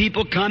see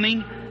people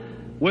coming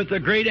with the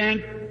great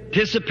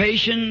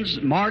anticipations,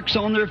 marks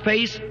on their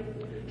face.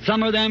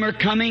 Some of them are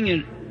coming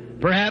and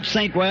perhaps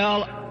think,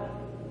 well,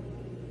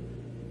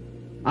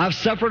 I've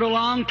suffered a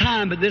long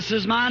time, but this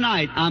is my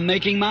night. I'm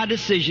making my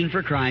decision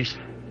for Christ.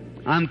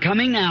 I'm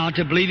coming now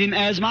to believe Him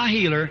as my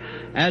healer,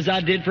 as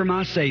I did for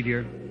my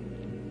Savior.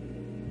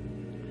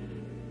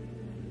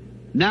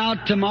 Now,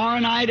 tomorrow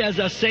night, as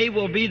I say,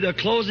 will be the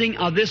closing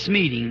of this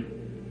meeting.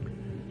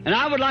 And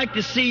I would like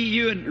to see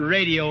you in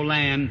Radio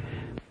Land.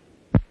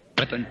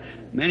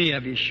 Many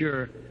of you,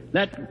 sure.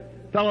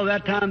 That fellow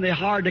that time, they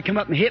hired to come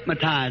up and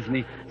hypnotize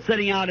me,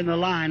 sitting out in the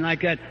line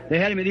like that. They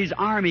had him at these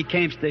army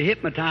camps to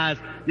hypnotize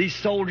these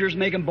soldiers,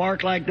 make them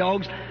bark like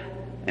dogs,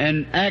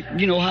 and act,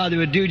 you know how they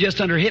would do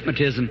just under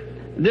hypnotism.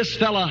 This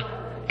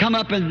fella come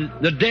up and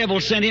the devil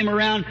sent him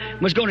around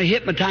and was going to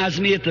hypnotize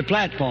me at the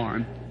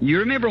platform. You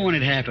remember when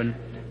it happened?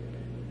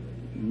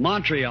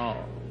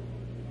 Montreal.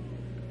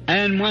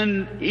 And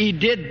when he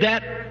did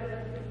that,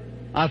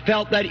 I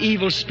felt that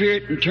evil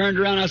spirit and turned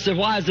around. I said,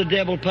 why has the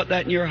devil put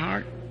that in your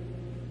heart?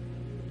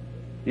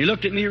 He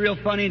looked at me real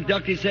funny and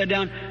ducked his head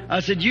down. I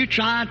said, you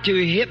tried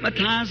to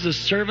hypnotize the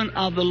servant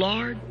of the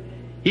Lord?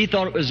 He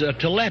thought it was a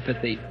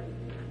telepathy.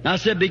 I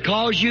said,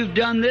 because you've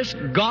done this,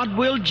 God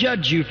will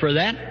judge you for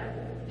that.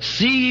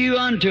 See you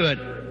unto it.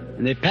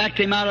 And they packed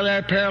him out of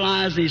there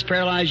paralyzed, and he's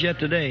paralyzed yet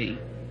today.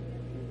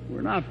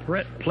 We're not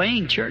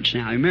playing church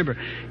now. Remember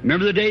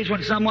the days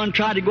when someone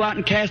tried to go out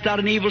and cast out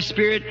an evil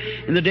spirit?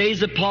 In the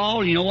days of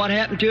Paul, you know what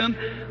happened to him?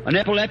 An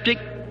epileptic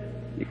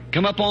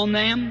come up on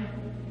them?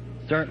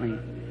 Certainly.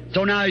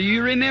 So now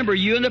you remember,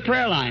 you in the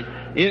prayer line.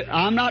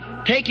 I'm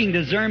not taking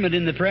discernment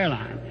in the prayer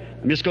line.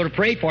 I'm just going to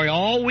pray for you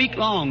all week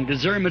long.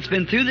 Discernment's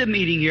been through the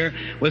meeting here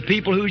with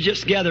people who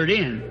just gathered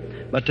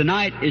in. But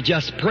tonight is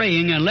just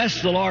praying,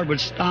 unless the Lord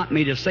would stop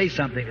me to say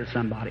something to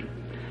somebody.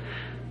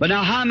 But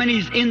now, how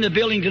many's in the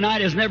building tonight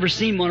has never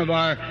seen one of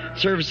our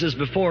services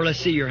before? Let's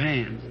see your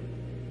hands.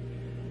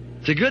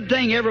 It's a good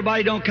thing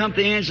everybody don't come to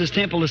the Angels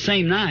Temple the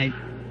same night.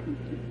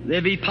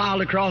 They'd be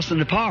piled across in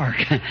the park.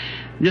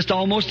 Just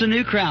almost a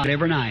new crowd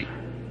every night.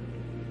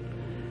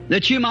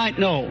 That you might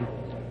know,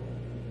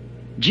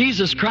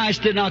 Jesus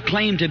Christ did not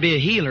claim to be a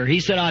healer. He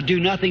said, I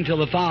do nothing till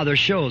the Father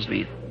shows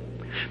me.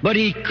 But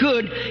He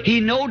could. He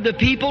knowed the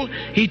people.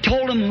 He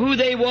told them who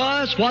they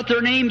was, what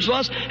their names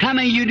was. How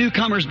many of you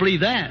newcomers believe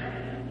that?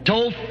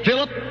 Told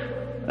Philip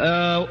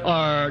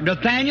or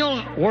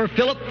Nathaniel, where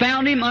Philip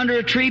found him under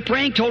a tree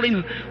praying, told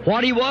him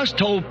what he was,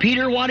 told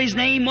Peter what his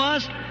name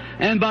was,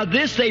 and by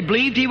this they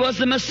believed he was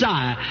the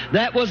Messiah.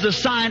 That was the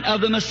sign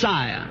of the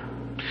Messiah.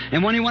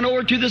 And when he went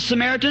over to the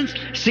Samaritans,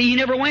 see, he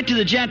never went to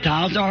the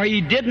Gentiles, or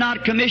he did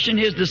not commission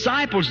his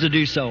disciples to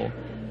do so.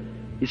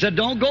 He said,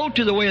 don't go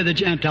to the way of the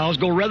Gentiles,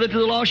 go rather to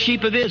the lost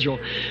sheep of Israel.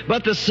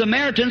 But the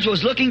Samaritans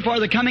was looking for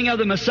the coming of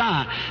the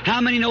Messiah.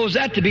 How many knows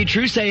that to be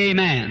true? Say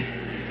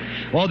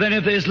amen. Well, then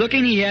if he was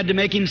looking, he had to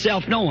make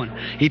himself known.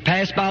 He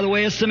passed by the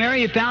way of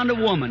Samaria, he found a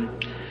woman,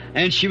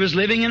 and she was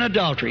living in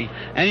adultery.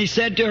 And he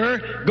said to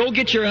her, go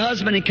get your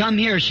husband and come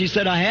here. She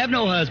said, I have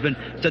no husband.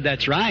 He said,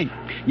 that's right.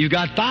 You've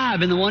got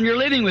 5, and the one you're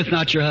living with,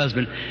 not your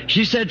husband.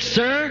 She said,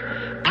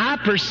 sir, I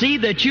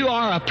perceive that you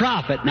are a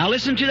prophet. Now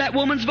listen to that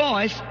woman's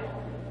voice.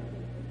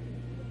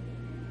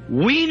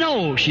 We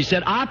know, she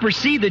said, I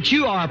perceive that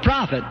you are a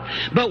prophet,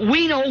 but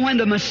we know when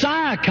the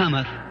Messiah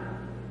cometh,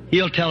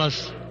 He'll tell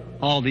us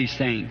all these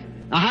things.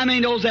 Now, how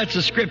many knows that's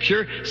the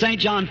Scripture? St.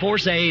 John 4,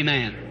 say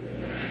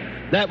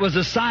amen. That was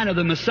the sign of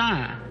the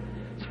Messiah.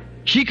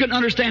 She couldn't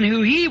understand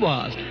who He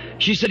was.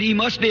 She said, He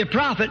must be a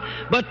prophet,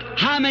 but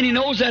how many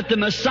knows that the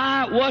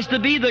Messiah was to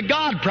be the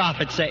God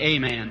prophet? Say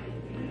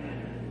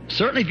amen.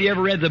 Certainly, if you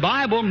ever read the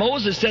Bible,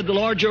 Moses said, the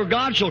Lord your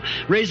God shall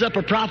raise up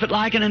a prophet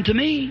like unto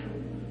me.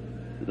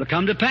 It'll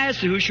come to pass,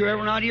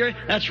 whosoever not here.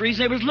 That's the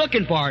reason they was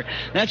looking for it.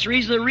 That's the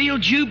reason the real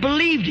Jew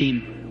believed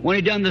Him when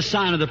He done the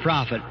sign of the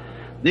prophet.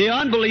 The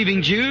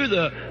unbelieving Jew,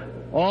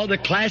 the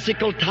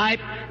classical type,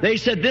 they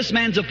said this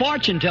man's a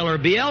fortune teller,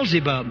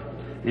 Beelzebub.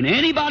 And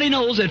anybody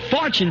knows that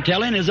fortune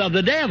telling is of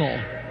the devil.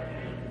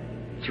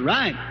 That's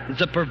right.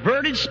 It's a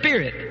perverted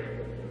spirit.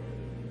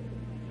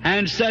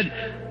 And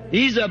said,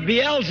 he's a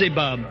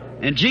Beelzebub.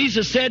 And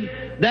Jesus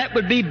said that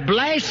would be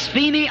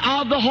blasphemy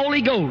of the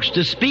Holy Ghost.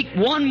 To speak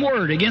one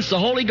word against the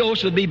Holy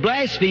Ghost would be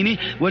blasphemy,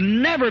 would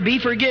never be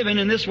forgiven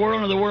in this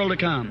world or the world to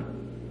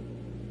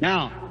come.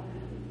 Now,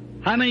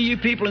 how many of you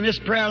people in this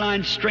prayer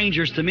line,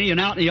 strangers to me and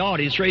out in the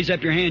audience, raise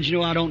up your hands, you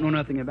know I don't know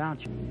nothing about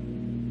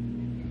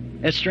you.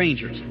 As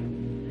strangers.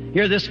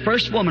 Here, this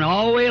first woman,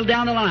 all the way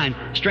down the line,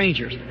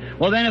 strangers.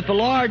 Well, then if the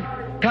Lord,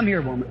 come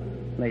here,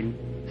 woman, lady,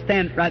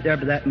 stand right there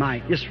by that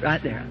mic, just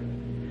right there.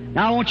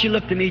 Now I want you to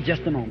look to me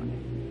just a moment.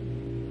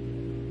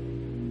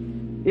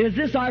 Is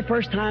this our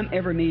first time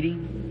ever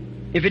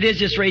meeting? If it is,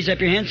 just raise up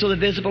your hand so the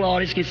visible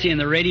audience can see. In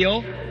the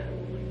radio,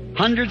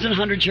 hundreds and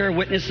hundreds here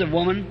witness a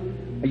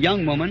woman, a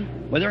young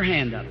woman, with her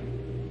hand up.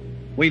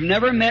 We've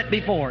never met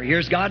before.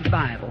 Here's God's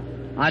Bible.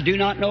 I do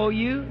not know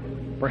you.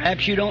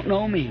 Perhaps you don't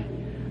know me.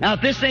 Now,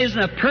 if this isn't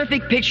a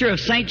perfect picture of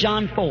St.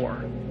 John 4,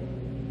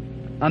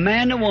 a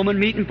man and a woman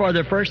meeting for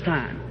their first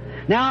time.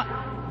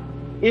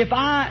 Now, if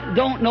I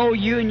don't know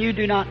you and you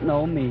do not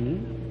know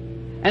me,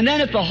 and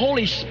then if the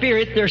Holy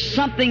Spirit, there's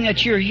something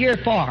that you're here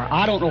for,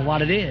 I don't know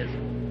what it is.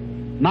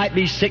 Might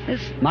be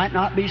sickness, might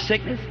not be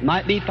sickness,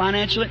 might be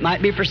financial, it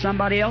might be for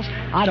somebody else,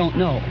 I don't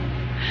know.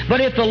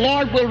 But if the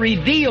Lord will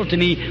reveal to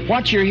me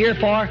what you're here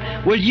for,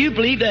 will you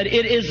believe that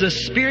it is the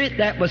Spirit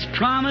that was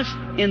promised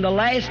in the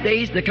last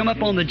days to come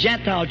upon the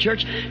Gentile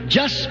church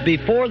just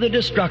before the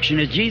destruction,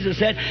 as Jesus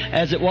said,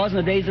 as it was in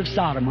the days of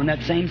Sodom when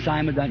that same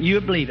sign was done? You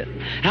would believe it.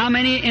 How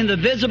many in the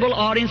visible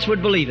audience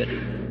would believe it?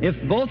 If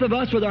both of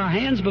us with our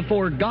hands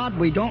before God,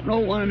 we don't know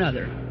one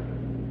another,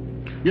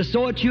 just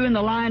so that you in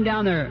the line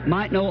down there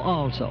might know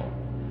also.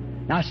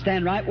 Now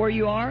stand right where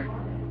you are,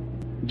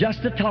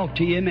 just to talk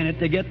to you a minute,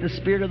 to get the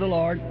Spirit of the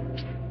Lord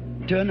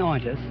to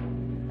anoint us.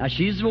 Now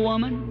she's a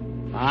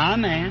woman, I'm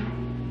a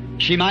man.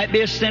 She might be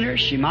a sinner,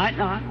 she might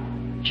not.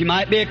 She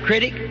might be a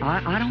critic,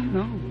 I don't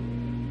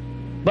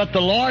know. But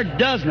the Lord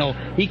does know.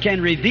 He can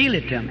reveal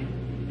it to me.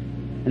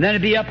 And then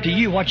it'll be up to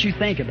you what you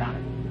think about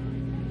it.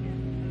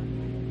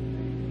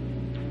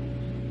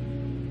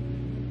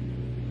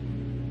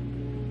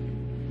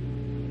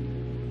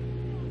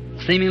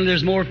 Seemingly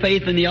there's more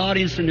faith in the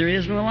audience than there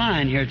is in the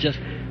line here. Just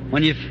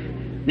when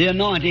the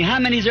anointing. How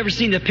many's ever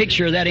seen the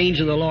picture of that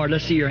angel of the Lord?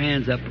 Let's see your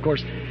hands up. Of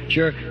course,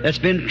 sure, that's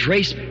been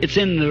traced. It's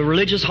in the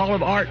Religious Hall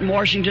of Art in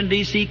Washington,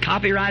 D.C.,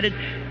 copyrighted.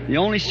 The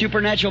only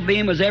supernatural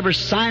being was ever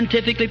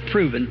scientifically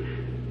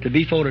proven to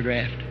be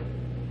photographed.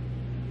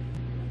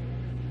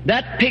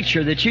 That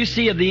picture that you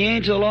see of the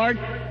angel of the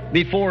Lord,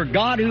 before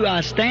God who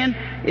I stand,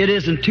 it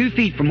isn't 2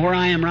 feet from where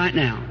I am right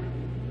now.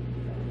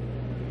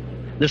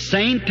 The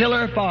same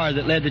pillar of fire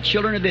that led the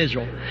children of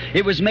Israel.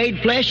 It was made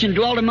flesh and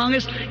dwelt among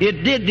us.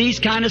 It did these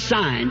kind of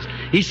signs.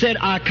 He said,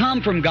 I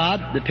come from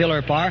God, the pillar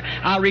of fire.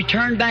 I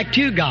return back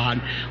to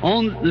God.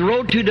 On the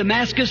road to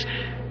Damascus,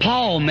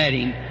 Paul met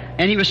him,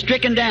 and he was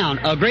stricken down.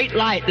 A great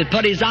light that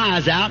put his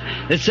eyes out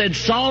that said,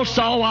 Saul,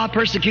 Saul, why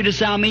persecutest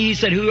thou me? He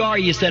said, who are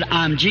you? He said,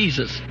 I'm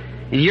Jesus.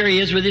 And here he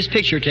is with his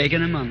picture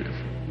taken among us.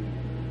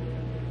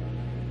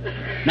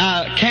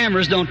 Now,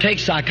 cameras don't take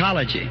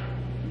psychology.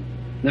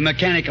 The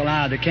mechanical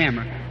eye of the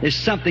camera. There's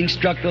something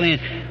struck the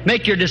land.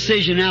 Make your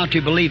decision now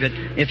to believe it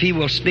if He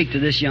will speak to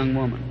this young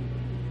woman.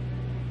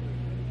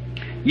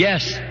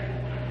 Yes,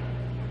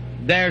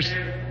 there's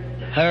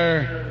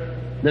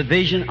the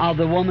vision of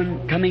the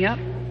woman coming up.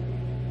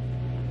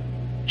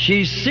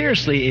 She's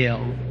seriously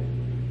ill.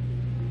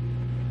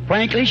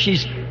 Frankly,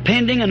 she's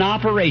pending an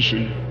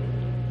operation.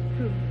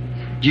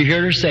 Did you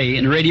hear her say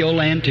in Radio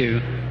Land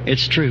too?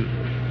 It's true.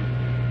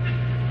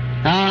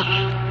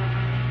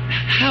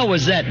 How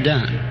was that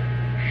done?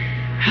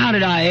 How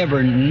did I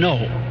ever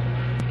know?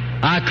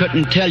 I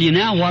couldn't tell you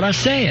now what I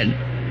said.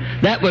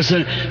 That was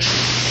a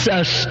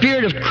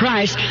Spirit of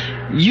Christ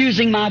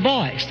using my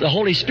voice. The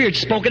Holy Spirit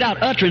spoke it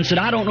out, utterance that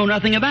I don't know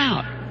nothing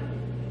about.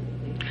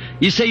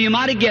 You say you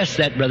might have guessed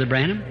that, Brother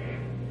Branham.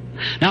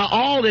 Now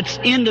all that's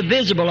in the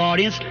visible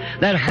audience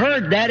that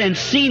heard that and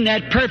seen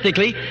that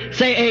perfectly,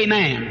 say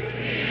amen.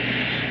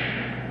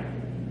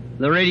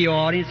 The radio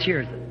audience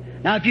hears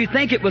it. Now if you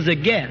think it was a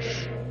guess,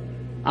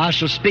 I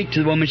shall speak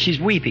to the woman.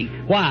 She's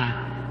weeping.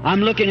 Why?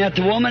 I'm looking at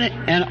the woman,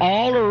 and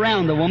all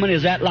around the woman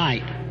is that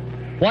light.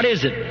 What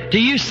is it? To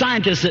you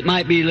scientists that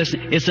might be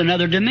listening, it's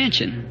another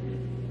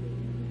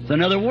dimension. It's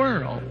another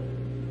world.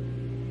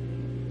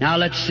 Now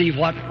let's see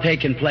what's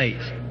taking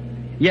place.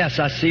 Yes,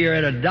 I see her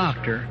at a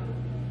doctor.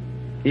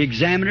 He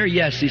examined her.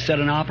 Yes, he said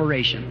an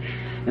operation.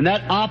 And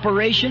that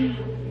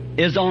operation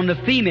is on the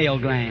female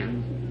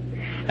gland.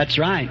 That's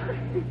right.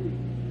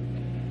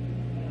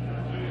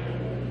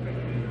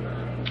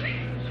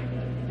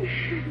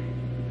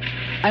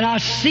 And I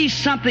see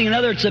something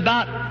another. It's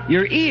about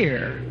your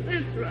ear.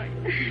 That's right.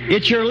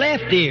 It's your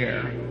left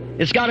ear.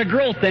 It's got a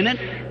growth in it,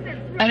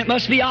 and it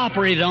must be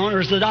operated on, or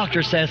as the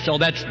doctor says so.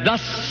 That's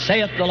thus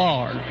saith the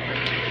Lord.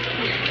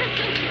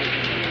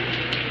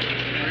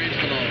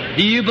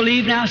 Do you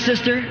believe now,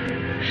 sister?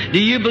 Do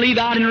you believe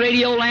out in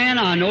Radio Land?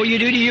 I know you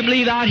do. Do you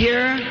believe out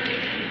here?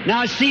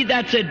 Now see,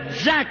 that's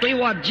exactly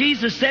what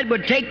Jesus said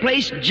would take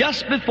place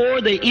just before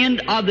the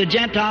end of the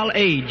Gentile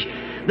age.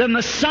 The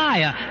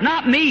Messiah,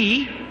 not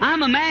me,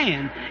 I'm a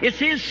man. It's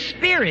His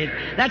Spirit.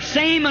 That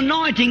same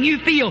anointing you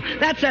feel,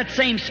 that's that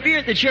same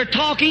Spirit that you're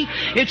talking.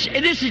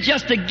 This is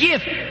just a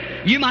gift.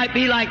 You might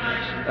be like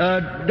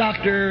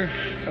Dr.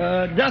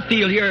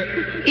 Duffield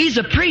here. He's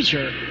a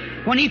preacher.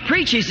 When he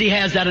preaches, he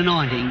has that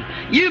anointing.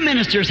 You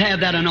ministers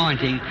have that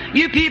anointing.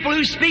 You people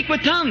who speak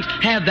with tongues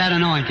have that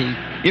anointing.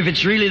 If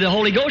it's really the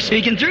Holy Ghost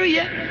speaking through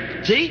you.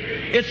 See?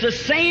 It's the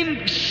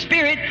same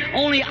Spirit,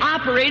 only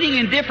operating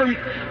in different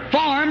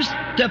forms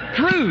to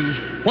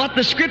prove what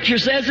the Scripture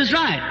says is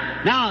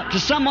right. Now, to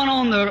someone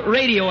on the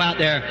radio out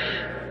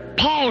there,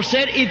 Paul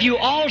said, if you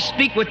all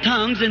speak with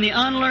tongues, then the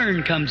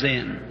unlearned comes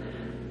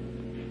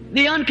in.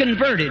 The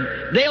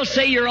unconverted, they'll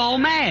say you're all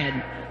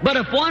mad. But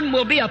if one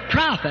will be a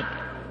prophet,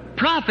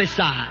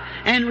 prophesy,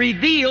 and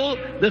reveal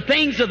the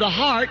things of the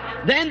heart,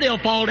 then they'll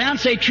fall down and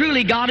say,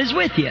 truly God is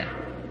with you.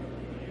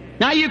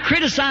 Now you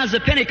criticize the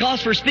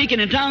Pentecost for speaking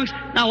in tongues.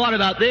 Now what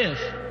about this?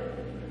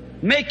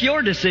 Make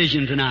your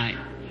decision tonight.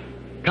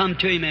 Come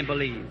to Him and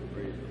believe.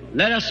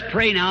 Let us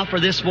pray now for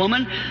this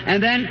woman,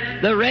 and then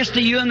the rest of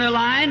you in the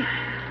line,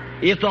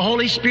 if the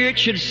Holy Spirit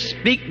should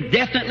speak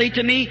definitely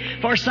to me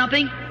for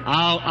something,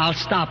 I'll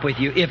stop with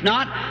you. If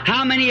not,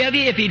 how many of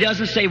you, if He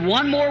doesn't say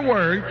one more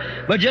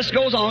word, but just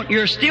goes on,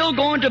 you're still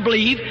going to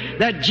believe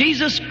that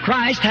Jesus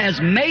Christ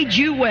has made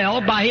you well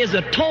by His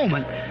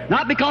atonement?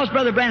 Not because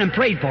Brother Branham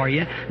prayed for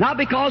you, not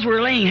because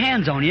we're laying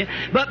hands on you,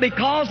 but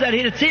because that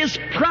it's His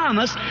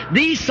promise,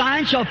 these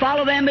signs shall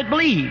follow them that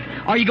believe.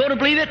 Are you going to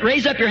believe it?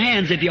 Raise up your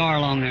hands if you are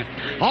along there.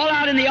 All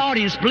out in the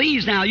audience,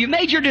 believes now. You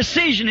made your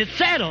decision. It's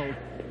settled.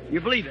 You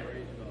believe it.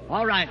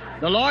 All right.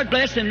 The Lord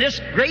bless in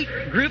this great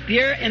group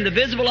here in the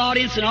visible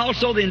audience and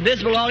also the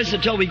invisible audience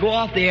until we go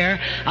off the air.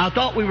 I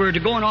thought we were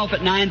going off at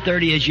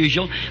 9:30 as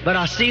usual, but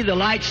I see the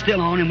light's still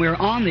on and we're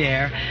on the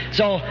air.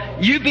 So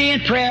you be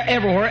in prayer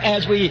everywhere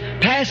as we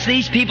pass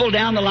these people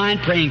down the line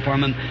praying for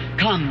them.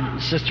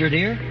 Come, sister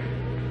dear.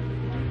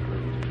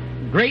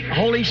 Great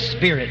Holy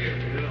Spirit,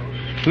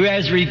 who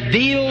has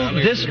revealed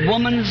this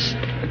woman's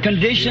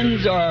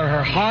conditions or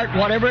her heart,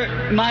 whatever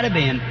it might have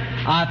been,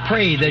 I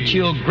pray that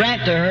you'll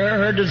grant to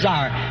her her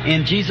desire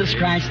in Jesus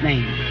Christ's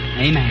name.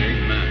 Amen.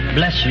 Amen.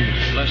 Bless you.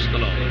 Bless the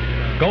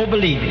Lord. Go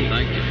believe it.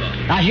 Thank you,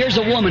 Father. Now here's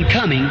a woman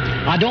coming.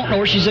 I don't know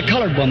her. She's a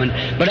colored woman.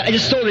 But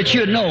just so that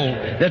you'd know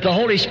that the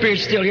Holy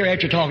Spirit's still here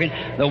after talking,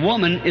 the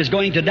woman is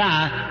going to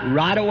die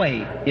right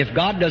away if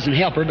God doesn't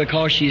help her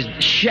because she's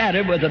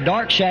shadowed with a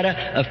dark shadow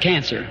of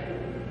cancer.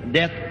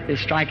 Death is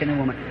striking the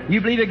woman.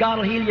 You believe that God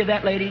will heal you,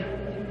 that lady?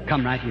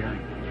 Come right here.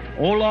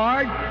 Oh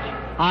Lord,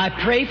 I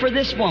pray for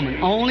this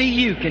woman. Only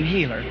you can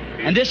heal her.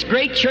 And this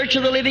great church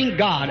of the living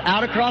God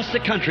out across the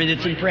country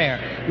that's in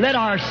prayer. Let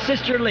our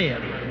sister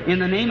live in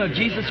the name of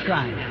Jesus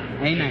Christ.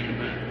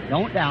 Amen.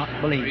 Don't doubt,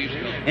 believe.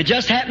 It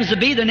just happens to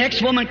be the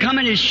next woman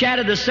coming is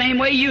shadowed the same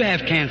way you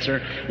have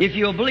cancer. If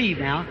you'll believe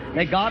now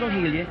that God will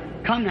heal you,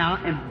 come now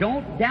and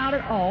don't doubt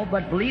at all,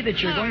 but believe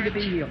that you're going to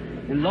be healed.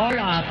 And Lord,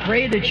 I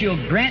pray that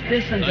you'll grant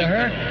this unto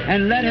her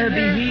and let her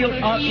be healed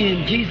up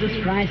in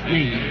Jesus Christ's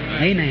name.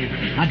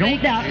 Amen. Now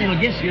don't doubt, it'll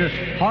get your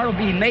heart will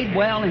be made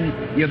well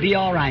and you'll be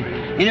all right.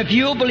 And if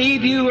you'll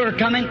believe you are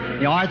coming,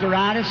 the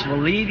arthritis will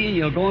leave you and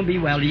you'll go and be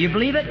well. Do you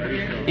believe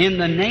it? In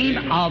the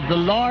name of the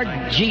Lord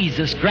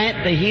Jesus,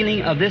 grant the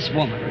healing of this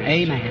woman.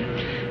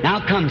 Amen.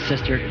 Now come,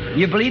 sister.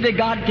 You believe that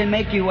God can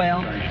make you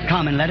well?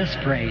 Come and let us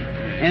pray.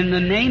 In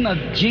the name of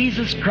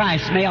Jesus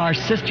Christ, may our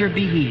sister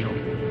be healed.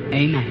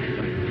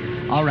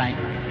 Amen. All right.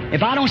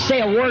 If I don't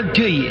say a word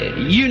to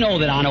you, you know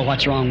that I know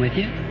what's wrong with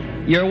you.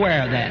 You're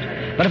aware of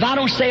that. But if I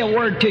don't say a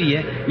word to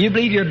you, you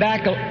believe you're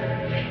back.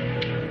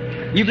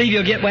 You believe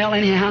you'll get well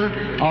anyhow?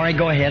 All right,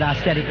 go ahead. I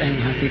said it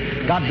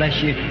anyhow. God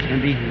bless you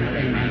and be healed.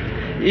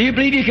 Amen. You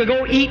believe you could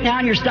go eat now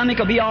and your stomach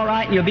will be all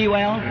right and you'll be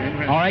well?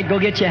 All right, go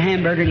get you a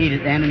hamburger and eat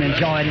it then and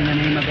enjoy it in the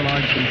name of the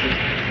Lord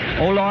Jesus.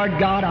 Oh, Lord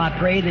God, I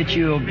pray that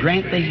you'll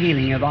grant the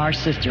healing of our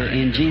sister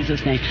in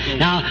Jesus' name.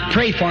 Now,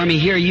 pray for me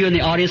here, you in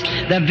the audience.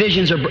 The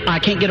visions I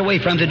can't get away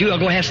from. To do, I'll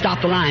go ahead and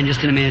stop the line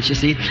just in a minute, you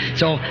see.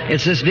 So,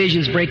 it's this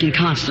vision's breaking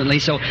constantly.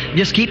 So,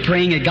 just keep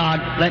praying that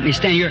God let me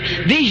stand here.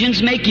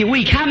 Visions make you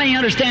weak. How many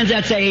understands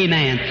that? Say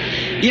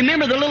amen. You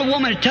remember the little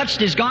woman that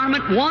touched his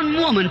garment? One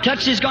woman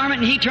touched his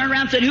garment and he turned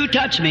around and said, "Who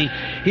touched me?"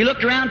 He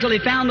looked around till he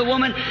found the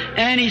woman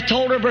and he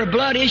told her of her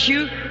blood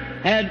issue.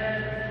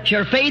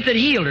 Her faith had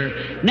healed her.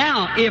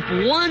 Now, if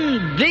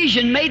one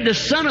vision made the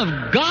Son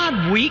of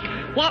God weak,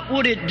 what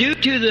would it do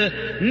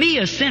to me,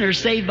 a sinner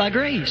saved by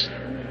grace?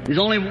 There's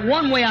only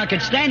one way I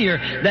could stand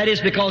here. That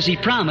is because He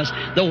promised,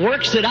 "The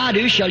works that I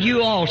do shall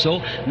you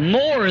also.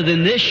 More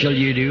than this shall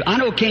you do." I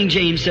know King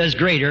James says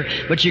greater,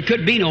 but you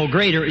could be no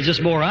greater. It's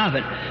just more of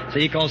it. See,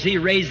 because He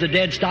raised the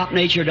dead, stopped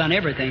nature, done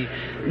everything.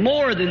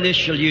 More than this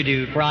shall you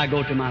do, for I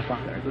go to my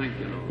Father.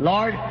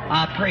 Lord,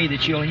 I pray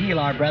that you'll heal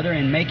our brother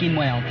and make him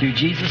well through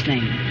Jesus'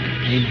 name.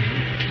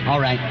 Amen. All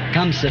right.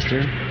 Come,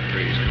 sister.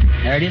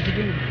 There it is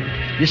again.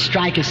 Just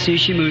strike as soon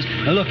as she moves.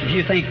 Now look, if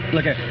you think,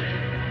 look at her.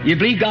 You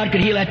believe God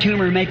could heal that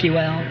tumor and make you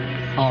well?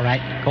 All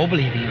right. Go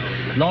believe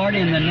Him. Lord,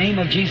 in the name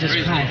of Jesus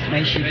Christ,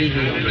 may she be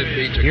healed.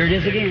 Here it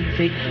is again.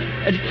 See?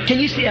 Can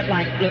you see that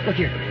light? Look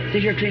here. See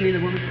here, cleaning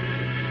the woman?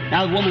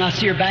 Now the woman, I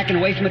see her backing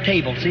away from a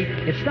table. See?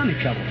 It's stomach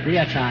trouble. See,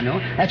 that's how I know.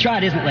 That's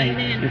right, isn't it,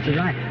 lady? It's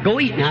right. Go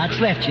eat now. It's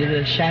left you.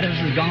 The shadows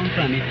has gone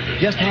from you.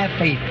 Just have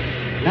faith.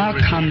 Now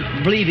come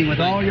believing with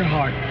all your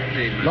heart.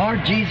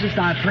 Lord Jesus,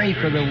 I pray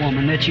for the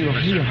woman that you'll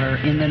heal her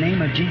in the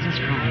name of Jesus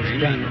Christ.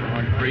 Done it,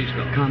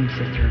 Lord. Come,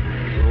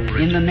 sister.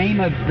 In the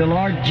name of the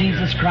Lord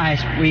Jesus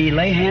Christ, we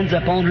lay hands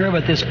upon her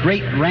with this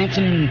great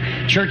ransom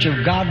church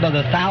of God by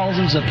the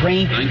thousands of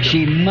praying.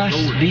 She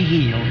must be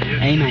healed.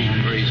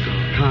 Amen.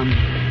 Come.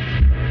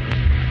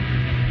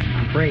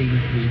 I pray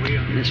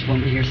this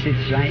woman here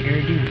sits right here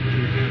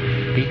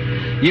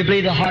again. You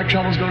believe the heart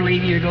trouble's going to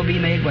leave you, you're going to be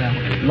made well.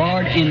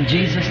 Lord, in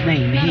Jesus'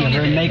 name, heal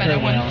her and make her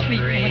well.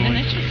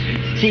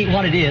 See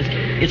what it is?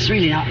 It's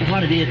really not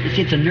what it is.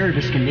 It's a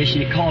nervous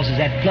condition. It causes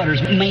that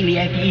flutters. Mainly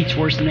after you eat,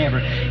 worse than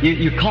ever.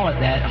 You call it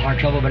that, heart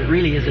trouble, but it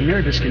really is a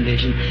nervous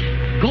condition.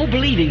 Go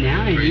believing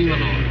now,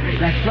 and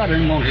that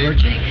fluttering won't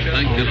hurt you.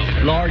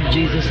 Lord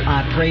Jesus,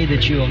 I pray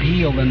that you'll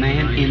heal the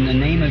man in the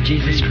name of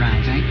Jesus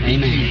Christ.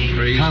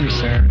 Amen. Come,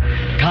 sir.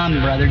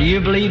 Come, brother. Do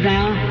you believe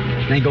now?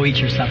 Then go eat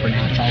your supper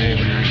now. It's all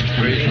over now.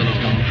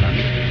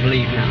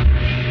 Believe now.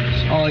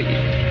 Oh,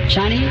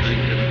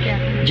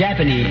 Chinese?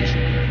 Japanese.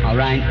 All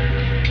right.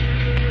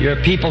 Your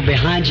people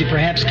behind you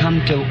perhaps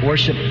come to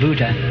worship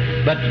Buddha,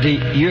 but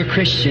you're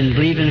Christian,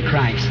 believe in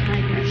Christ.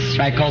 That's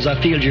right, because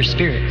I feel your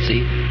spirit,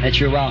 see, that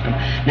you're welcome.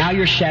 Now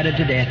you're shattered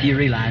to death, you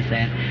realize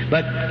that,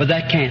 but with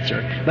that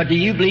cancer. But do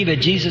you believe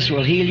that Jesus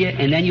will heal you,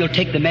 and then you'll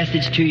take the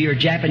message to your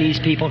Japanese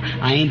people?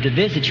 I aim to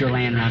visit your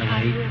land right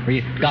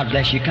away. God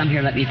bless you. Come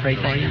here, let me pray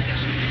for you.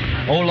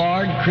 O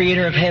Lord,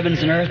 Creator of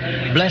heavens and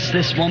earth, bless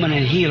this woman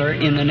and heal her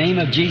in the name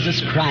of Jesus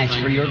Christ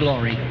for your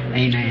glory.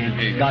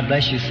 Amen. God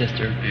bless you,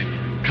 sister.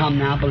 Come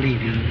now,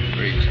 believing.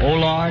 Oh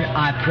Lord,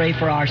 I pray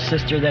for our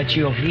sister that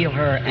you'll heal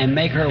her and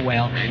make her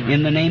well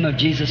in the name of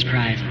Jesus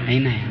Christ.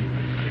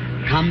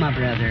 Amen. Come, my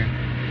brother.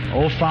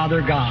 Oh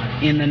Father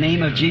God, in the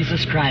name of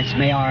Jesus Christ,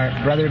 may our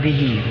brother be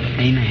healed.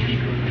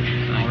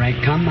 Amen. All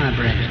right, come, my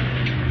brother.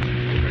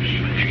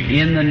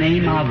 In the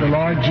name of the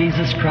Lord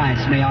Jesus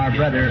Christ, may our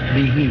brother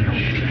be healed.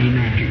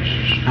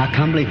 Amen. Now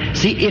come believe.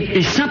 See, if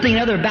there's something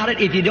other about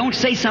it, if you don't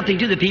say something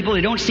to the people,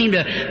 they don't seem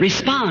to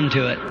respond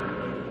to it.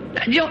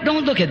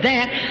 Don't look at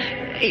that.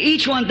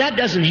 Each one, that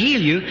doesn't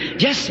heal you.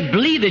 Just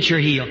believe that you're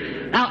healed.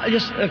 Now,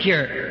 just look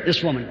here,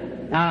 this woman.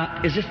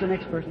 Is this the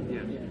next person?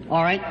 Yes.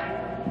 All right.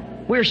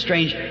 We're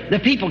strange. The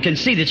people can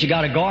see that you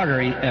got a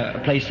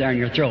garter place there in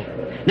your throat.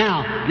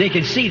 Now, they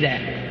can see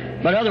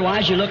that. But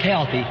otherwise, you look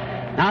healthy.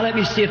 Now let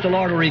me see if the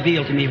Lord will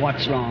reveal to me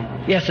what's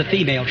wrong. Yes, a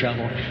female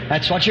trouble.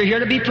 That's what you're here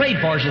to be prayed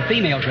for, is a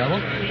female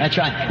trouble. That's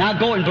right. Now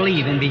go and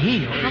believe and be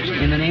healed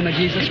in the name of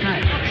Jesus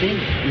Christ. See?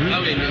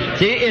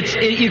 Mm-hmm.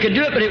 See, you can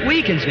do it, but it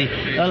weakens me.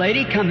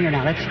 Lady, come here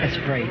now. Let's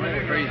pray.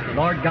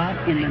 Lord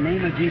God, in the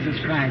name of Jesus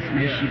Christ,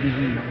 may she be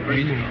healed.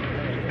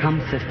 Amen. Come,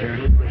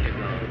 sister.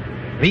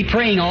 Be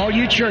praying, all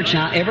you church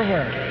now,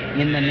 everywhere.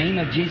 In the name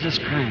of Jesus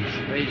Christ,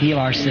 heal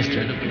our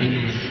sister.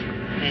 Amen.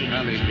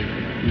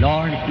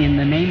 Lord, in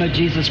the name of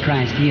Jesus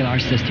Christ, heal our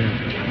sister.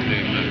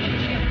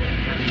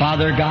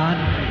 Father God,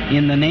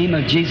 in the name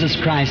of Jesus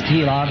Christ,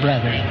 heal our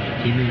brother.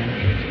 Amen.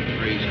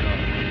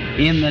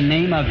 In the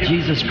name of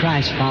Jesus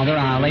Christ, Father,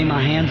 I lay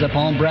my hands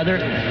upon brother.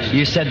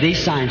 You said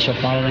these signs shall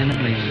follow them that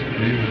believe.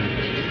 Amen.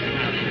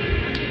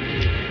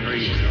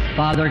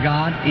 Father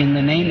God, in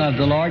the name of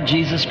the Lord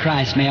Jesus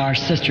Christ, may our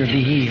sister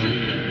be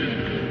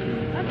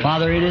healed.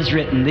 Father, it is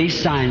written, these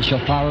signs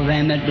shall follow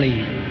them that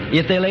believe.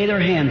 If they lay their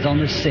hands on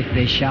the sick,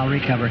 they shall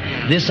recover.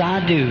 This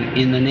I do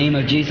in the name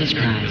of Jesus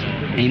Christ.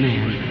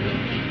 Amen.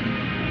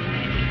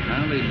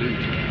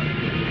 Hallelujah.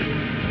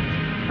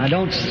 Now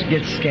don't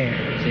get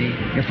scared, see.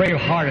 You're afraid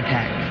of heart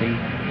attack, see.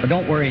 But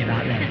don't worry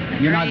about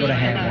that. You're not going to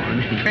have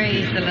one.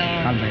 Praise the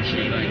Lord. God bless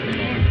you.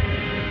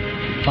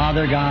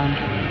 Father God,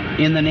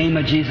 in the name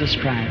of Jesus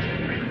Christ,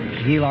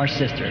 heal our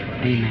sister.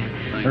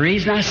 Amen. The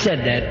reason I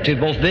said that to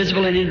both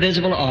visible and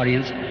invisible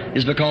audience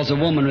is because the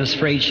woman was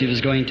afraid she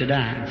was going to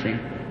die. See?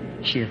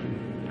 She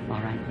isn't. All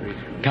right.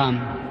 Come.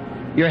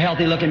 You're a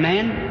healthy looking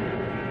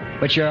man,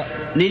 but you're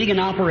needing an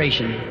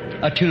operation,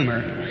 a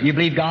tumor. You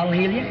believe God will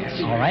heal you?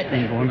 All right,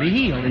 then go and be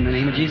healed in the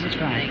name of Jesus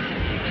Christ.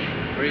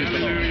 Praise the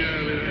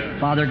Lord.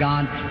 Father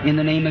God, in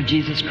the name of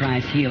Jesus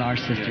Christ, heal our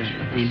sister.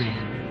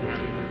 Amen.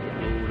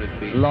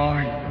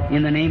 Lord,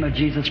 in the name of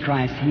Jesus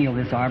Christ, heal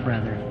this our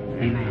brother.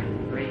 Amen.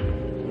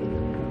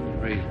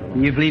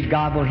 You believe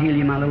God will heal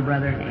you, my little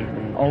brother?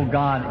 Oh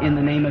God, in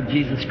the name of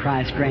Jesus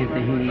Christ, grant the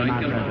healing of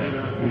my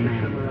brother.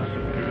 Amen.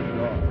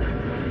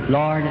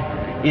 Lord,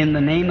 in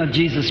the name of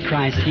Jesus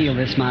Christ, heal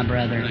this my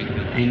brother.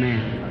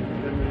 Amen.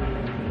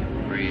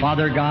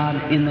 Father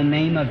God, in the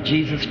name of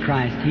Jesus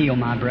Christ, heal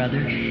my brother.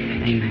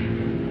 Amen.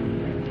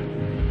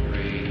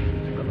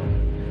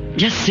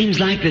 Just seems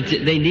like that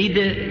they need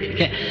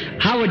to.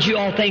 How would you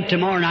all think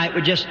tomorrow night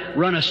would just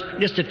run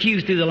just a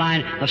few through the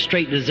line of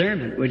straight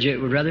discernment? Would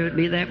rather it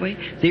be that way?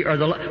 See, or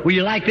will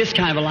you like this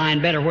kind of a line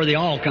better, where they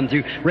all come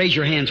through? Raise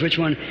your hands. Which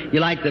one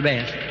you like the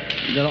best?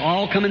 They're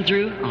all coming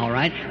through. All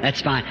right, that's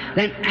fine.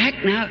 Then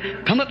act now.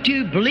 Come up to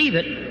you, believe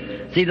it.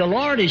 See, the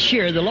Lord is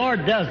here. The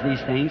Lord does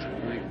these things.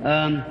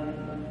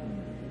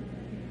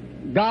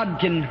 God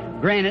can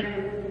grant it.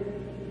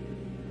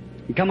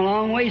 You come a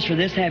long ways for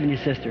this, haven't you,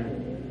 sister?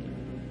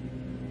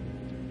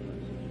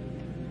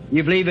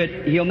 You believe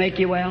it, He'll make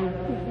you well?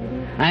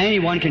 Now,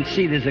 anyone can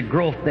see there's a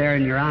growth there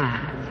in your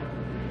eyes.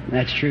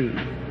 That's true.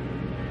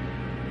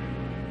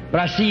 But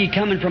I see you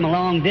coming from a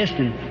long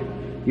distance.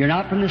 You're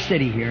not from the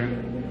city here.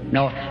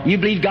 No. You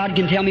believe God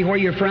can tell me where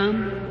you're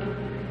from?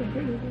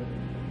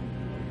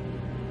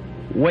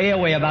 Way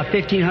away, about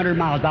 1,500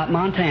 miles, about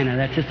Montana.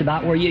 That's just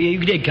about where you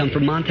did come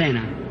from,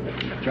 Montana.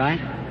 That's right.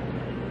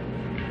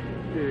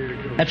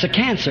 That's a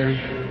cancer.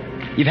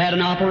 You've had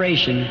an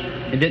operation.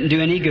 It didn't do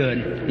any good.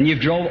 And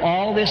you've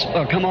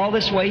come all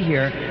this way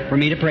here for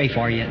me to pray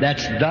for you.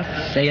 That's thus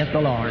saith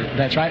the Lord.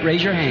 That's right.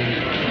 Raise your hand.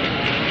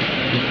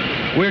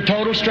 We're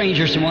total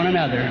strangers to one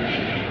another.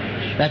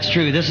 That's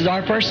true. This is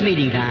our first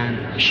meeting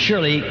time.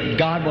 Surely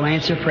God will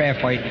answer prayer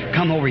for you.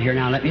 Come over here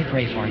now. Let me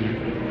pray for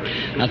you.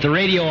 Now, if the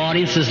radio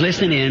audience is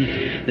listening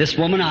in, this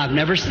woman, I've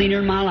never seen her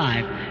in my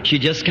life. She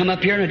just come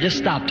up here and I just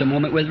stopped a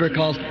moment with her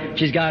because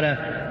she's got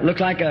look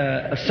like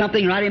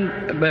something right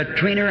in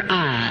between her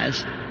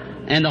eyes.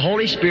 And the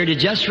Holy Spirit had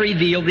just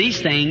revealed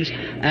these things,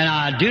 and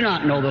I do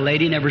not know the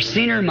lady, never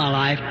seen her in my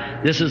life.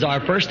 This is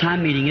our first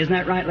time meeting. Isn't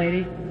that right,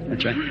 lady?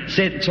 That's right.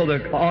 Sit so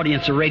the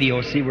audience of radio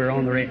will see we're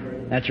on the radio.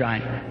 That's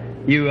right.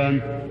 You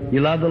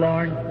love the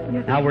Lord?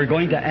 Now we're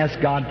going to ask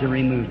God to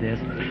remove this.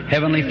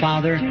 Heavenly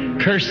Father,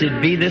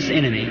 cursed be this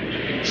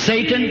enemy.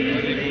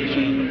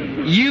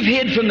 Satan, you've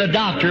hid from the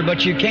doctor,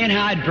 but you can't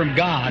hide from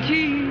God.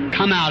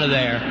 Come out of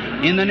there.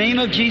 In the name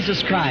of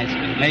Jesus Christ,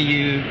 may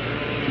you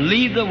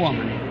leave the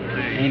woman.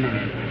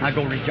 Amen. I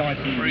go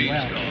rejoicing.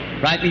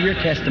 Well, write me your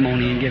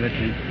testimony and give it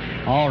to me.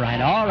 All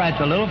right.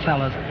 The little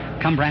fellows,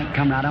 come right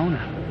on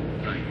up.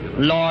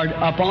 Lord,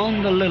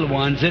 upon the little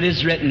ones it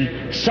is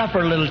written,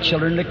 suffer little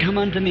children to come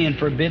unto me and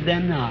forbid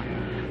them not.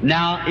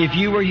 Now, if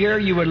you were here,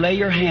 you would lay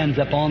your hands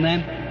upon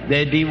them,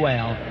 they'd be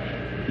well.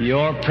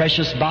 Your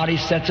precious body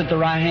sits at the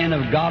right hand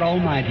of God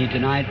Almighty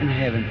tonight in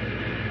heaven.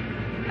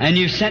 And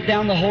you've sent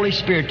down the Holy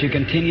Spirit to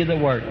continue the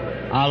work.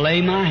 I'll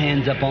lay my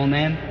hands upon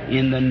them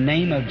in the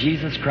name of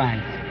Jesus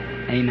Christ.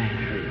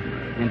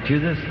 Amen. And to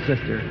this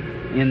sister,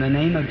 in the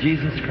name of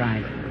Jesus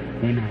Christ.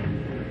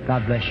 Amen.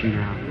 God bless you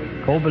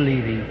now. Go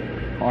believing.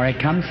 All right,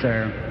 come,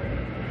 sir.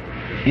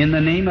 In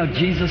the name of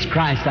Jesus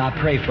Christ, I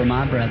pray for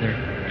my brother.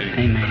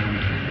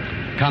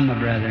 Amen. Come, my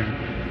brother.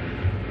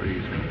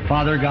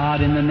 Father God,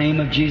 in the name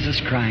of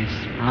Jesus Christ,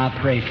 I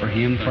pray for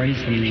him, for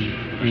his healing.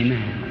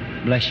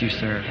 Amen. Bless you,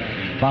 sir.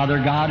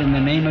 Father God, in the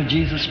name of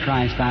Jesus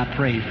Christ, I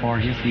pray for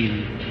his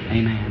healing.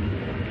 Amen.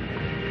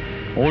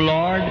 O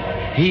Lord,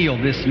 heal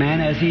this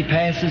man as he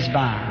passes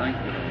by.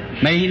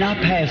 May he not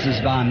passes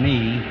by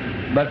me,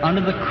 but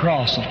under the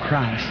cross of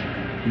Christ,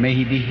 may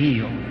he be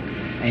healed.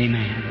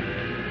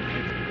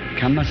 Amen.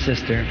 Come, my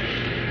sister.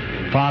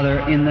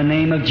 Father, in the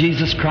name of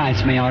Jesus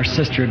Christ, may our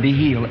sister be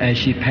healed as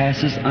she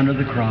passes under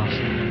the cross.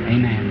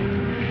 Amen.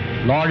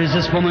 Lord, as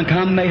this woman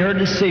come, may her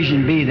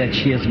decision be that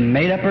she has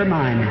made up her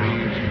mind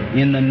now.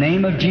 In the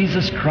name of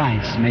Jesus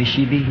Christ, may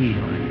she be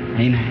healed.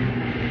 Amen.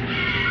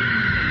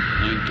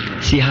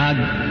 See how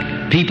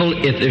people,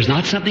 if there's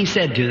not something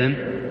said to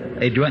them,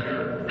 they do it.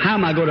 How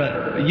am I going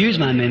to use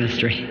my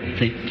ministry?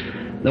 See,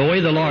 the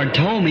way the Lord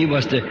told me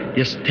was to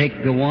just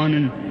take the one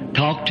and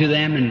talk to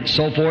them and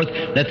so forth,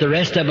 let the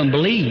rest of them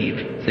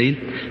believe, see,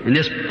 and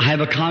just have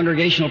a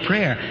congregational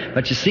prayer.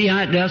 But you see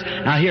how it does?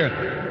 Now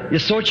here,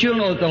 just so that you'll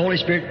know that the Holy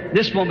Spirit,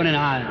 this woman and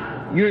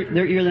I, you're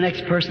the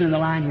next person in the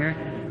line here.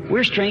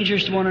 We're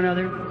strangers to one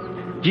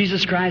another.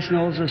 Jesus Christ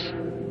knows us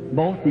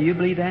both. Do you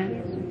believe that?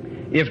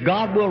 If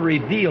God will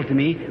reveal to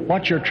me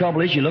what your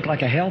trouble is, you look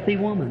like a healthy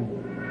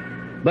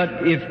woman.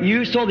 But if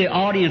you, so the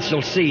audience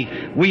will see,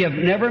 we have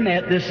never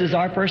met, this is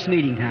our first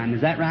meeting time,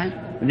 is that right?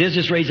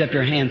 Just raise up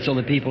your hand so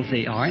the people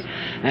see, all right?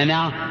 And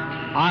now,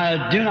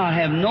 I do not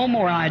have no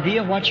more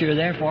idea what you're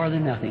there for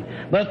than nothing.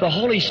 But the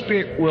Holy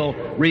Spirit will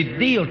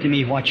reveal to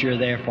me what you're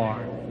there for.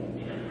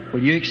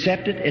 Will you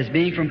accept it as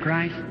being from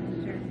Christ?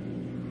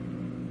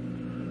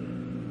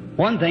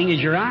 One thing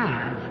is your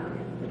eyes.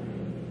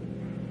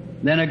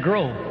 Then a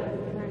growth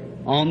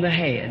on the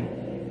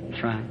head.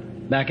 That's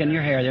right. Back in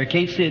your hair there.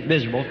 Can't see it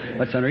visible,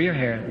 but it's under your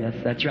hair. Yes,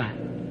 that's right.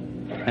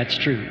 That's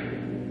true.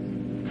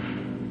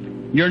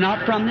 You're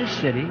not from this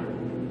city.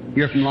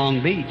 You're from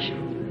Long Beach.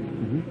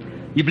 Mm-hmm.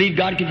 You believe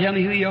God can tell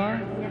me who you are?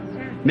 Yes,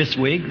 sir. Miss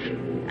Wiggs?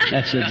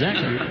 That's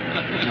exactly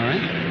right. All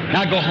right.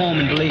 Now go home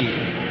and believe.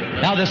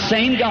 Now the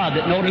same God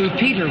that knowed who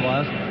Peter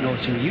was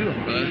knows who you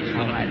are.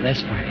 All right,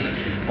 let's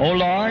pray. Oh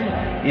Lord,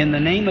 in the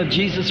name of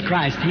Jesus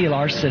Christ, heal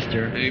our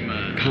sister.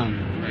 Amen. Come.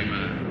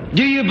 Amen.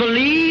 Do you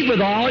believe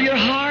with all your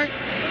heart?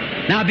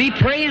 Now be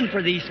praying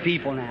for these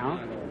people now.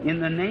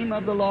 In the name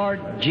of the Lord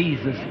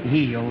Jesus,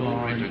 heal,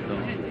 Lord.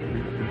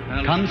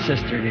 Come,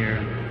 sister dear.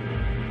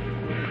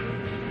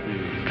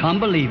 Come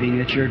believing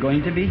that you're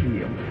going to be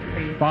healed.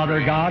 Father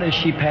God, as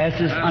she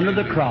passes under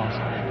the cross,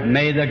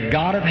 may the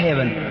God of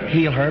heaven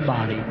heal her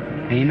body.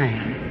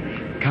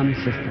 Amen. Come,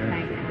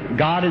 sister.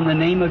 God, in the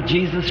name of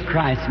Jesus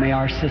Christ, may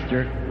our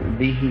sister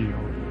be healed.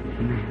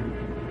 Amen.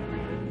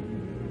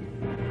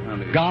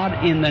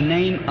 God, in the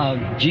name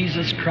of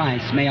Jesus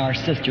Christ, may our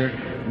sister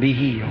be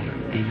healed.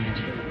 Amen.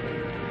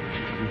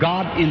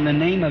 God, in the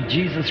name of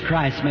Jesus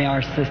Christ, may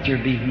our sister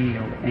be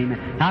healed.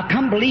 Amen. Now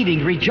come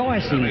believing,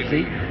 rejoicing,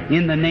 see.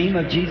 In the name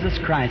of Jesus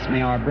Christ,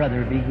 may our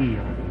brother be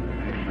healed.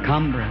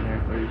 Come, brother.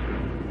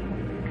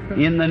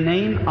 In the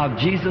name of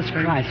Jesus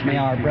Christ, may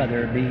our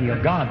brother be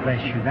healed. God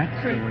bless you.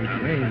 That's the way to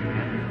be.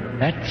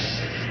 That's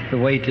the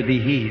way to be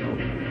healed.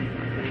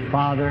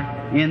 Father,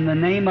 in the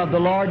name of the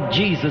Lord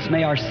Jesus,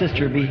 may our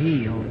sister be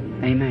healed.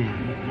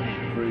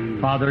 Amen.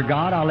 Father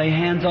God, I lay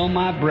hands on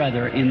my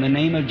brother. In the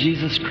name of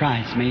Jesus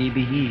Christ, may he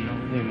be healed.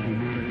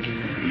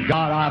 Amen.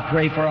 God, I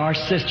pray for our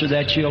sister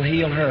that you'll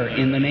heal her.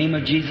 In the name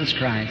of Jesus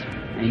Christ.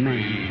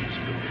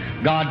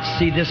 Amen. God,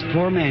 see this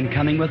poor man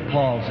coming with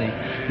palsy.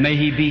 May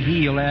he be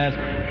healed as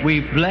we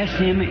bless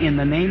him in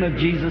the name of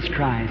Jesus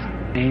Christ.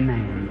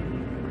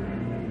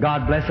 Amen.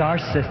 God bless our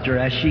sister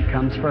as she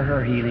comes for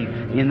her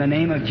healing. In the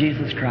name of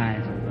Jesus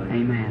Christ.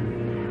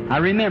 Amen. I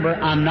remember,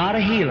 I'm not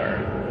a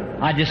healer.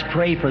 I just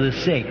pray for the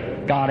sick.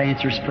 God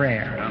answers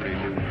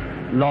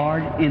prayer.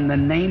 Lord, in the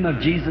name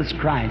of Jesus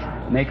Christ,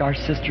 make our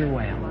sister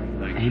well.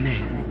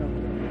 Amen.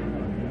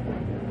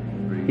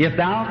 If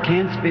thou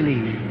canst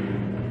believe,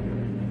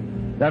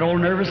 that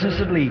old nervousness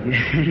will leave you.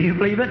 Do you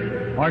believe it?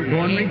 Or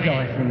go and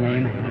rejoicing.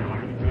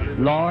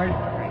 Amen. Lord,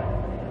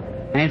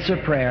 answer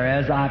prayer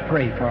as I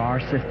pray for our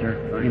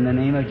sister in the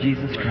name of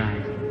Jesus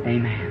Christ.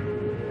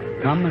 Amen.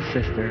 Come, my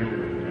sister.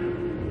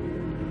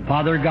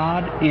 Father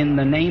God, in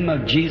the name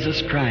of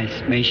Jesus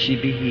Christ, may she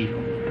be healed.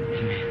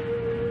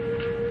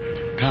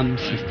 Amen. Come,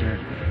 sister.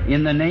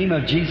 In the name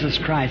of Jesus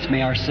Christ,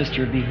 may our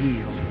sister be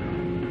healed.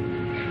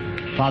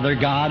 Father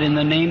God, in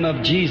the name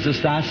of Jesus,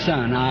 thy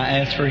Son, I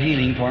ask for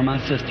healing for my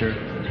sister.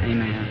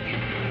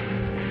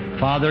 Amen.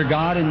 Father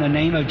God, in the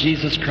name of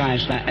Jesus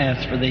Christ, I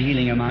ask for the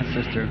healing of my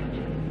sister.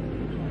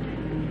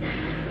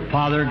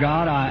 Father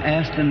God, I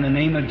asked in the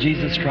name of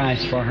Jesus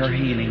Christ for her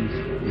healings.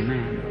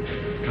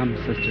 Amen. Come,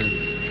 sister.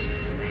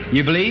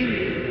 You believe?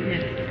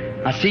 Yes.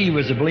 I see you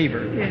as a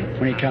believer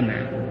when you come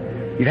there.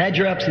 You've had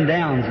your ups and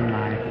downs in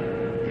life.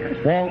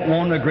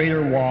 Want a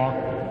greater walk,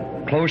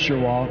 closer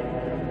walk,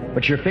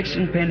 but you're fixed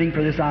and pending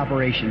for this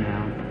operation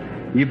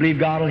now. You believe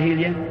God will heal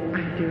you?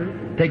 I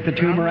do. Take the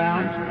tumor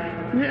out?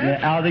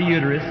 Yes. Out of the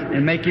uterus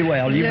and make you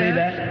well. You believe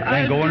that?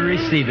 Then go and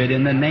receive it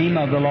in the name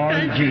of the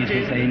Lord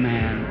Jesus.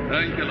 Amen.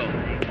 Thank you,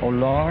 Lord. Oh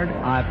Lord,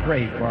 I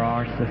pray for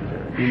our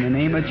sister. In the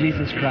name of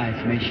Jesus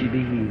Christ, may she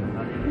be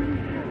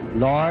healed.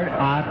 Lord,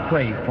 I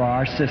pray for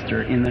our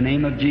sister. In the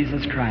name of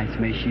Jesus Christ,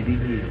 may she be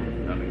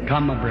healed.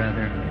 Come, my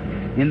brother.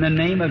 In the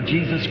name of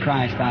Jesus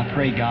Christ, I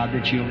pray, God,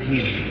 that you'll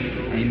heal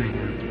her.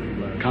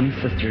 Amen. Come,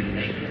 sister.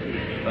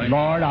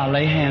 Lord, I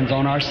lay hands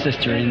on our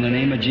sister in the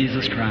name of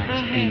Jesus Christ. I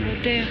have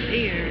a deaf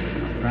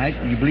ear. Right?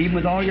 You believe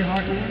with all your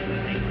heart,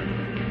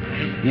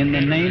 Lord? In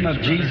the name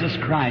of Jesus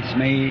Christ,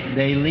 may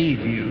they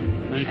leave you.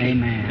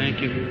 Amen. Thank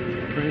you.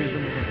 Praise the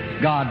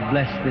Lord. God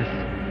bless this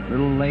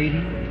little lady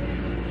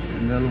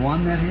and the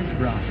one that has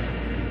brought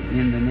her.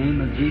 In the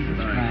name of Jesus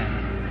Christ.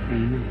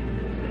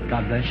 Amen.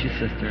 God bless you,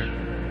 sister.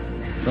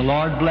 The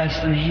Lord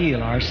bless and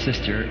heal our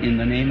sister in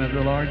the name of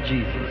the Lord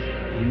Jesus.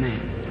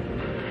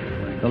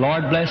 Amen. The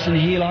Lord bless and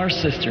heal our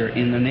sister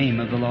in the name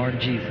of the Lord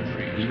Jesus.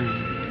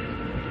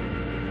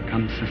 Amen.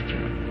 Come,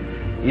 sister.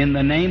 In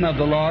the name of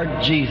the Lord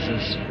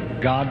Jesus,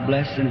 God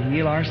bless and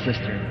heal our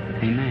sister.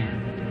 Amen.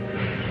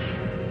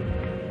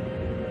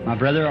 My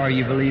brother, are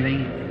you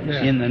believing?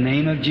 Yeah. In the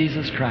name of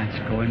Jesus Christ,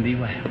 go and be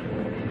well.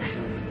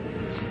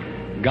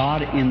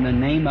 God, in the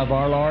name of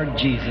our Lord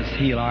Jesus,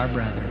 heal our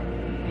brother.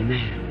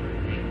 Amen.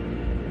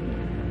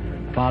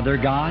 Father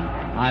God,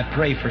 I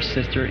pray for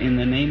sister in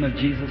the name of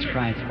Jesus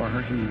Christ for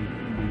her healing.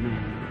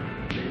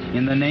 Amen.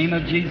 In the name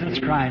of Jesus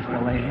Christ, I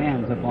lay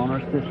hands upon our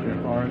sister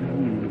for her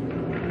healing.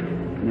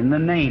 In the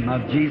name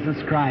of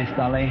Jesus Christ,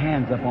 I lay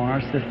hands upon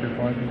our sister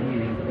for the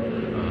healing.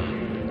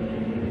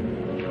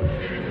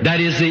 That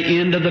is the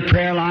end of the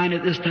prayer line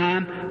at this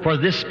time for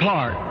this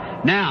part.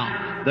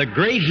 Now, the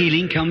great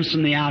healing comes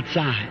from the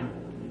outside.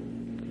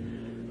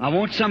 I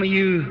want some of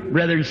you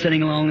brethren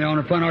sitting along there on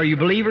the front. Are you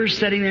believers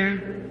sitting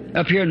there?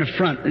 Up here in the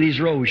front of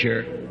these rows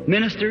here.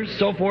 Ministers,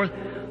 so forth.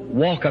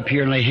 Walk up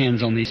here and lay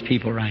hands on these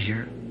people right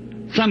here.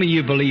 Some of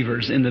you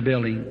believers in the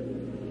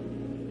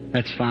building.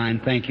 That's fine.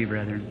 Thank you,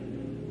 brethren.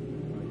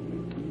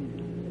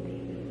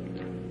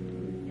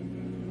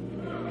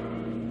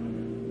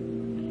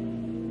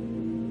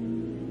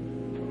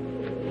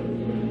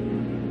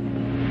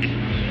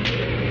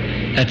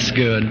 That's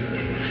good.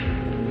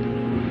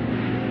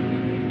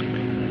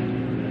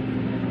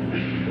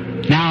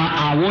 Now,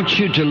 I want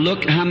you to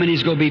look how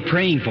many's going to be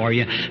praying for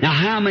you. Now,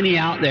 how many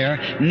out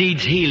there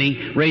needs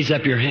healing? Raise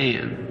up your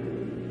hand.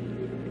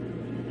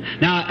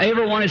 Now,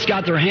 everyone that's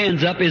got their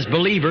hands up is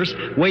believers.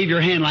 Wave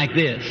your hand like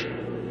this.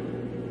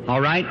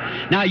 All right?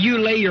 Now, you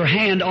lay your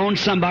hand on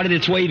somebody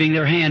that's waving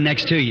their hand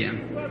next to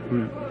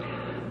you.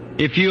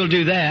 If you'll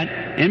do that,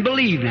 and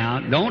believe now,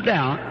 don't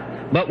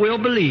doubt, but we'll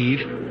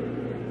believe.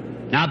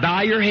 Now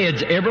bow your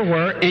heads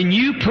everywhere and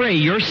you pray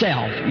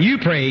yourself. You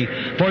pray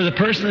for the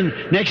person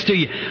next to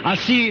you. I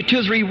see 2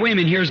 or 3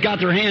 women here has got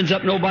their hands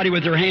up, nobody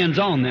with their hands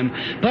on them.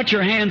 Put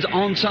your hands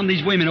on some of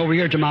these women over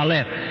here to my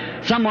left.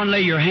 Someone lay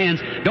your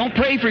hands. Don't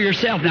pray for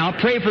yourself now.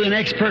 Pray for the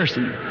next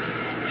person.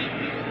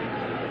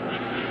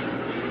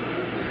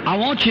 I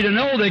want you to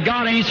know that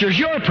God answers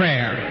your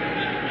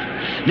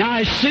prayer. Now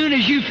as soon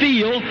as you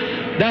feel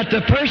that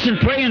the person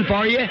praying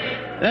for you,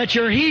 that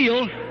you're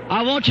healed,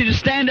 I want you to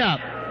stand up.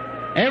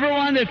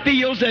 Everyone that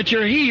feels that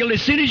you're healed,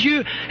 as soon as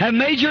you have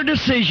made your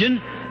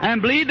decision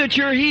and believe that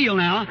you're healed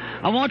now,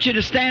 I want you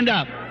to stand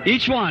up.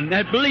 Each one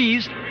that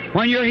believes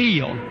when you're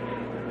healed.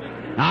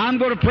 Now I'm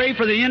going to pray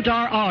for the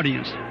entire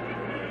audience.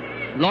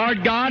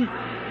 Lord God,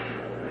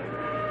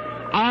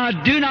 I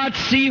do not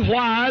see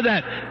why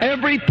that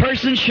every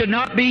person should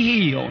not be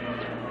healed.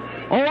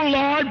 Oh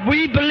Lord,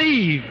 we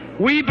believe.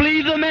 We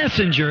believe the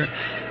messenger.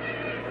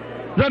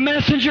 The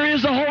messenger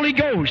is the Holy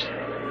Ghost.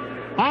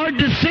 Our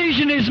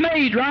decision is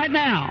made right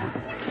now.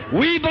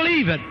 We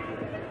believe it.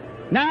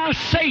 Now,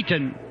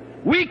 Satan,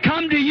 we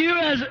come to you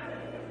as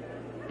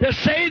to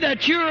say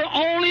that you're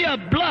only a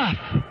bluff.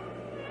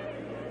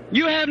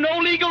 You have no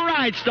legal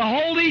rights to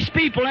hold these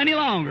people any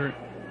longer.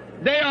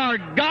 They are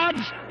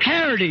God's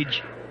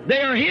heritage.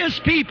 They are His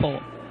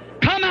people.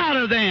 Come out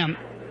of them.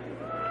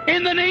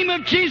 In the name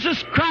of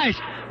Jesus Christ,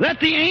 let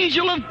the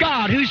angel of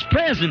God who's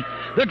present,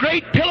 the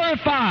great pillar of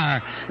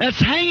fire that's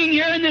hanging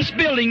here in this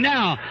building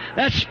now,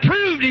 that's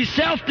proved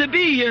Himself to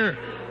be here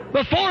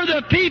before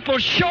the people,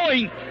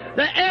 showing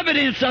the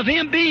evidence of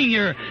Him being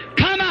here.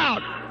 Come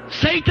out,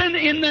 Satan,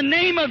 in the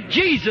name of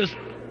Jesus,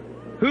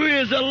 who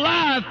is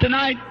alive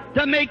tonight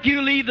to make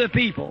you leave the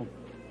people.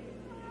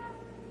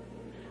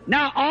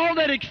 Now, all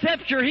that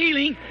accept your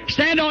healing,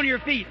 stand on your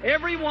feet.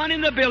 Everyone in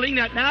the building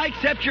that now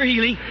accepts your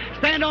healing,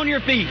 stand on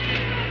your feet.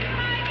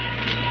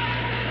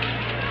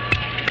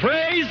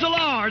 Praise the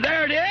Lord.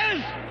 There it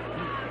is.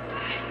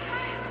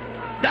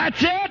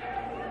 That's it.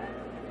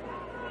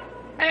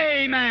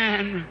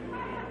 Amen.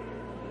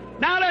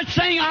 Now let's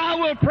sing I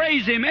Will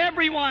Praise Him.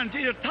 Everyone,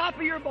 to the top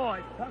of your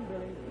voice. Come,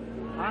 Billy.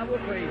 I will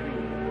praise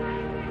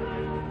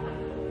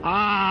Him.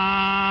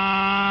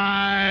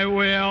 I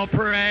will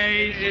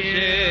praise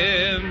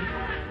Him.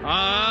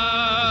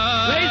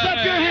 Raise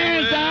up your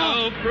hands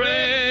now.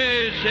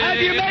 Have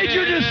you made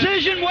your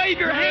decision? Wave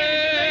your hands.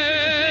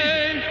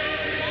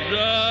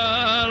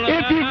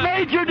 If you've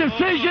made your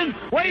decision,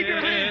 wave your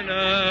hands.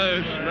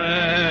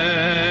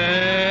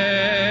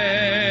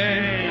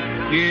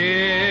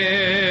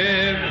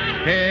 Give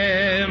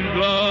Him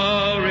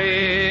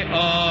glory,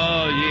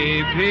 all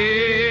ye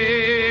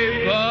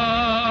people,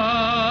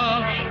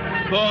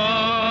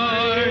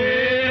 for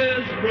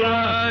His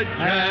blood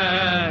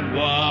can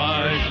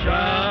wash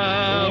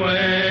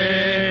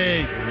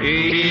away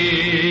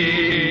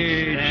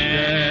each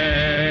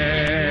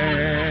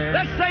day.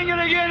 Let's sing it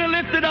again and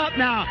lift it up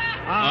now.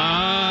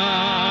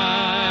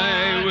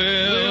 I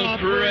will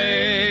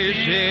praise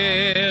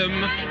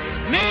Him.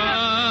 I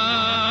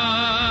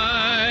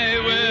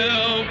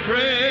will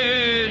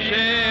praise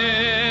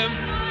Him.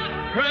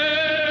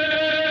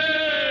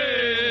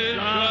 Praise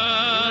the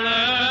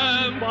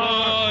Lamb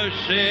for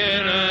sin.